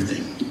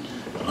everything.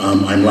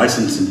 I'm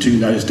licensed in 2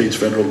 United States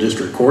federal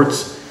district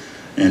courts,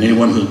 and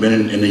anyone who's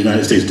been in the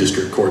United States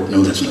District Court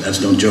knows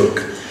that's no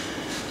joke.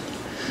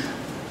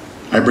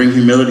 I bring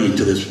humility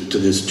to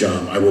this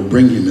job. I will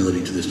bring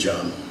humility to this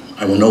job.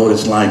 I will know what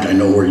it's like. I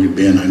know where you've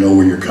been. I know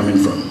where you're coming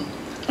from,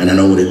 and I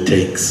know what it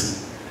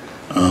takes.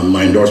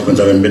 My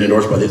endorsements, I've been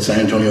endorsed by the San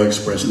Antonio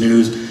Express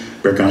News,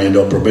 Bexar County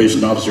Adult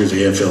Probation Officers,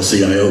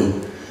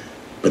 AFL-CIO,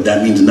 but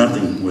that means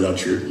nothing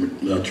without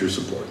your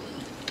support.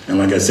 And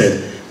like I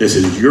said, this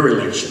is your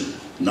election,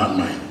 not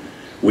mine.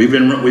 We've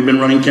been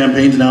running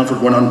campaigns now for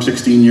going on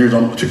 16 years,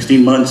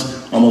 16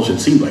 months, almost it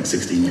seemed like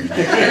 16 years.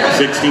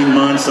 16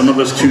 months, some of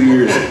us 2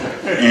 years.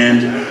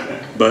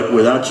 But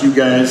without you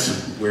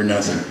guys, we're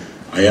nothing.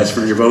 I ask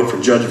for your vote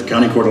for Judge of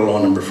County Court of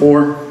Law number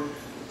 4.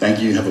 Thank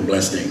you, have a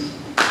blessed day.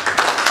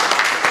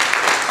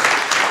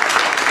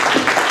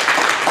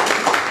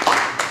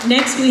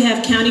 Next, we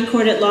have County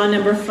Court at Law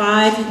number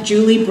 5,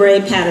 Julie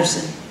Bray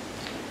Patterson.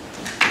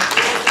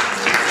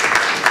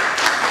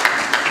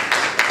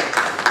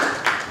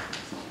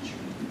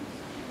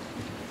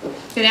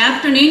 Good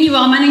afternoon, you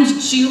all. My name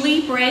is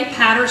Julie Bray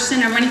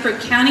Patterson. I'm running for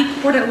County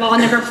Court at Law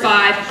number 5.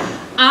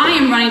 I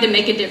am running to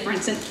make a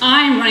difference, and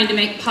I am running to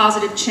make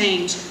positive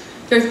change.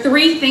 There are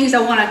 3 things I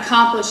want to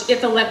accomplish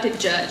if elected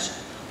judge.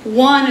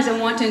 1 is I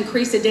want to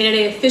increase the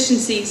day-to-day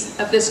efficiencies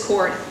of this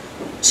court.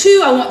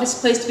 2, I want this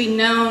place to be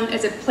known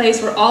as a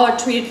place where all are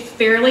treated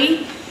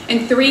fairly.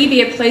 And 3,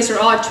 be a place where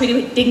all are treated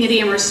with dignity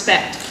and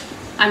respect.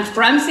 I'm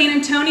from San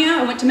Antonio.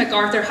 I went to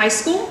MacArthur High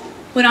School,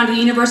 went on to the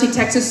University of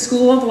Texas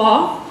School of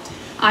Law.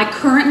 I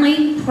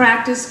currently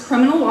practice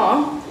criminal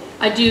law.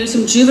 I do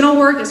some juvenile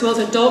work as well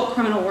as adult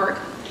criminal work.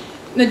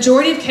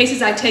 Majority of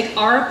cases I take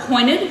are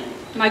appointed.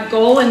 My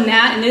goal in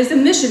that, and it is a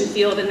mission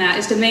field in that,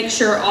 is to make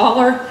sure all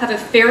have a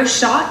fair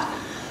shot,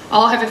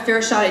 all have a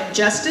fair shot at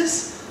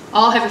justice,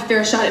 all have a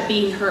fair shot at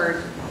being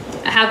heard.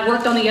 I have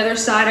worked on the other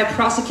side. I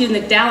prosecuted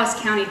in the Dallas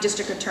County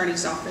District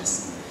Attorney's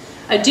Office.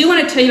 I do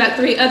want to tell you about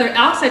 3 other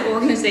outside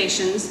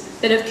organizations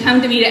that have come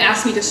to me to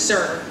ask me to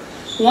serve.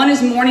 1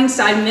 is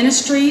Morningside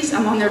Ministries.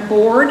 I'm on their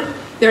board.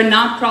 They're a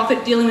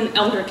nonprofit dealing with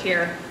elder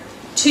care.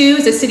 2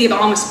 is the City of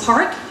Almas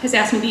Park, has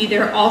asked me to be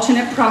their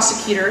alternate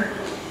prosecutor.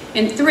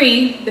 And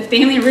 3, the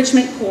Family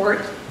Enrichment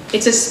Court.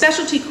 It's a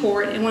specialty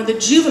court in one of the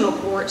juvenile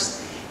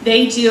courts.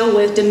 They deal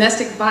with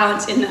domestic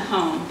violence in the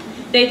home.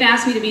 They've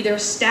asked me to be their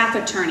staff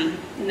attorney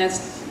in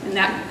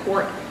that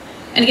court.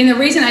 And again, the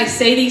reason I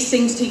say these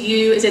things to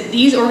you is that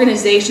these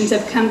organizations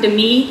have come to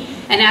me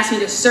and asked me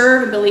to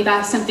serve and believe I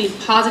have something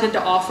positive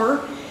to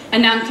offer.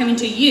 And now I'm coming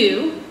to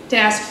you to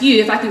ask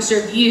you if I can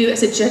serve you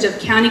as a judge of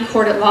County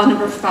Court at Law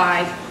number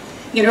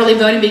 5. Again, early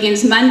voting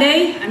begins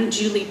Monday. I'm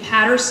Julie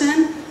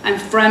Patterson. I'm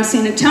from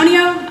San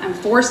Antonio. I'm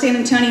for San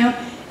Antonio,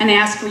 and I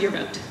ask for your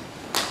vote.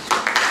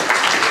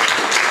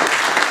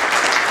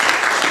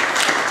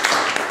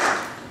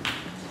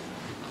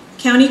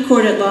 County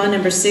Court at Law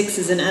number 6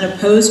 is an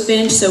unopposed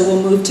bench, so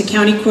we'll move to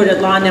County Court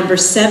at Law number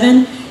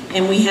 7,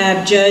 and we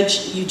have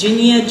Judge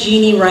Eugenia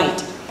Jeannie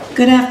Wright.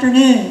 Good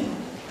afternoon.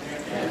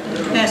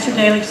 Pastor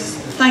Daly,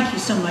 thank you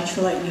so much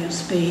for letting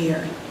us be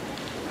here.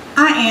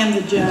 I am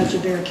the judge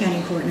of Bexar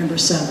County Court number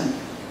 7.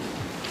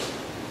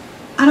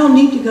 I don't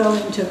need to go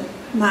into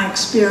my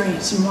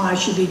experience and why I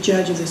should be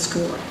judge of this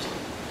court.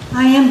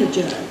 I am the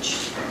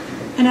judge.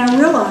 And I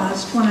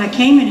realized when I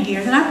came in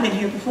here that I've been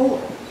here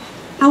before.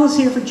 I was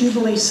here for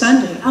Jubilee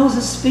Sunday. I was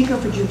a speaker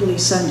for Jubilee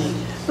Sunday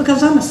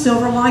because I'm a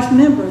Silver Life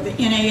member of the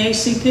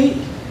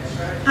NAACP.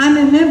 I'm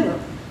a member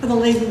of the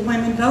League of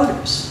Women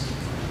Voters.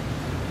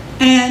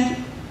 And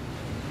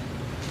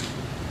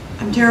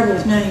I'm terrible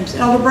with names.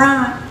 Elder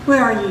Bryant,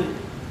 where are you?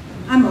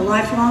 I'm a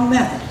lifelong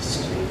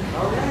Methodist.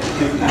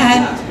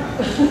 And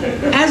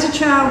as a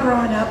child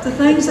growing up, the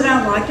things that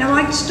I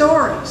liked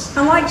stories.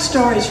 I liked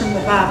stories from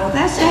the Bible.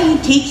 That's how you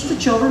teach the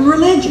children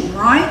religion,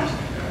 right?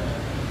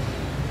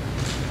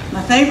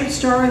 My favorite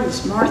story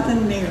was Martha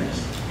and Mary.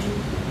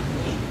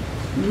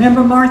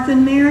 Remember Martha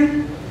and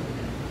Mary?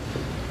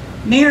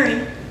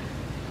 Mary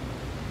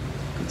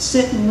could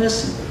sit and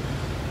listen.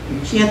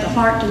 She had the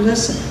heart to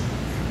listen.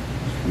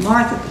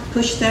 Martha could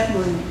push that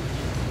broom.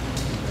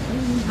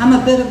 I'm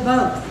a bit of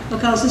both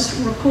because this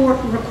court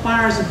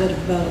requires a bit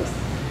of both.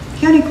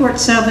 County Court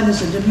 7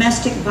 is a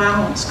domestic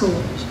violence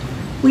court.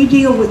 We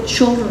deal with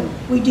children.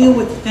 We deal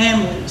with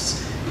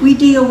families. We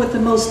deal with the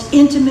most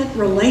intimate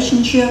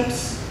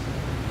relationships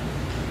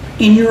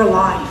in your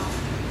life.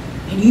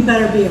 And you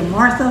better be a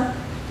Martha,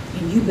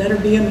 and you better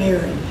be a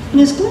Mary.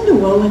 And is Glenda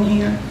Wolin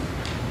here?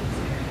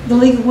 The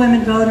League of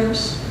Women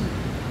Voters?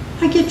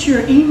 I get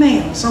your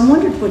emails. I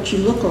wondered what you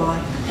look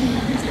like.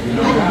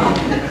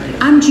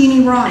 I'm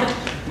Jeannie Wright.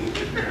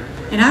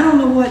 And I don't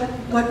know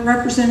what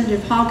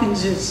Representative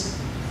Hawkins has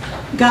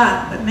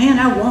got, but man,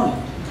 I want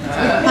it.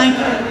 Thank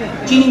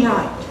you. Jeannie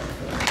Wright.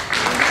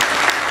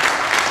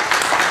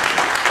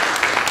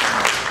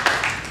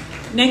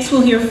 Next,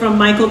 we'll hear from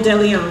Michael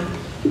DeLeon.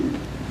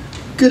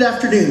 Good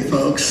afternoon,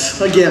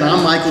 folks. Again,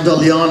 I'm Michael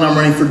DeLeon. I'm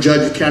running for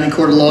Judge of County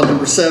Court of Law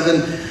number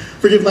 7.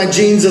 Forgive my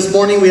jeans this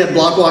morning. We had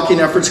block walking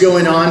efforts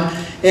going on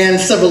and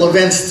several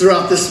events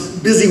throughout this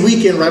busy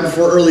weekend right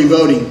before early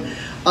voting.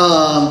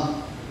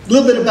 A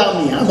little bit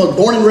about me. I'm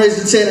born and raised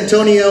in San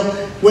Antonio,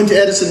 went to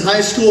Edison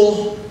High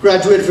School,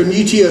 graduated from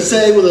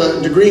UTSA with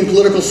a degree in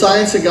political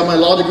science and got my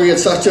law degree at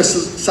South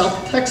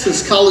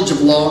Texas College of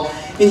Law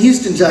in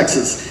Houston,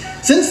 Texas.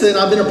 Since then,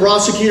 I've been a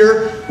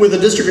prosecutor with the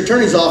District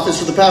Attorney's Office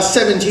for the past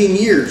 17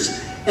 years.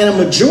 And a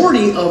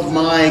majority of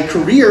my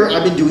career,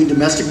 I've been doing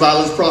domestic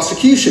violence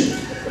prosecution.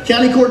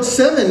 County Court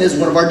 7 is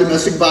one of our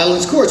domestic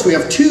violence courts. We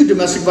have 2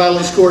 domestic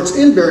violence courts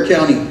in Bexar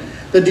County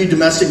that do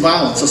domestic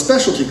violence, a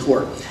specialty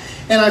court.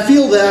 And I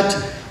feel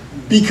that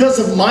because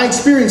of my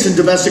experience in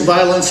domestic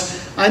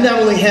violence, I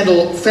not only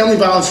handle family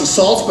violence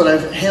assaults, but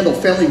I've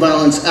handled family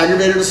violence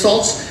aggravated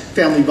assaults,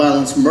 family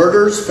violence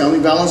murders, family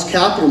violence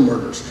capital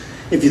murders.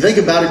 If you think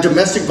about it,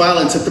 domestic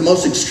violence at the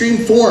most extreme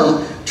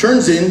form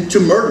turns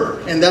into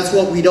murder, and that's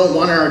what we don't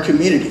want in our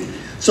community.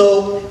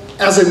 So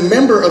as a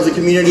member of the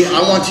community, I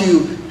want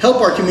to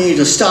help our community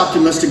to stop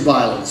domestic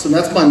violence, and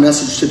that's my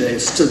message today,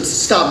 is to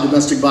stop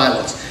domestic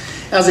violence.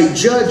 As a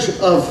judge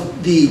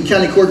of the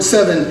County Court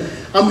 7,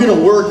 I'm going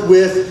to work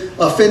with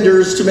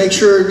offenders to make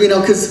sure,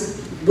 because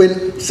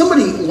when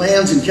somebody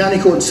lands in County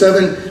Court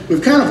 7,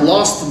 we've kind of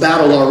lost the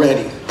battle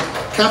already.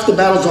 Half the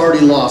battle's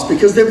already lost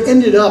because they've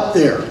ended up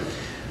there.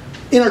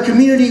 In our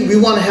community, we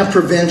want to have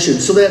prevention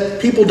so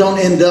that people don't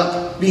end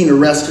up being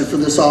arrested for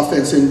this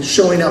offense and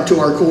showing up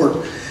to our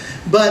court.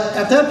 But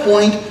at that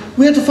point,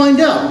 we have to find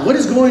out what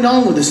is going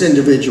on with this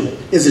individual.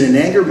 Is it an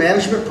anger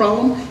management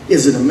problem?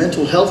 Is it a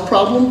mental health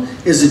problem?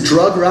 Is it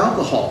drug or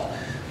alcohol?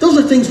 Those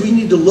are things we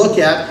need to look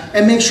at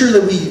and make sure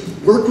that we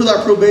work with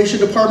our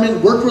probation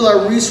department, work with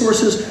our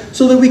resources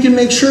so that we can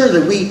make sure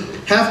that we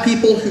have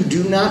people who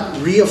do not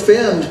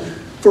reoffend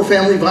for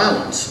family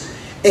violence.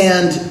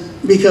 And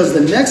because the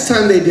next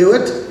time they do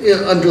it,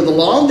 under the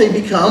law, it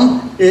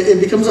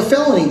becomes a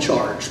felony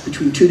charge,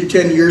 between 2 to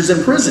 10 years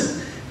in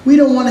prison. We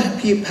don't want to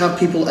have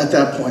people at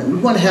that point. We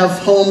want to have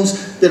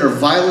homes that are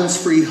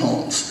violence-free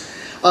homes.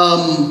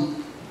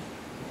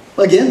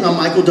 Again, I'm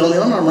Michael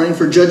DeLeon. I'm running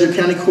for Judge of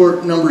County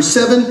Court number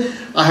 7.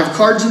 I have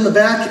cards in the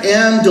back,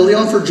 and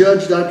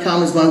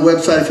DeLeonforJudge.com is my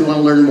website if you want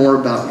to learn more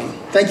about me.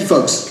 Thank you,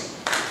 folks.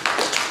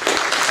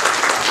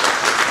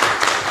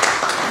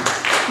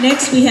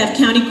 Next, we have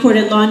County Court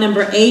at Law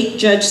number 8,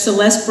 Judge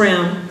Celeste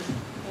Brown.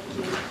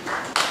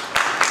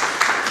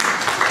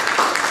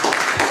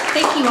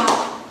 Thank you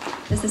all.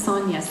 Is this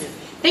on? Yes.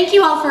 Thank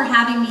you all for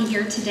having me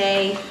here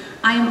today.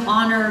 I am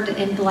honored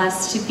and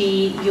blessed to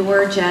be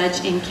your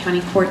judge in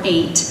County Court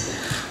 8.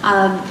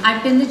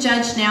 I've been the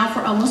judge now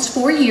for almost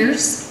 4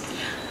 years.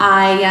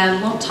 I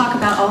won't talk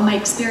about all my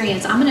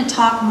experience. I'm going to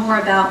talk more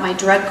about my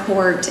drug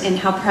court and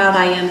how proud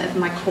I am of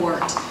my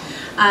court.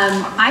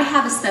 I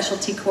have a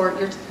specialty court.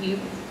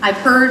 I've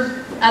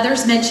heard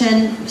others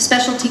mention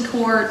specialty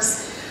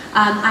courts.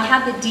 I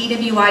have the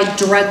DWI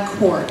drug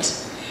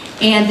court.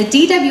 And the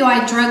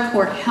DWI drug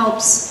court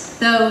helps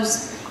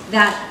those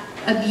that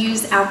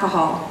abuse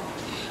alcohol.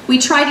 We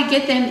try to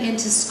get them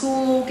into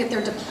school, get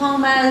their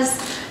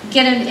diplomas,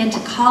 get them into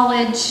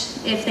college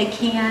if they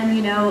can,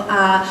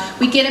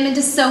 We get them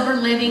into sober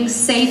living,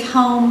 safe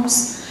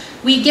homes.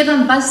 We give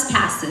them bus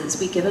passes,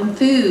 we give them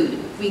food,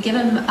 we give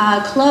them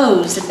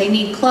clothes if they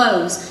need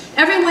clothes.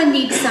 Everyone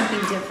needs something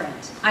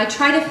different. I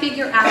try to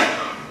figure out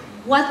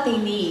what they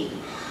need,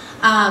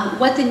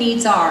 what the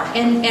needs are.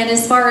 And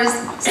as far as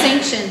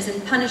sanctions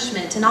and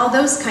punishment and all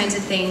those kinds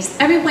of things,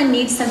 everyone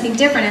needs something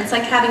different. It's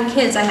like having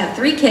kids. I have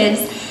 3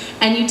 kids,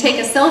 and you take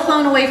a cell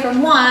phone away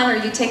from one, or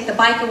you take the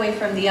bike away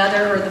from the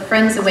other, or the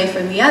friends away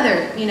from the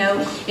other.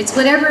 It's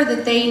whatever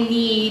that they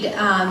need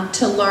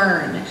to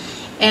learn.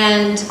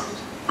 And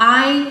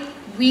I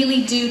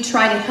really do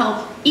try to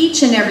help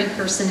each and every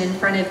person in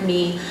front of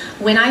me.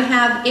 When I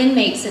have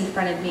inmates in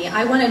front of me,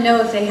 I want to know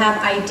if they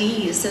have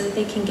IDs so that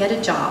they can get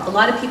a job. A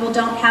lot of people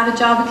don't have a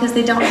job because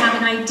they don't have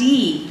an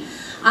ID.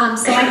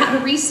 So I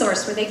have a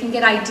resource where they can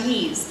get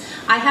IDs.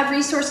 I have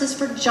resources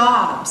for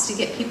jobs, to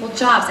get people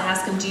jobs. I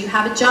ask them, do you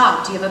have a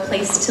job? Do you have a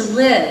place to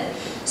live?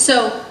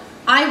 So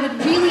I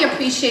would really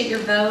appreciate your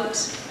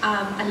vote.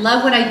 I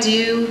love what I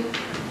do.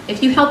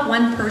 If you help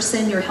one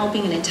person, you're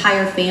helping an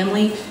entire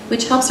family,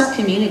 which helps our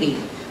community.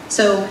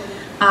 So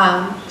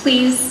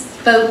please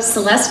vote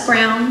Celeste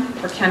Brown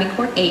for County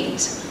Court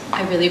 8.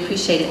 I really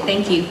appreciate it.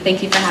 Thank you.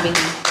 Thank you for having me.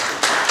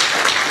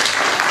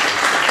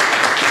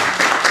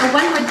 Oh,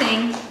 one more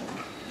thing.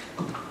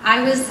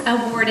 I was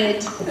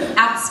awarded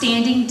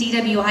Outstanding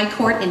DWI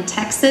Court in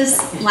Texas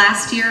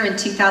last year in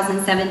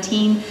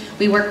 2017.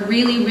 We worked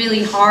really,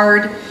 really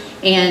hard,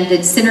 and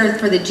the Center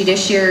for the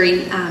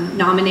Judiciary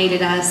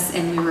nominated us,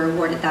 and we were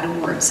awarded that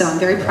award. So I'm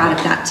very proud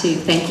of that too.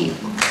 Thank you.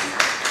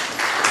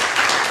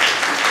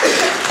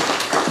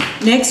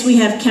 Next, we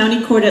have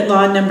County Court at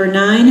Law number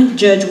 9,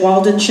 Judge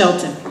Walden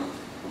Shelton.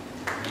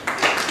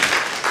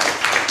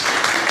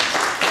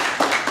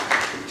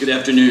 Good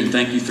afternoon.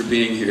 Thank you for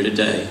being here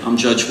today. I'm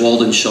Judge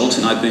Walden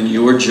Schultz. I've been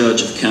your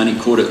judge of County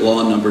Court at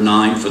Law number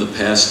 9 for the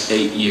past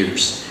 8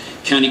 years.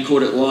 County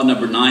Court at Law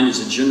number 9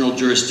 is a general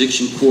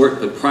jurisdiction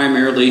court, but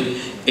primarily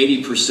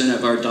 80%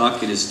 of our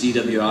docket is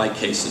DWI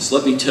cases.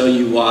 Let me tell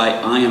you why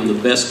I am the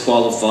best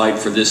qualified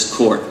for this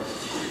court.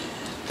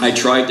 I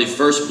tried the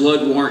first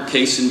blood warrant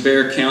case in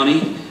Bexar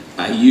County.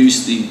 I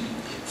used the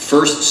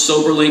first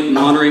SoberLink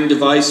monitoring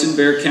device in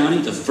Bexar County,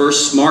 the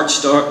first Smart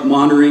Start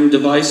monitoring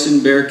device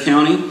in Bexar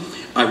County.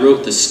 I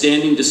wrote the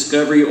standing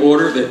discovery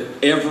order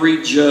that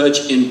every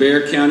judge in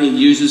Bexar County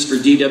uses for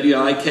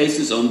DWI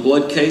cases, on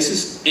blood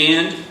cases,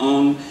 and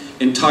on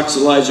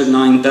Intoxilizer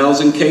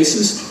 9000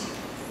 cases.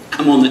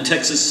 I'm on the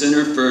Texas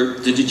Center for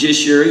the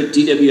Judiciary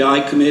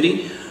DWI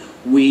Committee.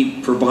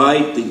 We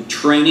provide the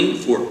training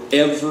for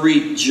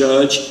every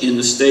judge in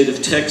the state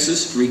of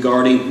Texas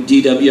regarding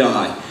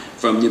DWI,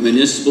 from the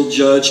municipal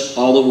judge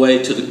all the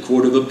way to the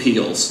Court of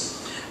Appeals.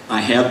 I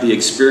have the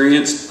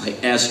experience. I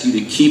ask you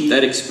to keep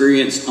that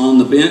experience on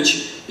the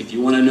bench. If you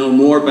want to know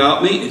more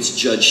about me, it's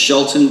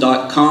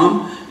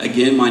judgeshelton.com.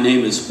 Again, my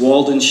name is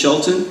Walden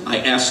Shelton. I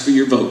ask for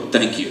your vote.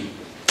 Thank you.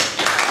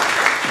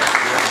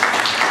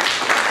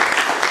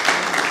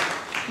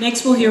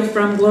 Next, we'll hear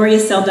from Gloria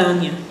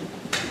Saldana.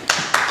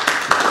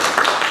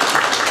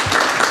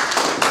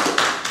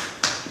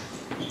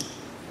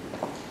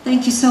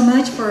 Thank you so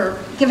much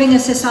for giving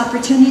us this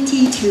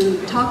opportunity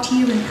to talk to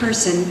you in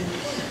person.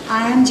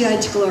 I am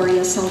Judge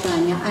Gloria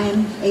Saldana. I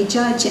am a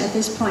judge at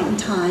this point in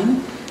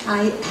time.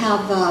 I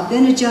have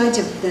been a judge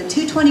of the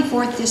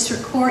 224th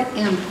District Court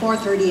and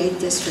 438th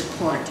District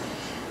Court.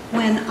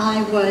 When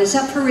I was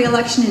up for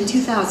re-election in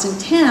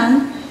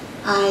 2010,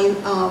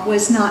 I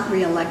was not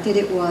re-elected.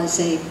 It was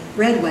a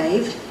red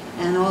wave,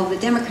 and all the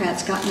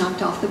Democrats got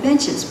knocked off the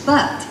benches.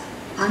 But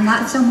I'm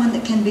not someone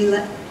that can be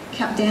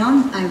kept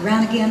down. I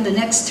ran again the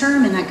next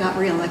term, and I got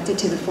re-elected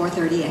to the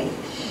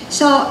 438th.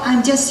 So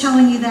I'm just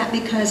telling you that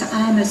because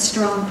I'm a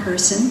strong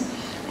person,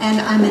 and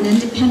I'm an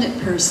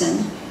independent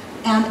person,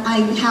 and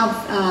I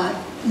have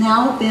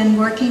now been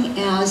working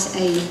as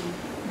a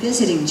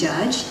visiting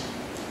judge,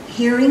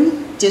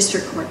 hearing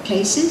district court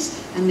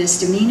cases and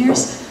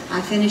misdemeanors.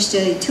 I finished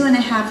a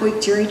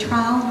 2.5-week jury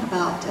trial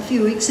about a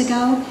few weeks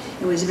ago.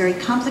 It was a very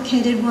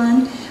complicated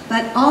one,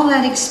 but all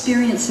that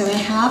experience that I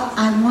have,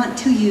 I want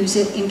to use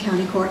it in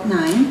County Court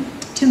 9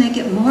 to make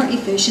it more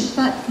efficient,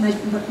 but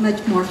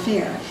much more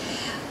fair.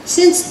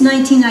 Since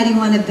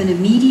 1991, I've been a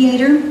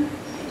mediator,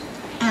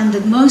 and the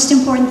most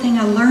important thing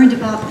I learned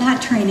about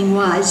that training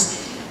was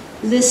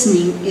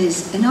listening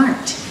is an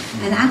art.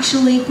 And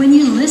actually, when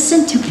you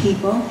listen to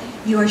people,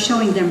 you are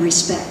showing them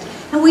respect.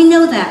 And we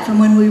know that from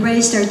when we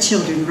raised our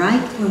children,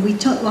 right? When we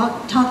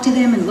talked to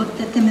them and looked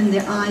at them in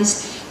their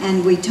eyes,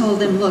 and we told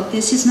them, look,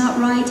 this is not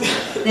right,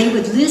 they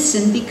would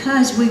listen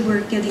because we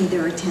were getting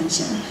their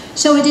attention.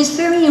 So it is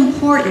very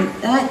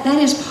important, that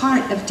is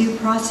part of due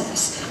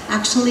process,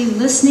 actually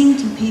listening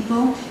to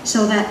people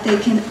so that they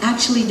can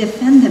actually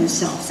defend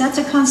themselves. That's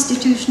a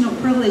constitutional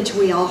privilege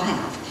we all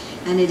have,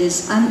 and it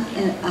is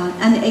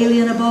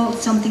unalienable,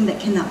 something that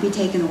cannot be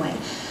taken away.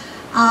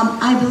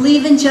 I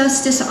believe in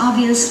justice,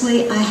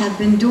 obviously. I have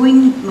been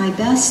doing my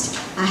best.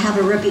 I have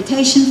a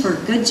reputation for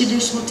good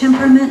judicial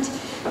temperament,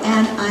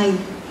 and I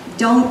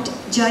don't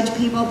judge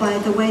people by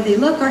the way they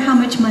look or how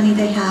much money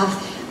they have.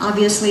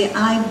 Obviously,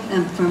 I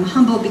am from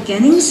humble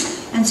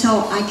beginnings, and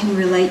so I can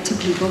relate to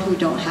people who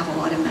don't have a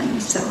lot of money.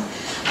 So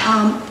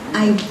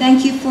I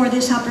thank you for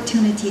this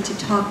opportunity to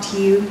talk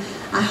to you.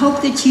 I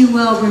hope that you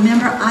will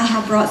remember I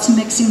have brought some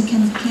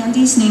Mexican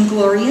candies named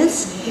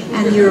Glorias,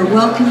 and you're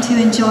welcome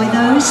to enjoy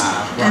those.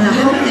 And I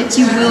hope that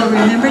you will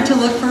remember to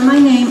look for my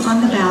name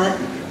on the ballot,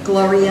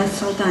 Gloria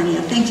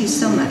Saldana. Thank you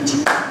so much.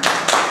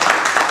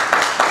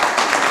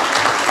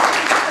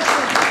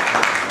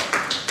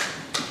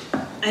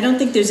 I don't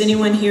think there's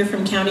anyone here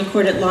from County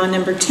Court at Law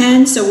number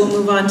 10, so we'll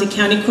move on to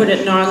County Court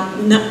at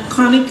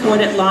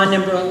Law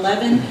number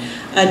 11,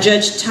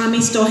 Judge Tommy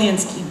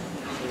Stolhansky.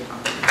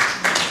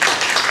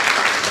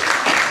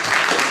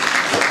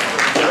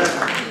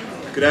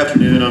 Good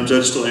afternoon. I'm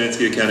Judge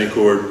Stolhansky at County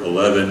Court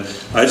 11.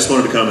 I just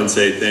wanted to come and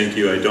say thank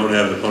you. I don't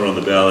have an opponent on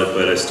the ballot,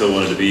 but I still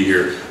wanted to be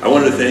here. I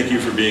wanted to thank you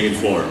for being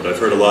informed. I've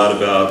heard a lot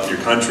about your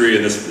country,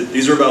 and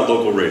these are about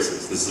local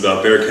races. This is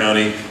about Bexar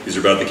County. These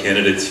are about the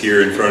candidates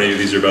here in front of you.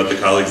 These are about the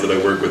colleagues that I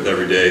work with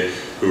every day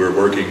who are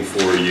working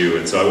for you.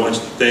 And so I want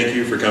to thank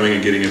you for coming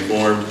and getting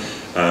informed.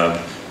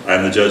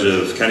 I'm the judge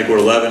of County Court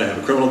 11. I have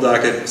a criminal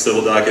docket,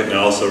 civil docket, and I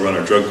also run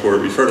our drug court.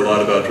 We've heard a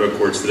lot about drug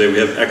courts today. We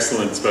have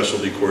excellent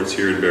specialty courts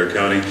here in Bexar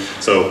County.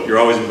 So you're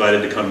always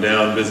invited to come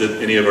down, visit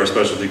any of our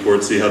specialty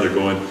courts, see how they're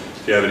going.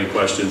 If you have any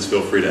questions,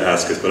 feel free to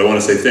ask us. But I want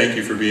to say thank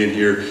you for being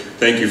here.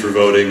 Thank you for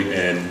voting,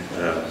 and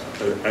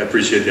I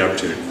appreciate the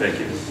opportunity. Thank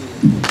you.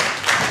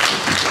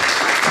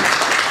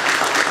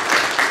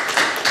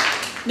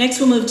 Next,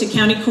 we'll move to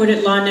County Court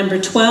at Law number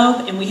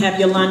 12, and we have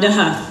Yolanda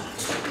Huff.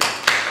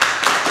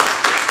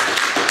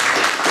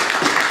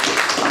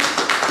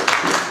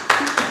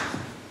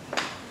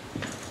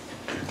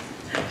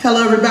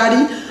 Hello,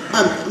 everybody.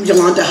 I'm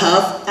Yolanda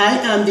Huff. I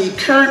am the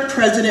current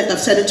president of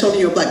San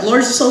Antonio Black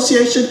Lawyers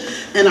Association,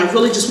 and I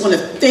really just want to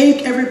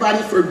thank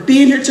everybody for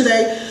being here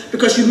today,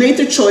 because you made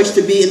the choice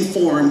to be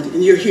informed,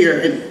 and you're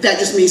here, and that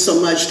just means so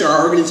much to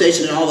our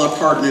organization and all our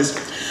partners.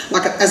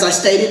 Like, as I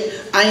stated,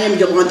 I am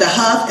Yolanda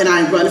Huff, and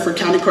I'm running for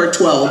County Court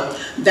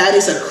 12. That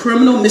is a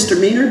criminal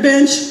misdemeanor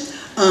bench.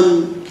 A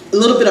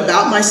little bit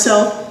about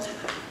myself.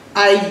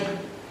 I'm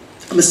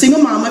a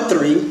single mom of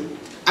 3.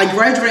 I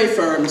graduated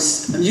from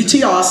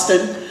UT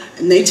Austin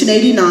in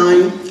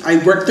 1989.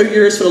 I worked 3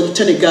 years for the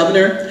Lieutenant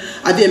Governor.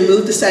 I then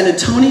moved to San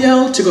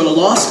Antonio to go to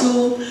law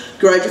school,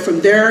 graduated from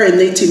there in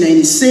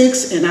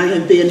 1986, and I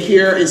have been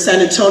here in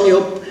San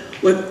Antonio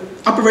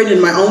operating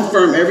in my own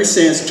firm ever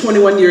since,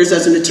 21 years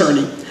as an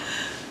attorney.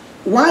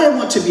 Why I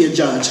want to be a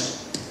judge?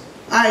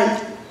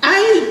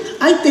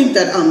 I think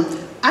that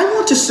I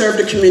want to serve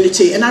the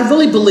community, and I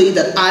really believe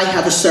that I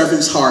have a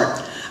servant's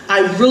heart.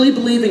 I really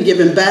believe in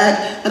giving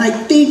back, and I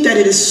think that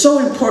it is so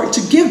important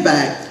to give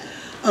back.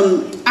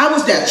 I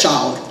was that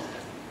child.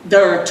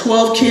 There are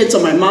 12 kids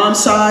on my mom's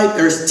side.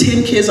 There's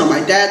 10 kids on my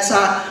dad's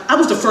side. I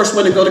was the first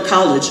one to go to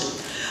college.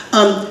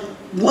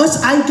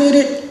 Once I did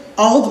it,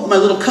 all my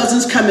little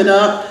cousins coming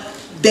up,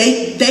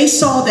 they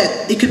saw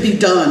that it could be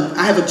done.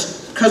 I have a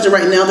cousin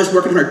right now that's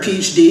working on her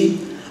PhD.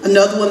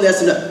 Another one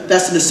that's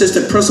an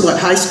assistant principal at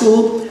high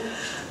school.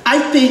 I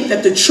think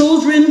that the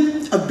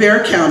children of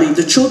Bexar County,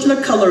 the children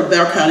of color of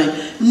Bexar County,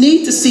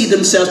 need to see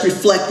themselves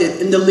reflected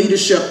in the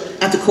leadership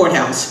at the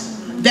courthouse.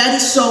 That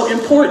is so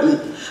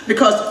important,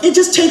 because it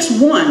just takes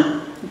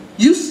one.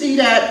 You see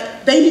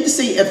that, they need to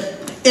see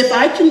if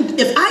I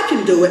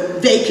can do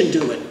it, they can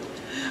do it.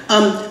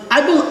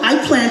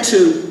 I plan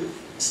to,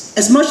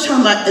 as much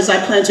time as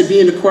I plan to be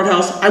in the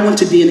courthouse, I want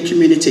to be in the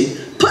community.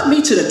 Put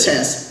me to the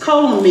test,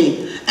 call on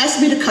me,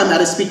 ask me to come out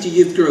and speak to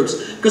youth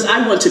groups, because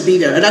I want to be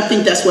there, and I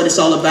think that's what it's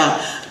all about.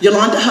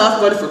 Yolanda Huff,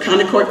 voted for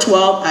County Court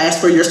 12. I ask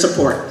for your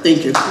support.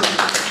 Thank you.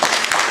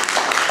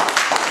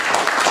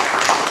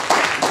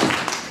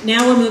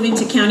 Now we're moving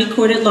to County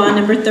Court at Law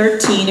number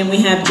 13, and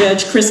we have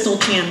Judge Crystal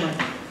Chandler.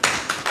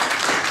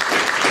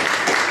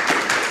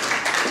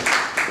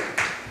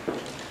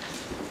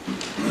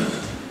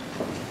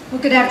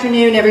 Well, good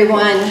afternoon,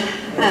 everyone.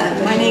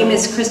 My name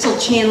is Crystal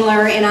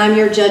Chandler, and I'm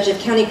your judge of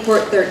County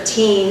Court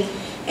 13,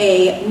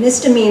 a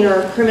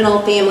misdemeanor criminal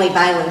family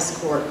violence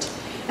court.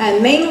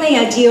 Mainly,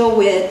 I deal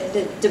with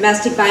the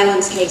domestic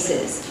violence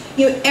cases.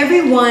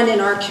 Everyone in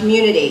our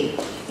community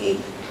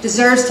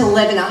deserves to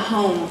live in a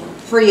home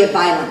free of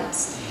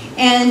violence.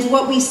 And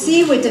what we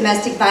see with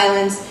domestic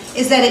violence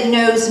is that it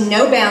knows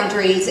no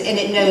boundaries and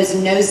it knows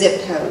no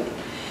zip code.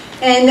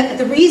 And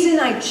the reason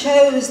I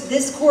chose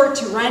this court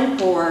to run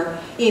for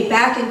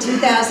back in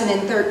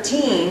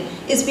 2013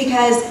 is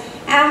because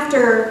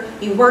after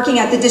working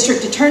at the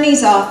District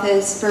Attorney's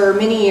office for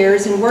many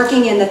years and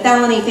working in the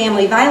Felony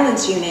Family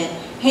Violence Unit,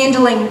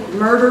 handling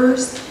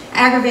murders,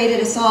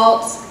 aggravated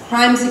assaults,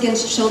 crimes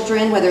against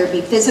children, whether it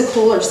be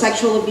physical or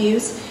sexual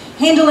abuse,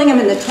 handling them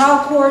in the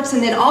trial courts,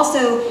 and then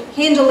also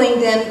handling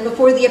them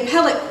before the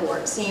appellate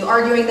courts,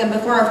 arguing them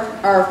before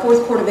our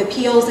Fourth Court of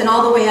Appeals and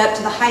all the way up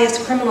to the highest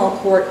criminal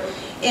court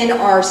in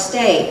our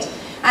state.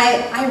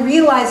 I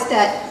realized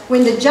that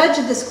when the judge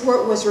of this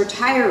court was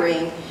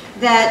retiring,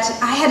 that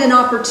I had an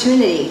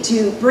opportunity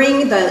to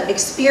bring the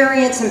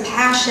experience and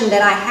passion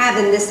that I have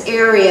in this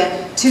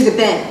area to the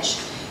bench.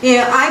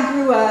 I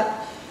grew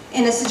up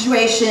in a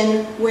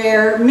situation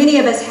where many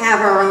of us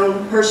have our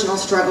own personal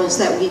struggles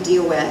that we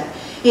deal with.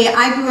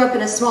 I grew up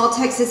in a small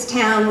Texas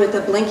town with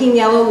a blinking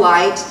yellow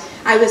light.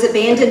 I was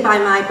abandoned by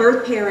my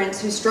birth parents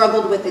who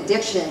struggled with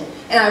addiction,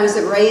 and I was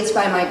raised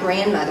by my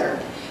grandmother.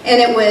 And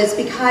it was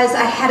because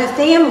I had a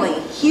family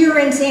here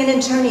in San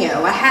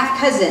Antonio, a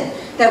half-cousin,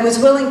 that was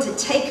willing to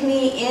take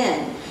me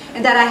in,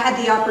 and that I had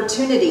the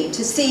opportunity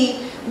to see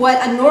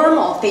what a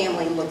normal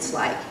family looks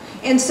like.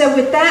 And so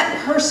with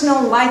that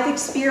personal life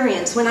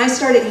experience, when I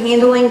started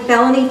handling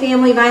felony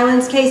family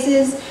violence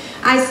cases,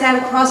 I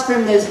sat across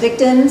from those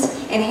victims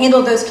and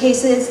handled those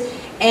cases,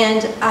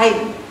 and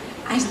I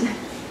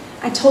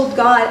told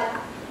God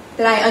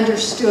that I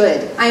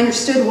understood. I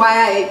understood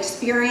why I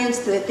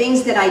experienced the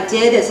things that I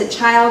did as a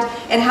child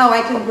and how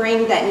I can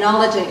bring that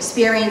knowledge and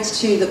experience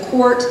to the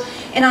court.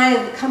 And I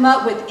have come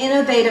up with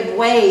innovative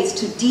ways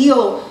to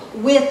deal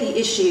with the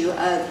issue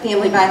of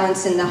family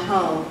violence in the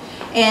home.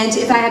 And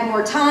if I had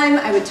more time,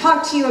 I would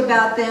talk to you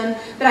about them,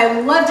 but I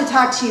would love to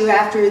talk to you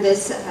after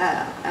this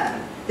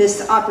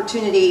this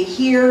opportunity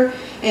here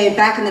and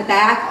back in the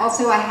back.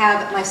 Also, I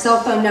have my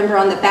cell phone number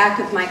on the back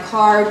of my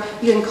card.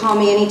 You can call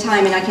me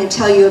anytime and I can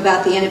tell you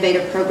about the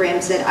innovative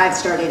programs that I've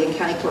started in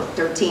County Court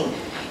 13.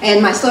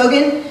 And my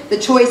slogan, the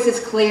choice is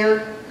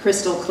clear,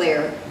 crystal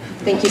clear.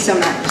 Thank you so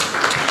much.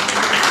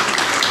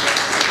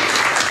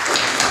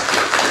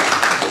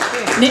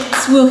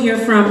 Next, we'll hear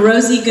from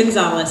Rosie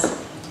Gonzalez.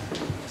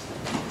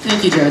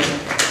 Thank you, Judge.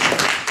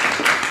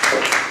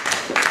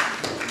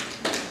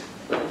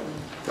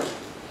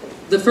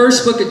 The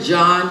first book of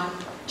John,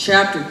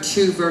 chapter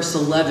 2, verse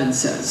 11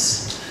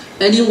 says,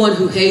 "Anyone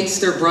who hates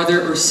their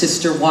brother or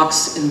sister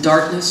walks in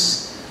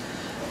darkness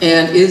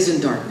and is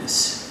in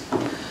darkness.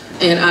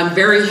 And I'm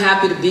very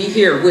happy to be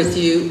here with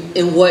you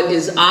in what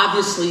is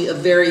obviously a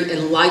very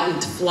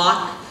enlightened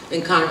flock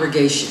and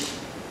congregation.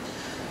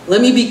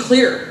 Let me be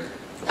clear.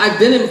 I've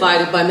been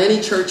invited by many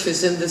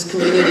churches in this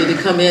community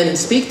to come in and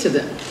speak to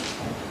them,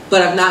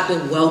 but I've not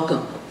been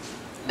welcome.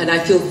 And I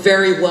feel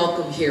very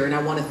welcome here, and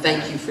I want to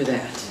thank you for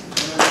that.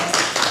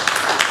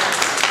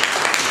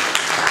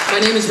 My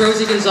name is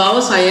Rosie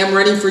Gonzalez. I am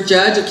running for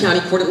judge of County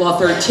Court at Law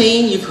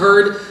 13. You've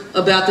heard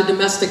about the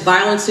domestic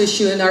violence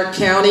issue in our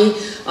county.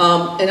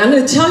 And I'm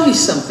going to tell you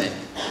something.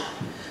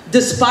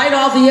 Despite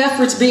all the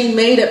efforts being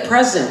made at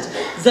present,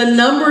 the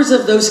numbers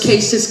of those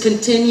cases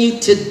continue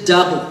to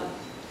double.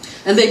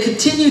 And they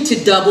continue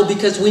to double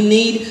because we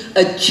need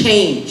a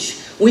change.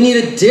 We need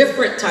a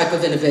different type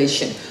of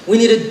innovation. We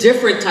need a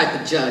different type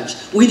of judge.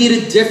 We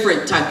need a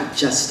different type of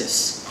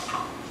justice.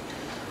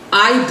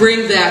 I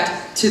bring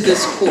that to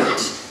this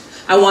court.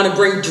 I want to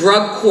bring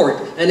drug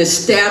court, an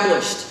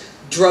established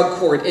drug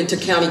court, into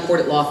County Court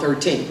at Law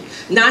 13.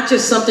 Not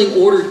just something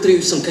ordered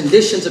through some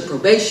conditions of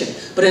probation,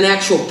 but an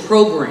actual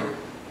program.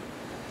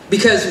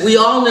 Because we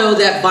all know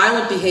that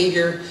violent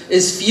behavior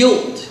is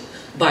fueled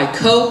by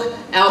coke,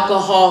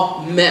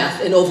 alcohol,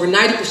 meth, and over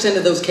 90%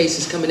 of those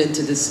cases coming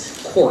into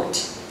this court.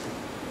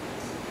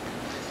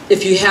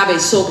 If you have a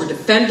sober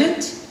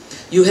defendant,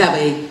 you have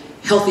a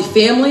healthy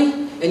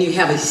family, and you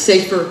have a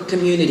safer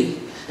community.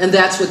 And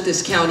that's what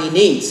this county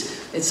needs,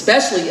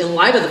 especially in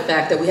light of the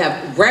fact that we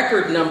have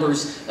record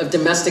numbers of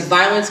domestic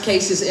violence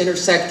cases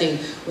intersecting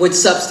with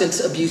substance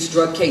abuse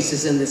drug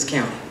cases in this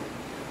county.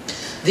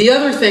 The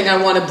other thing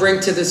I want to bring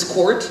to this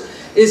court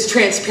is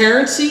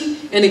transparency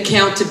and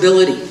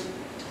accountability.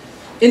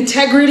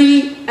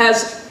 Integrity,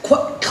 as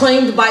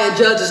claimed by a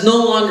judge, is no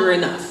longer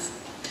enough.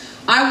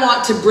 I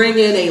want to bring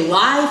in a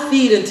live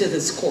feed into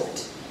this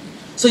court,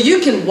 so you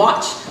can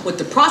watch what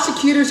the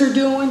prosecutors are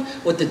doing,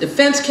 what the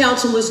defense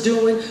counsel is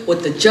doing,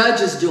 what the judge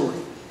is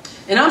doing.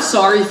 And I'm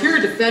sorry, if you're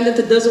a defendant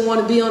that doesn't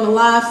want to be on a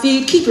live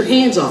feed, keep your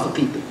hands off of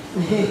people.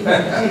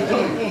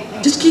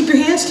 Just keep your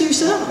hands to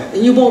yourself,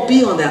 and you won't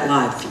be on that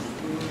live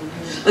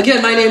feed.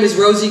 Again, my name is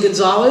Rosie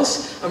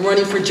Gonzalez. I'm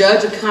running for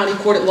judge of County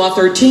Court at Law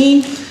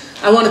 13.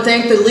 I want to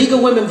thank the League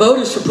of Women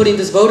Voters for putting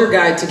this voter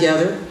guide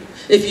together.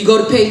 If you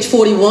go to page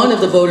 41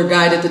 of the voter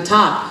guide at the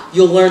top,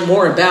 you'll learn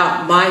more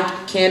about my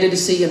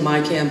candidacy and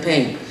my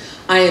campaign.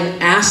 I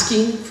am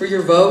asking for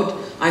your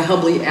vote. I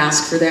humbly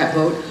ask for that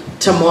vote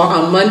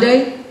tomorrow, on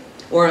Monday,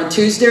 or on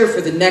Tuesday, or for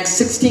the next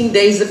 16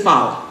 days that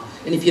follow.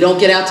 And if you don't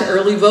get out to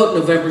early vote,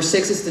 November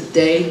 6th is the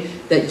day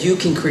that you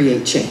can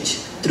create change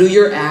through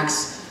your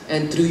acts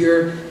and through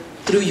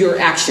your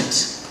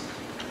actions.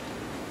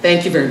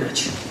 Thank you very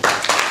much.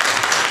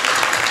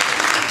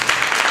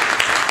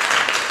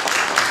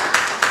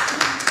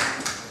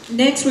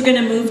 Next, we're going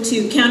to move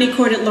to County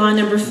Court at Law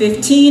number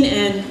 15,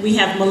 and we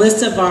have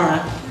Melissa Vara.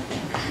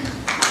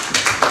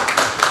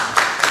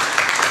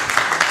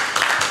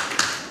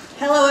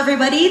 Hello,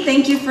 everybody.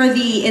 Thank you for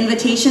the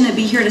invitation to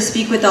be here to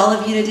speak with all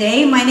of you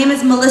today. My name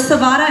is Melissa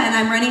Vara, and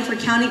I'm running for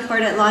County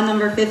Court at Law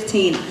number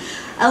 15.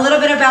 A little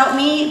bit about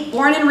me.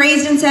 Born and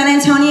raised in San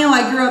Antonio,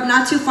 I grew up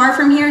not too far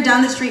from here,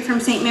 down the street from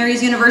St.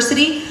 Mary's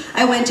University.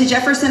 I went to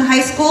Jefferson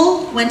High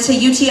School, went to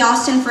UT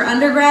Austin for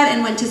undergrad,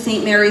 and went to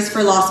St. Mary's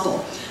for law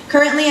school.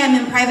 Currently, I'm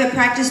in private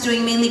practice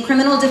doing mainly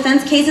criminal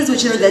defense cases,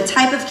 which are the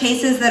type of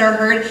cases that are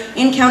heard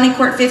in County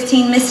Court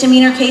 15,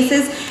 misdemeanor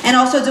cases, and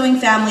also doing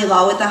family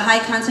law with a high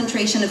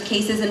concentration of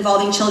cases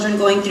involving children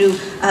going through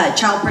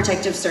child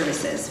protective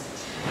services.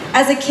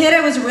 As a kid,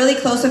 I was really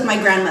close with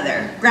my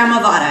grandmother,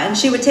 Grandma Vada, and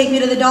she would take me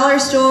to the dollar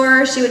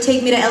store, she would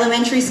take me to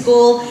elementary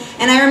school,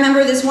 and I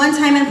remember this one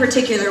time in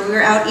particular, we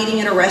were out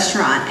eating at a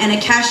restaurant, and a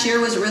cashier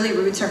was really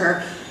rude to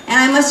her. And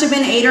I must have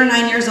been 8 or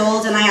 9 years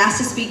old, and I asked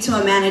to speak to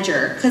a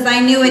manager, because I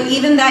knew at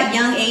even that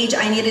young age,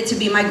 I needed to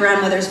be my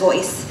grandmother's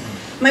voice.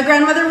 My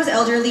grandmother was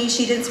elderly,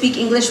 she didn't speak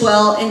English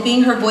well, and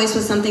being her voice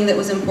was something that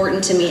was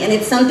important to me, and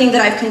it's something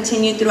that I've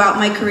continued throughout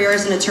my career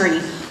as an attorney,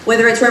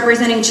 whether it's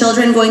representing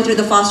children going through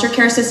the foster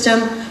care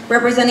system,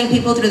 representing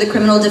people through the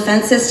criminal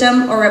defense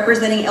system, or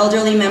representing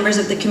elderly members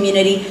of the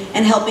community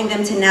and helping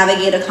them to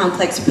navigate a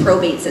complex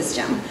probate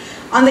system.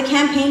 On the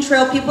campaign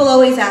trail, people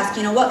always ask,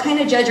 you know, what kind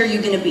of judge are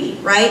you going to be,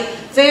 right?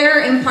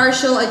 Fair,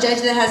 impartial, a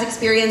judge that has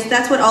experience,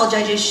 that's what all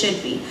judges should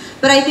be.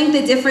 But I think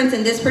the difference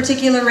in this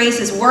particular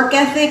race is work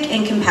ethic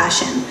and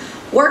compassion.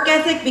 Work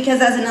ethic because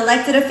as an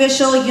elected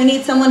official, you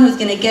need someone who's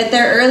going to get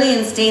there early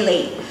and stay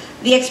late.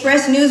 The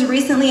Express News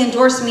recently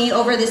endorsed me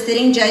over the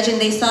sitting judge, and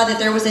they saw that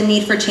there was a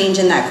need for change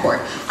in that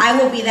court.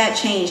 I will be that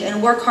change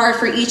and work hard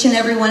for each and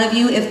every one of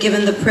you if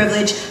given the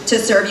privilege to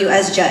serve you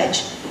as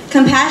judge.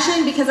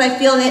 Compassion, because I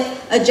feel that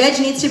a judge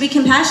needs to be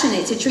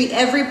compassionate to treat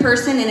every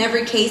person in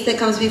every case that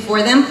comes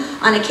before them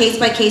on a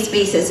case-by-case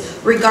basis,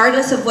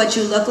 regardless of what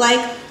you look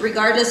like,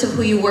 regardless of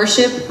who you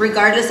worship,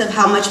 regardless of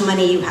how much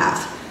money you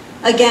have.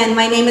 Again,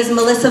 my name is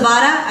Melissa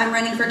Vada. I'm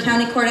running for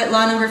County Court at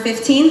Law number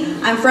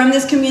 15. I'm from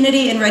this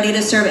community and ready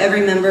to serve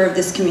every member of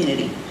this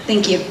community.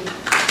 Thank you.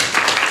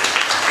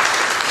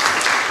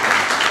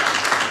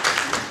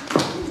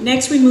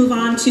 Next, we move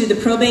on to the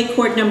Probate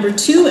Court number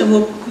 2,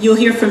 and you'll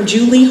hear from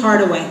Julie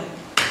Hardaway.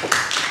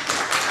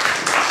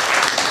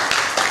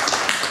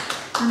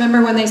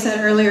 Remember when they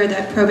said earlier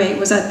that probate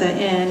was at the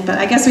end, but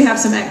I guess we have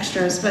some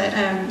extras. But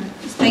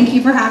thank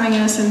you for having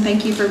us, and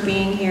thank you for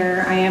being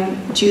here. I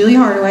am Julie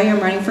Hardaway. I'm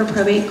running for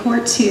Probate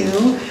Court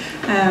 2.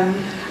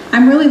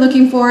 I'm really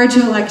looking forward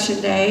to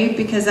Election Day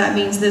because that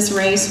means this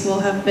race will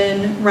have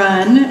been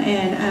run,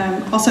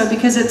 and also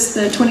because it's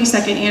the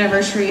 22nd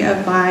anniversary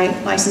of my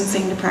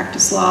licensing to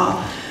practice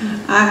law.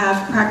 I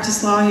have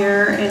practiced law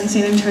here in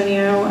San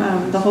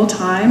Antonio the whole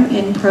time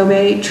in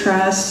probate,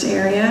 trust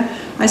area.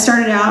 I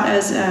started out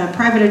as a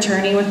private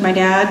attorney with my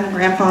dad and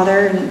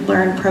grandfather and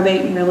learned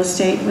probate and real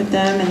estate with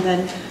them, and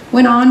then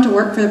went on to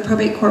work for the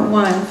Probate Court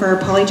 1 for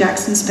Polly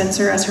Jackson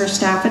Spencer as her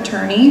staff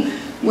attorney,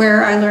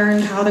 where I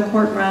learned how the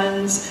court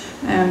runs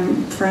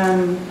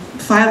from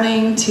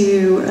filing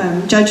to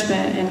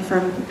judgment, and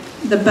from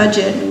the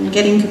budget and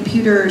getting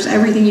computers,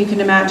 everything you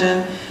can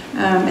imagine.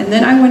 And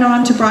then I went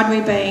on to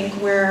Broadway Bank,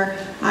 where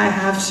I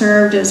have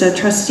served as a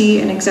trustee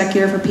and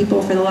executor for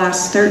people for the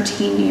last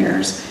 13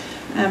 years.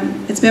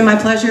 It's been my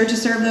pleasure to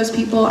serve those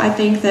people. I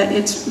think that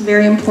it's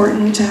very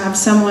important to have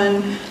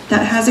someone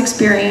that has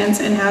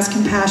experience and has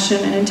compassion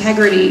and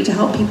integrity to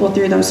help people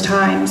through those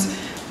times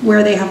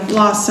where they have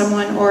lost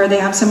someone, or they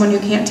have someone who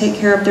can't take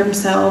care of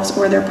themselves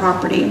or their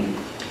property.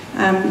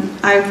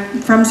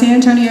 I'm from San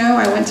Antonio.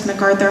 I went to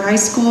MacArthur High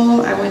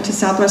School. I went to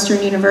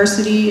Southwestern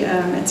University.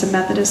 It's a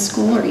Methodist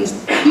school, or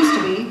used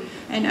to be.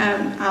 And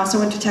I also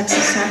went to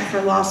Texas Tech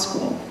for law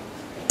school.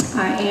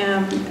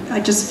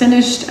 I just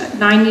finished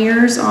 9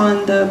 years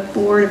on the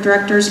board of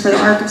directors for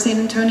the Arc of San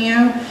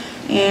Antonio,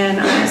 and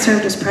I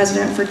served as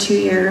president for 2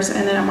 years.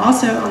 And then I'm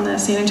also on the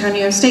San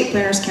Antonio State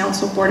Planners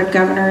Council Board of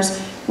Governors,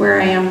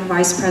 where I am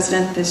vice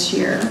president this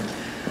year.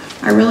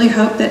 I really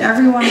hope that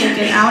everyone will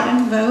get out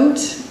and vote.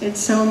 It's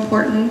so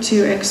important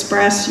to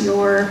express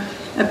your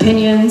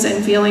opinions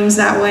and feelings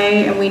that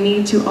way, and we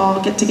need to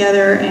all get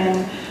together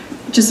and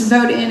just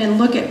vote in and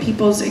look at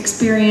people's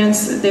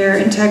experience, their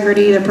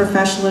integrity, their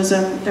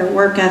professionalism, their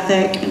work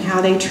ethic, and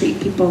how they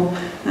treat people.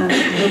 I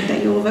hope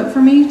that you will vote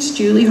for me. It's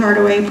Julie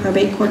Hardaway,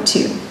 Probate Court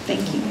 2.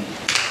 Thank you.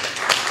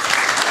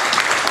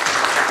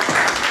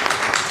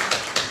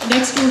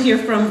 Next, we'll hear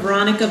from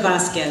Veronica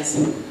Vasquez.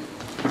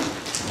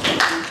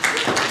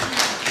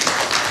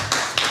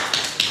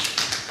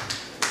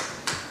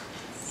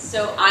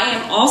 So I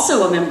am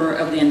also a member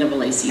of the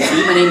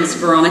NAACP. My name is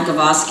Veronica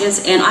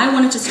Vasquez, and I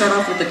wanted to start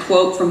off with a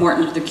quote from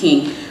Martin Luther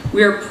King.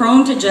 "We are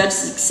prone to judge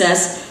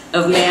success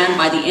of man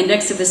by the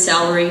index of his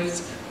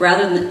salaries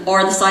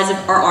or the size of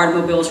our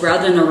automobiles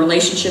rather than a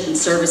relationship and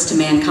service to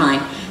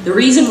mankind." The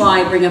reason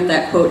why I bring up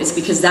that quote is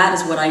because that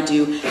is what I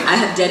do. I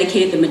have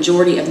dedicated the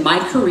majority of my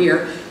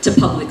career to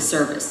public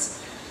service.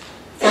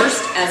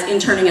 First, as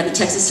interning at the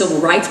Texas Civil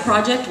Rights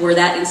Project, where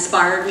that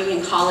inspired me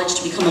in college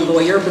to become a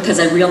lawyer because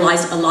I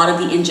realized a lot of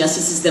the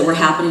injustices that were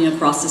happening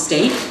across the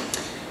state.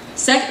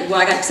 Second, when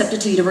I got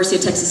accepted to the University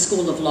of Texas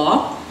School of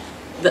Law,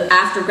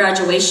 after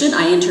graduation,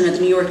 I interned at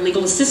the New York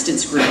Legal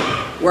Assistance Group,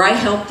 where I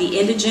helped the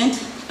indigent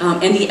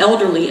and the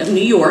elderly of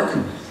New York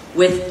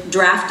with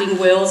drafting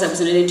wills. I was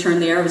an intern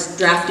there. I was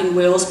drafting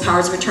wills,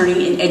 powers of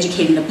attorney, and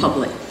educating the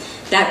public.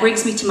 That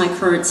brings me to my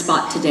current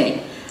spot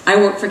today. I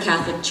work for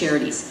Catholic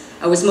Charities.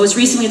 I was most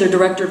recently the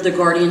director of the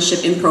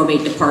Guardianship and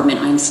Probate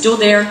Department. I am still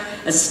there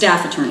as a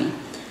staff attorney.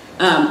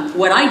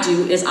 What I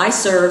do is I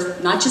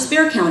serve not just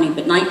Bexar County,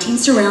 but 19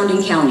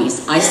 surrounding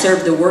counties. I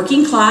serve the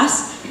working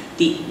class,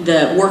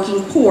 the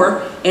working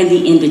poor, and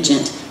the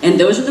indigent. And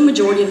those are the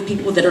majority of the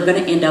people that are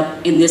going to end up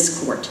in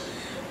this court.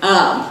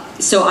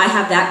 So I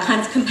have that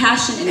kind of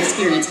compassion and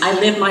experience. I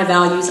live my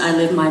values, I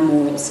live my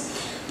morals.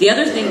 The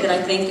other thing that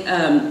I think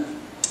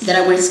that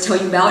I wanted to tell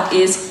you about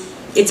is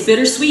it's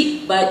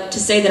bittersweet, but to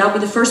say that I'll be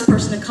the first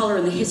person of color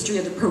in the history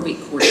of the probate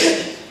court.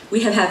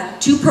 We have had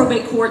 2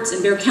 probate courts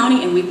in Bexar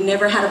County, and we've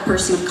never had a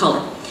person of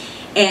color.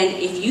 And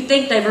if you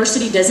think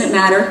diversity doesn't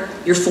matter,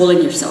 you're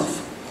fooling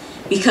yourself.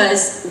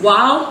 Because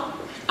while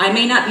I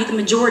may not be the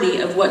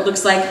majority of what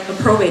looks like a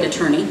probate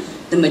attorney,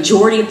 the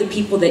majority of the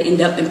people that end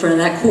up in front of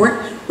that court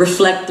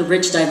reflect the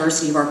rich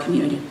diversity of our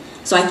community.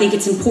 So I think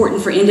it's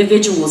important for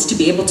individuals to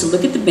be able to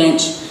look at the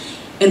bench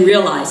and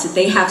realize that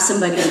they have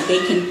somebody that they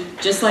can,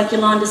 just like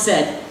Yolanda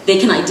said, they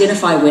can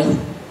identify with,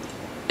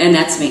 and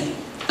that's me.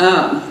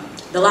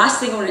 The last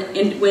thing I want to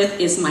end with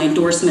is my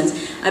endorsements.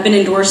 I've been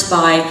endorsed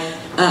by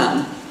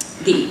oh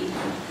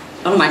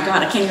my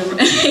God, I can't even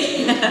remember.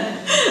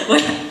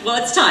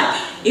 Well, it's time.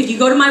 If you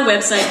go to my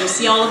website, you'll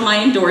see all of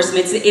my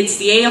endorsements. It's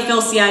the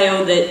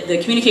AFL-CIO, the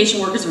Communication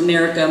Workers of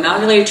America,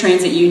 Amalgamated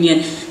Transit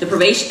Union, the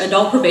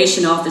Adult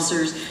Probation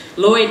Officers,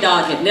 Lloyd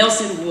Doggett,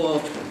 Nelson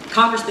Wolf,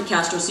 Congressman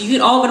Castro. So you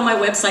can all go to my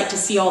website to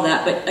see all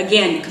that. But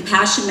again,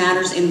 compassion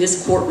matters in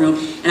this courtroom,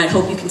 and I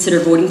hope you consider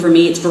voting for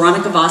me. It's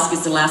Veronica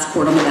Vasquez, the last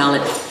court on the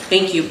ballot.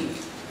 Thank you.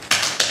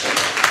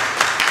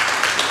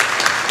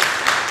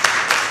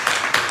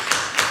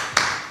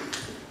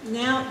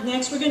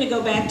 Next, we're going to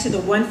go back to the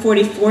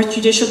 144th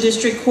Judicial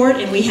District Court,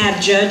 and we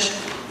have Judge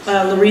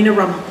Lorena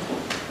Romo.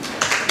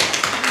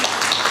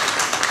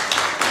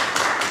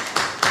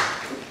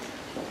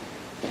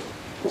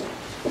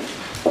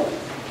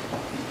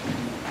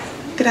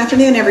 Good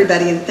afternoon,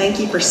 everybody, and thank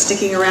you for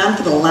sticking around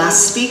for the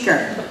last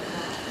speaker.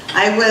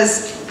 I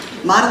was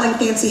modeling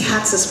fancy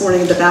hats this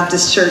morning at the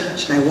Baptist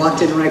Church, and I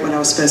walked in right when I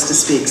was supposed to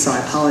speak, so I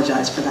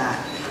apologize for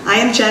that. I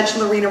am Judge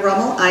Lorena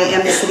Rummel. I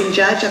am the sitting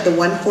judge of the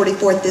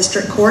 144th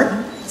District Court.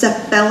 It's a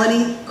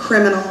felony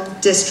criminal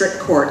district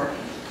court.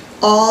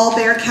 All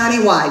Bexar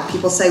County wide.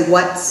 People say,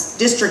 what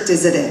district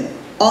is it in?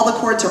 All the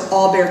courts are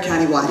all Bexar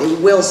County wide.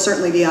 It will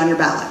certainly be on your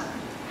ballot.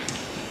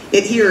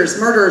 It hears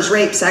murders,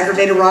 rapes,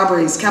 aggravated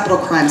robberies, capital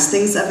crimes,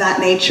 things of that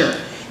nature.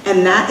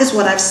 And that is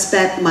what I've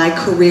spent my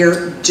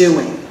career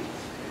doing.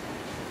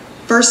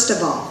 First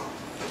of all,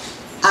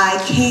 I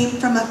came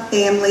from a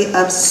family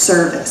of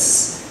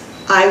service.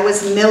 I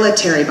was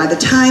military. By the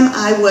time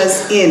I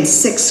was in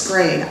 6th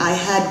grade, I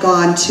had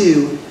gone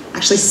to,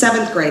 actually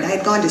 7th grade, I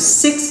had gone to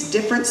 6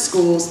 different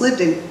schools, lived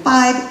in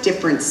 5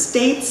 different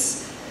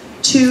states,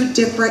 2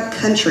 different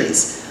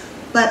countries.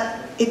 But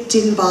it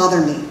didn't bother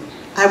me.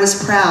 I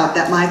was proud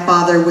that my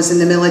father was in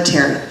the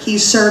military. He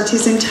served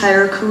his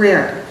entire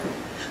career.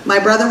 My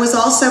brother was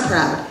also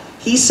proud.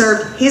 He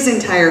served his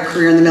entire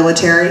career in the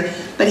military,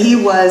 but he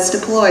was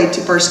deployed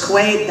to first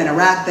Kuwait, then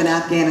Iraq, then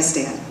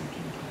Afghanistan.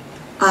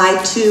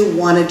 I too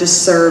wanted to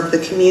serve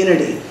the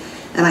community,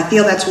 and I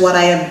feel that's what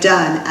I have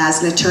done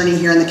as an attorney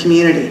here in the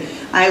community.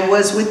 I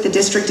was with the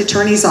District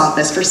Attorney's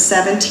Office for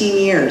 17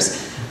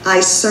 years. I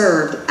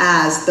served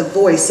as the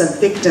voice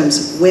of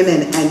victims,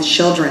 women, and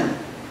children.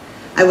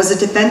 I was a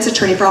defense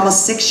attorney for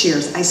almost 6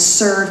 years. I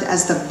served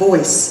as the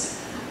voice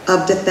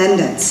of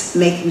defendants,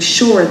 making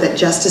sure that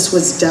justice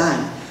was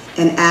done.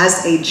 And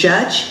as a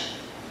judge,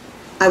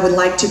 I would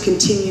like to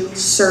continue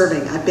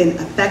serving. I've been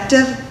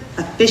effective,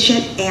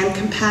 efficient, and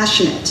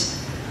compassionate.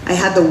 I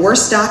had the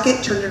worst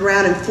docket, turned it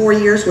around in 4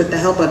 years with the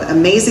help of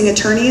amazing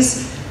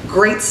attorneys,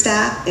 great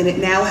staff, and it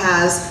now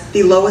has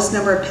the lowest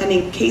number of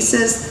pending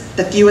cases,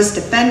 the fewest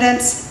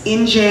defendants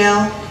in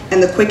jail,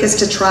 and the quickest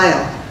to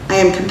trial. I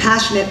am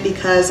compassionate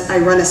because I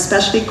run a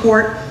specialty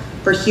court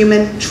for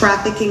human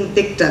trafficking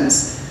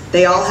victims.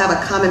 They all have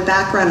a common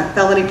background of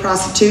felony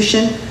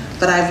prostitution,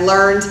 but I've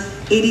learned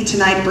 80 to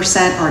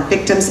 90% are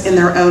victims in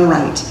their own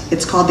right.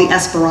 It's called the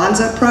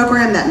Esperanza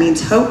program. That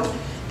means hope,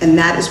 and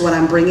that is what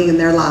I'm bringing in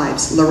their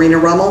lives. Lorena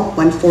Rummel,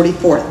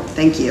 144th.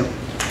 Thank you.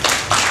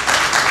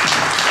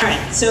 All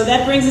right, so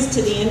that brings us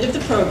to the end of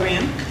the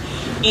program,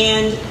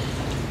 and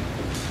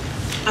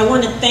I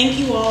want to thank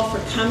you all for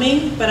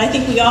coming, but I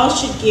think we all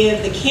should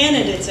give the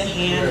candidates a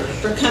hand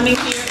for coming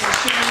here and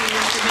sharing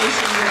your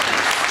information with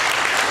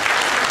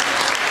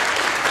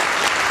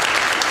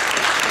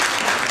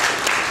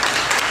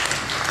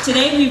us.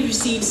 Today we've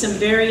received some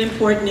very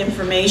important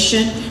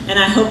information, and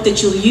I hope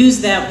that you'll use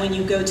that when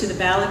you go to the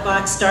ballot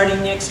box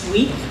starting next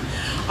week.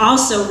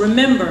 Also,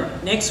 remember,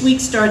 next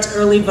week starts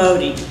early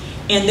voting.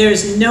 And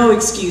there's no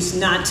excuse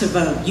not to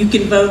vote. You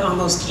can vote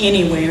almost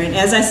anywhere. And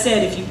as I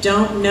said, if you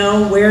don't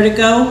know where to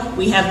go,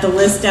 we have the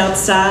list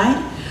outside.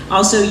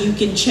 Also, you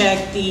can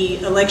check the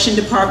election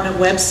department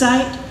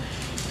website.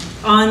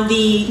 On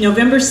the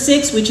November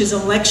 6th, which is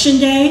election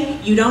day,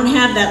 you don't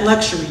have that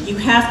luxury. You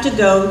have to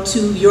go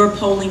to your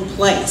polling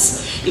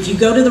place. If you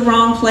go to the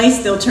wrong place,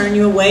 they'll turn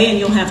you away and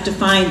you'll have to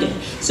find it.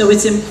 So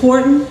it's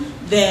important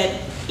that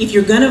if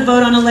you're going to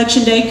vote on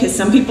election day, because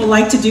some people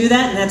like to do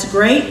that, and that's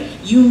great,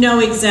 you know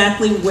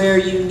exactly where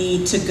you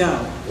need to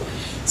go.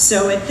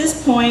 So at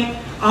this point,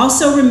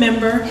 also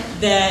remember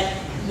that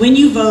when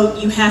you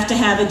vote, you have to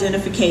have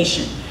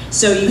identification.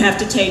 So you have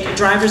to take a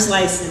driver's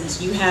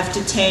license, you have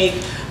to take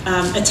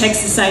a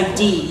Texas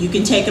ID, you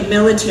can take a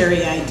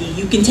military ID,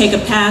 you can take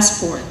a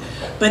passport.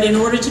 But in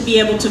order to be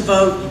able to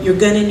vote, you're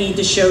going to need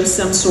to show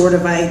some sort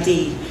of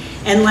ID.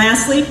 And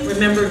lastly,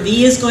 remember,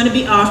 V is going to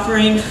be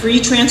offering free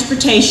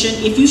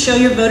transportation if you show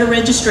your voter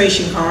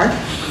registration card,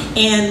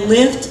 and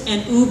Lyft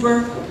and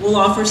Uber will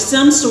offer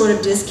some sort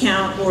of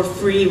discount or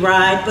free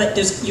ride, but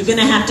you're going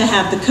to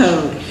have the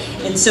code.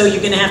 And so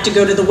you're going to have to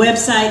go to the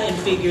website and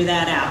figure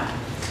that out.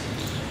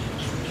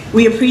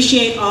 We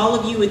appreciate all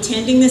of you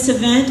attending this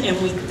event,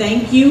 and we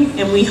thank you,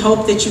 and we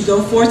hope that you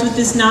go forth with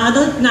this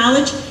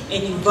knowledge,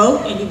 and you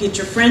vote, and you get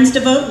your friends to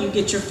vote, and you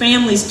get your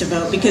families to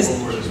vote, because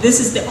this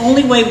is the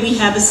only way we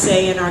have a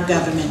say in our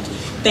government.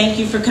 Thank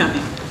you for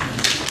coming.